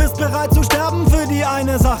 Und du bist bereit zu sterben für die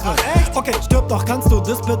eine Sache. Okay, stirb doch, kannst du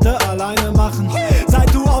das bitte alleine machen?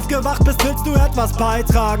 Seit du aufgewacht bist, willst du etwas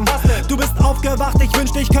beitragen. Du bist aufgewacht, ich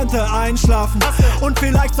wünschte, ich könnte einschlafen. Und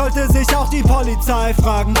vielleicht sollte sich auch die Polizei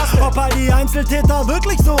fragen, ob all die Einzeltäter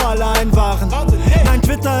wirklich so allein waren. Nein,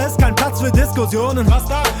 Twitter ist kein Platz für Diskussionen.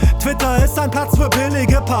 Twitter ist ein Platz für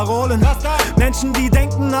billige Parolen. Menschen, die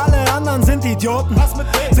denken, alle anderen sind Idioten,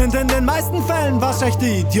 sind in den meisten Fällen waschechte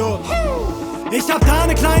Idioten. Ich hab da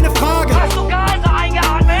eine kleine Frage. Hast du Gase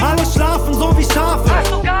eingeatmet? Alle schlafen so wie Schafe.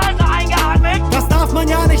 Hast du Gase eingeatmet? Das darf man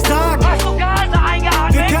ja nicht sagen. Hast du Gase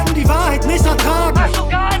eingeatmet? Wir können die Wahrheit nicht ertragen. Hast du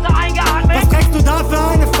Gase eingeatmet? Was trägst du da für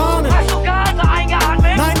eine Fahne? Hast du Gase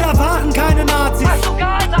eingeatmet? Nein, da waren keine Nazis. Hast du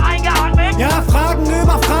Gase eingeatmet? Ja, Fragen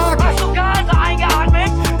über Fragen. Hast du Gase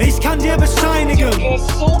eingeatmet? Ich kann dir bescheinigen. Du bist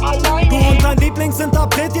so alleine. Du und dein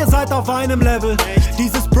Lieblingsinterpret, ihr seid auf einem Level.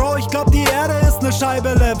 Dieses Bro, ich glaub die Erde ist ne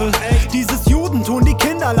Scheibe Level. Dieses Judentum, die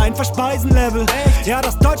Kinderlein verspeisen Level. Ja,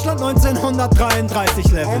 das Deutschland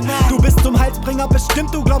 1933 Level. Du bist zum Heilsbringer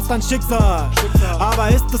bestimmt, du glaubst an Schicksal. Aber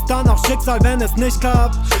ist es dann auch Schicksal, wenn es nicht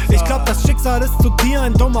klappt? Ich glaub, das Schicksal ist zu dir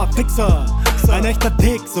ein dummer Fixer. Ein echter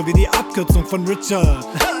Pick, so wie die Abkürzung von Richard.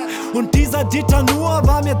 Und dieser Dieter Nuhr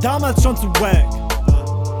war mir damals schon zu wack.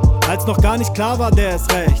 Als noch gar nicht klar war, der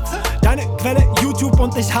ist rechts. Deine Quelle YouTube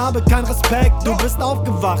und ich habe keinen Respekt. Du bist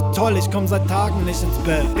aufgewacht, toll, ich komm seit Tagen nicht ins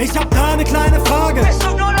Bett. Ich hab da eine kleine Frage. Bist du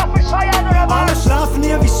nur noch bescheuert oder was? Alle schlafen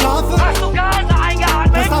hier wie Schafe. Hast du Gase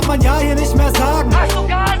eingeatmet? Das darf man ja hier nicht mehr sagen. Hast du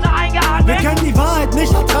Gase eingeatmet? Wir können die Wahrheit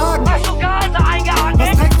nicht ertragen. Hast du Gase eingeatmet?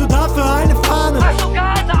 Was trägst du da für eine Fahne? Hast du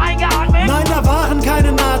Gase eingeatmet? Nein, da waren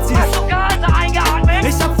keine Nazis. Hast du Gase eingeatmet?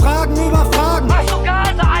 Ich hab Fragen über Fragen. Hast du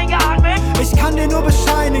Gase eingeatmet? Ich kann dir nur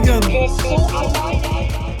bescheinigen. Du bist so alleine.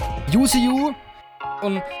 UCU.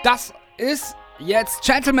 Und das ist jetzt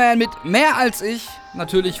Gentleman mit Mehr als ich.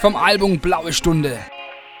 Natürlich vom Album Blaue Stunde.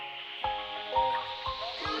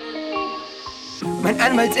 Mein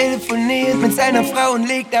Anwalt telefoniert mit seiner Frau und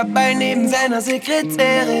liegt dabei neben seiner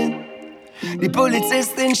Sekretärin. Die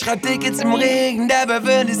Polizistin schreibt Tickets im Regen, dabei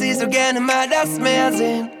würde sie so gerne mal das Meer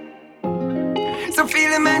sehen. So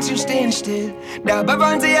viele Menschen stehen still, dabei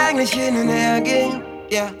wollen sie eigentlich hin und her gehen.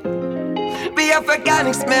 Ja, wie oft wird gar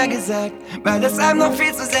nichts mehr gesagt, weil es einem noch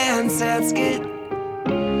viel zu sehr ans Herz geht.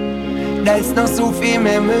 Da ist noch so viel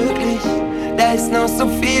mehr möglich, da ist noch so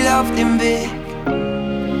viel auf dem Weg.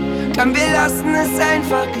 Komm, wir lassen es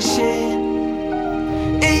einfach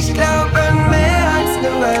geschehen. Ich glaub an mehr als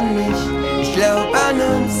nur an mich, ich glaub an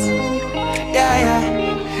uns. Ja, ja,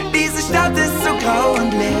 diese Stadt ist so grau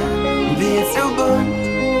und leer und wir so bunt.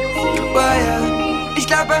 Oh ja, ich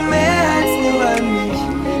glaub an mehr als nur an mich,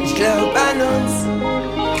 ich glaub an uns.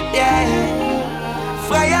 Ja, ja,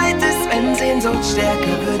 Freiheit ist, wenn Sehnsucht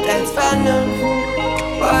stärker wird als Vernunft.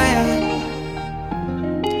 Oh ja.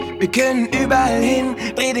 Wir können überall hin,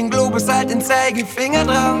 dreh den Globus, halt den Zeigefinger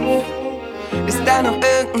drauf. Ist da noch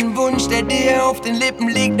irgendein Wunsch, der dir auf den Lippen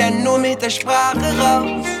liegt, dann nur mit der Sprache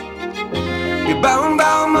raus. Wir bauen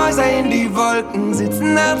Baumhäuser in die Wolken,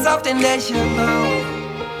 sitzen nachts auf den Dächern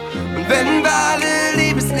auf. Und wenn wir alle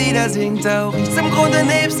Liebeslieder singen, tauch ich zum Grunde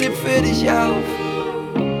nebst dir für dich auf.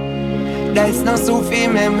 Da ist noch so viel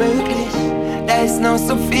mehr möglich, da ist noch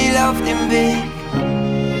so viel auf dem Weg.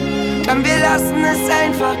 Komm, wir lassen es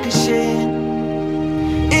einfach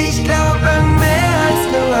geschehen. Ich glaub an mehr als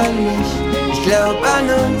nur an mich, ich glaub an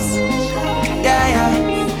uns. Ja, ja,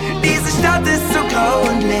 diese Stadt ist so grau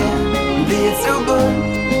und leer und wir so bunt.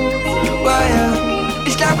 Oh ja,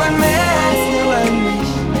 ich glaub an mehr als nur an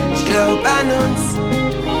mich, ich glaub an uns.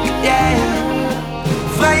 Ja, ja,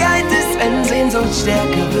 Freiheit ist, wenn Sehnsucht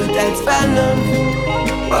stärker wird als Vernunft.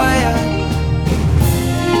 Oh ja.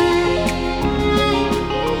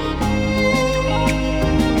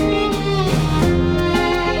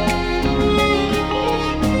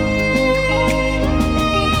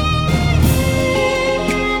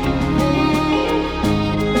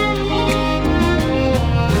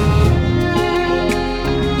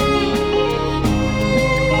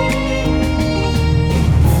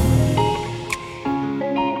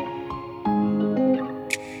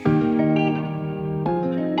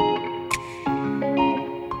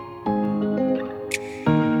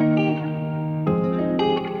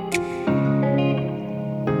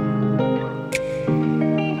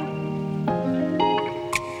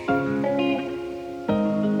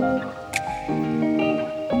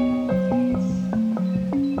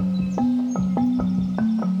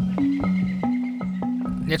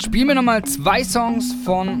 Jetzt spielen wir nochmal 2 Songs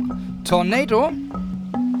von Tornado.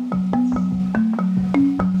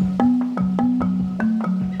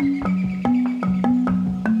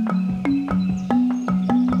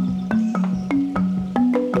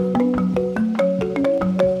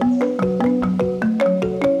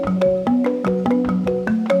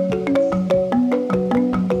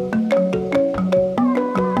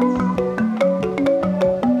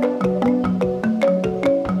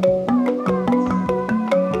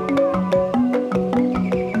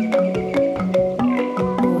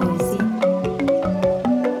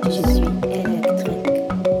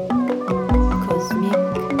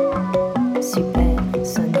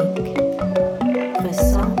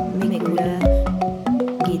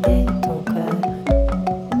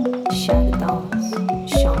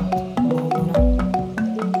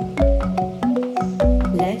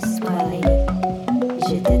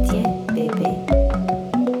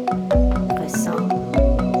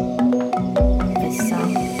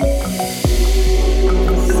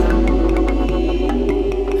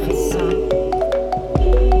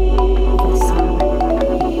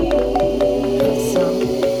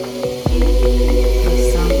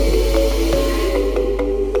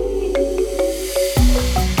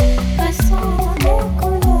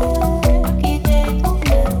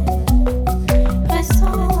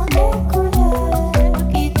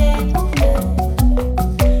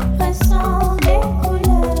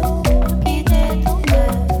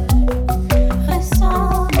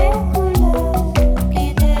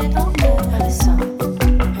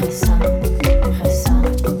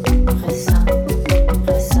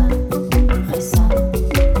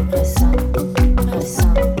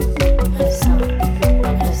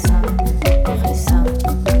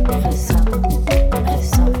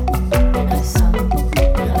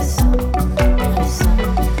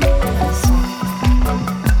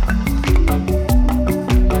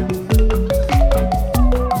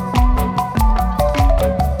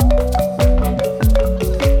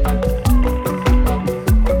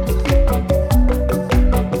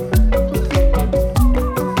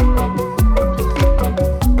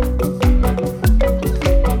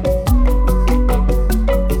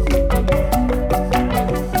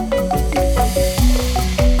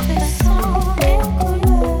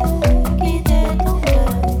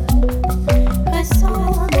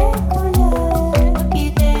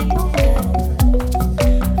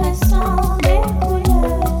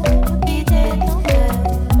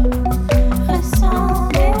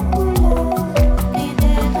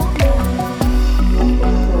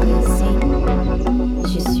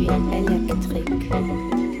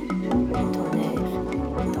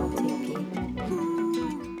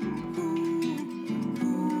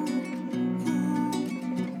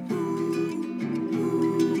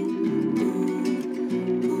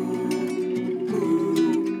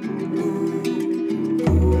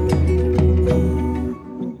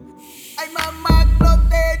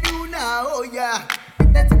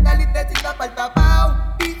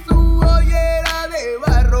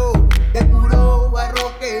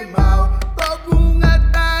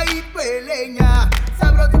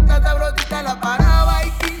 gotita la paraba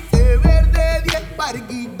y 15 verde, 10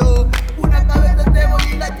 parguitos. Una cabeza de cebolla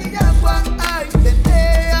y la chillagua. Ay,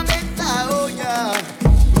 vendéame esa olla.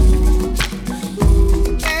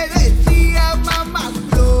 Me decía mamá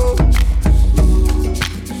Flo,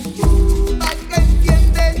 pa' que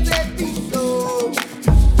enciende ese pito.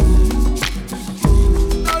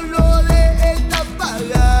 No lo dejes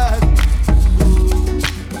apagar.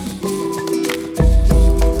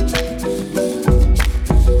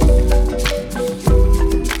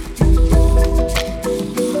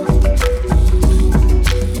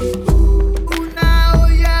 Una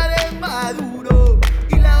olla de maduro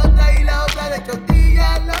y la otra de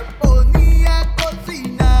chotilla la ponía a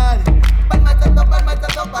cocinar.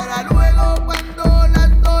 Palmachazo para luego cuando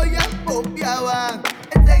las ollas bombeaban.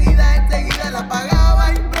 Enseguida la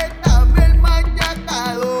apagaba y préstame el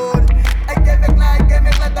machacador. Hay que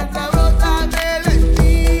mezclar tan sabrosa, me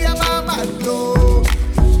decía mamá Flo.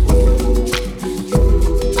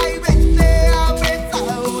 Ay, vendéame esa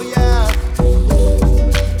olla.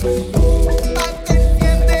 Pa' que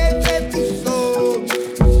enciende ese piso.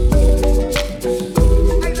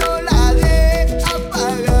 Ay, no la dejes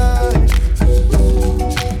apagar.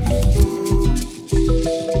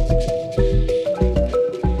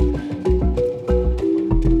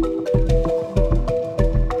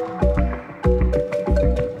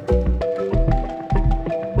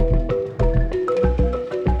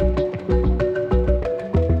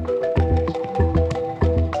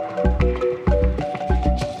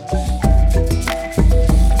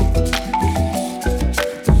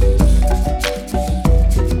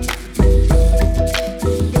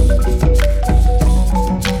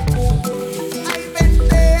 Ay,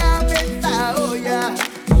 vendéame esa olla.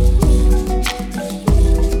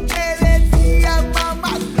 Me decía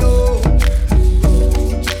mamá Flo.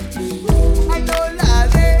 Ay, no la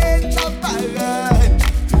dejes apagar.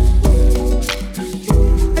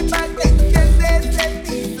 Es pa' que enciende ese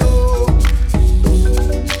piso.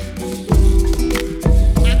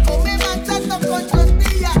 A comer machazo con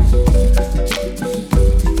tortilla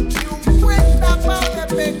y un buen tapado de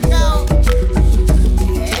pescado.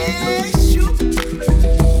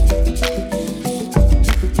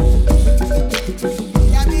 Y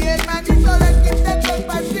a mi hermanito del quinteto del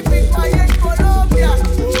Pacífico allá en Colombia.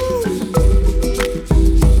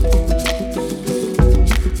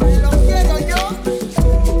 Me lo quiero yo.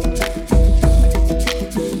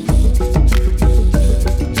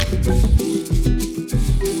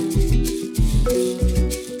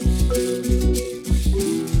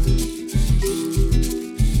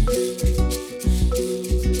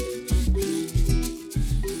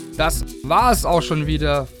 Das war es auch schon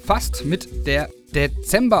wieder fast mit der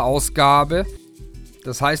Dezember-Ausgabe.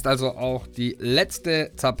 Das heißt also auch die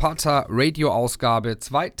letzte Zapata Radio-Ausgabe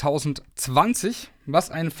 2020.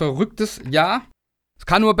 Was ein verrücktes Jahr. Es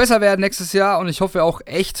kann nur besser werden nächstes Jahr und ich hoffe auch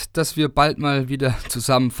echt, dass wir bald mal wieder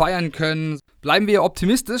zusammen feiern können. Bleiben wir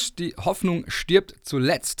optimistisch, die Hoffnung stirbt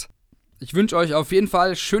zuletzt. Ich wünsche euch auf jeden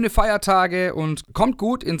Fall schöne Feiertage und kommt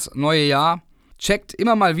gut ins neue Jahr. Checkt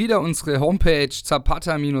immer mal wieder unsere Homepage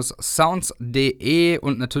zapata-soundz.de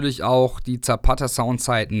und natürlich auch die Zapata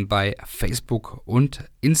Soundseiten bei Facebook und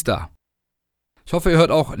Insta. Ich hoffe, ihr hört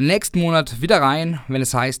auch nächsten Monat wieder rein, wenn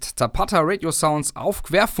es heißt Zapata Radio Sounds auf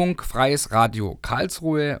Querfunk, freies Radio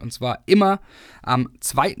Karlsruhe, und zwar immer am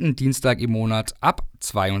zweiten Dienstag im Monat ab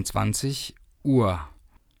 22 Uhr.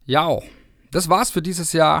 Ja, das war's für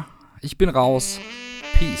dieses Jahr. Ich bin raus.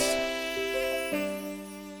 Peace.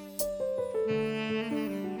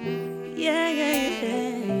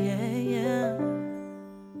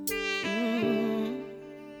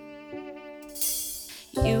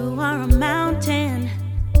 You are a mountain,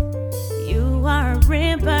 you are a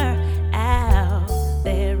river, out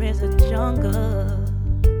there is a jungle.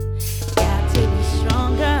 Got to be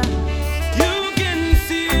stronger. You can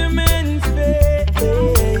see a man's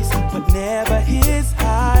face, but never his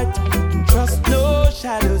heart. Trust no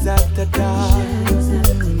shadows after dark,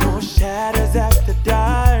 no shadows after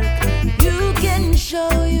dark. You can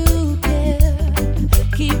show you care,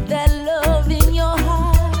 keep that love in your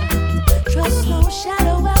heart. Trust no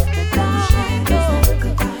shadow after dark, no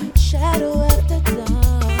shadow after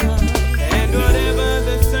dark. And whatever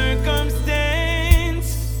the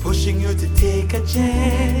circumstance, pushing you to take a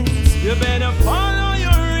chance, you better follow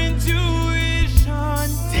your intuition,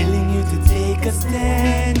 telling you to take a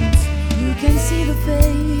stand. You can see the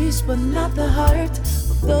face, but not the heart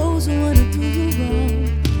of those who wanna do you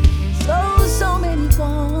wrong. So many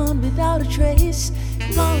gone without a trace,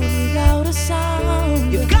 gone without a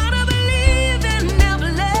sound. You gotta believe and never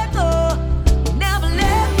let go, never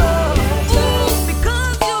let go. Ooh,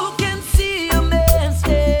 because you can see a man's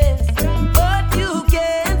face.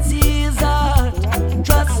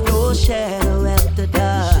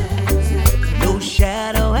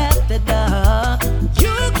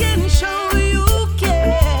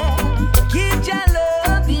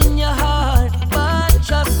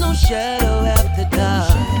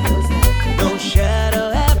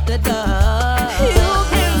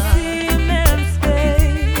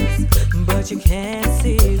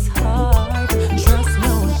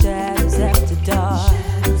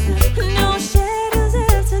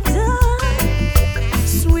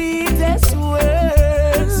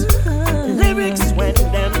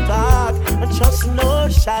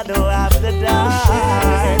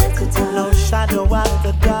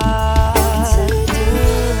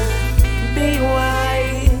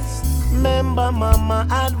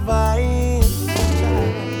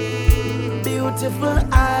 beautiful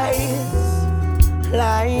eyes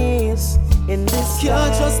lies in this.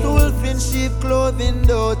 Can't trust the wolf in sheep clothing.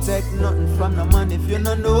 Don't take nothing from the man if you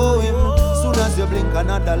don't know him. Soon as you blink,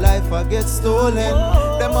 another life will get stolen.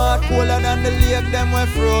 Them heart colder than the lake, them were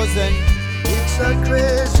frozen. It's a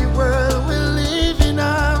crazy world we live in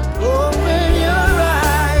now. Open your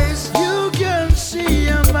eyes, you can see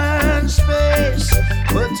a man's face,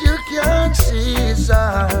 but you can't see his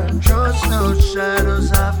heart. Trust no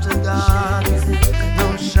shadows after dark.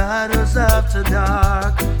 No shadows after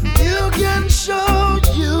dark. You can show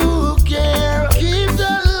you care. Keep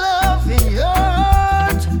the love in your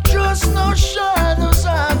heart. Trust no shadows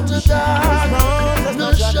after dark.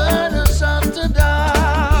 No shadows after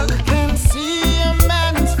dark. You can see a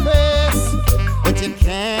man's face, but you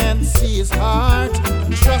can't see his heart.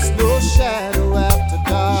 Trust no shadow after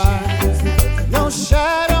dark. No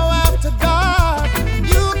shadow after dark.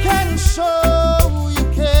 You can show you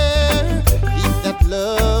care. Keep that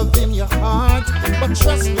love in your heart, but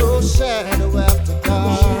trust no shadow after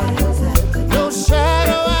dark. No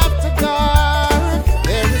shadow after dark.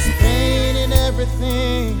 There is pain in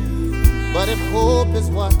everything, but if hope is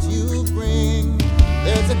what you bring,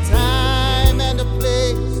 there's a time and a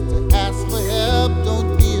place to ask for help.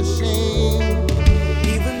 Don't be ashamed.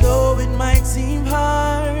 Even though it might seem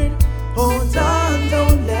hard, hold on,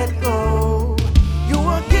 don't let go. You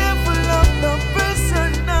are careful of the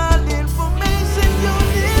personal information you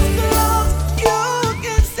disclose. You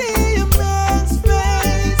can see a man's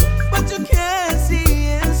face, but you can't see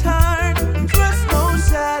his heart. Trust no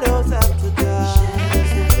shadows after dark.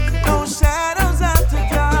 No shadows after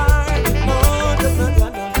dark. No, no, no,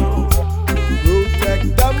 no, no. Protect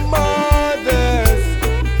the mothers,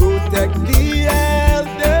 protect the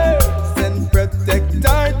elders, and protect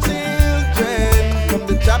our children from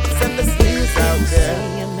the traps and the snares out there.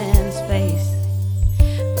 See a man's face,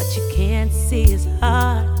 but you can't see his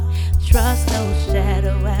heart. Trust no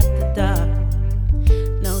shadow after dark.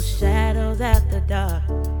 No shadows after dark.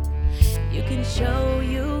 You can show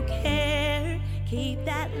you care. Keep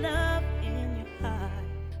that love in your heart.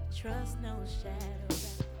 Trust no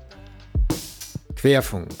shadows after dark.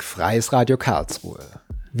 Querfunk, freies Radio Karlsruhe.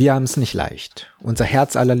 Wir haben's nicht leicht. Unser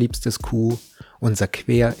herzallerliebstes Kuh, unser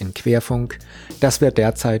Quer in Querfunk, das wird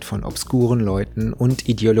derzeit von obskuren Leuten und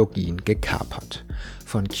Ideologien gekapert.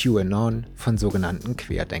 Von QAnon, von sogenannten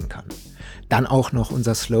Querdenkern. Dann auch noch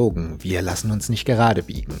unser Slogan, wir lassen uns nicht gerade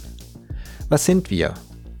biegen. Was sind wir?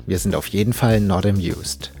 Wir sind auf jeden Fall not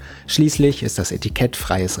amused. Schließlich ist das Etikett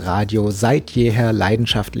freies Radio seit jeher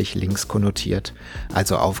leidenschaftlich links konnotiert,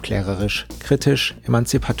 also aufklärerisch, kritisch,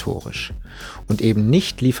 emanzipatorisch. Und eben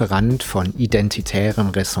nicht Lieferant von identitärem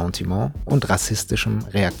Ressentiment und rassistischem,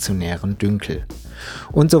 reaktionären Dünkel.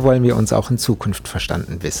 Und so wollen wir uns auch in Zukunft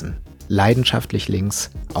verstanden wissen. Leidenschaftlich links,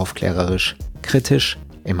 aufklärerisch, kritisch,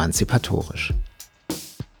 emanzipatorisch.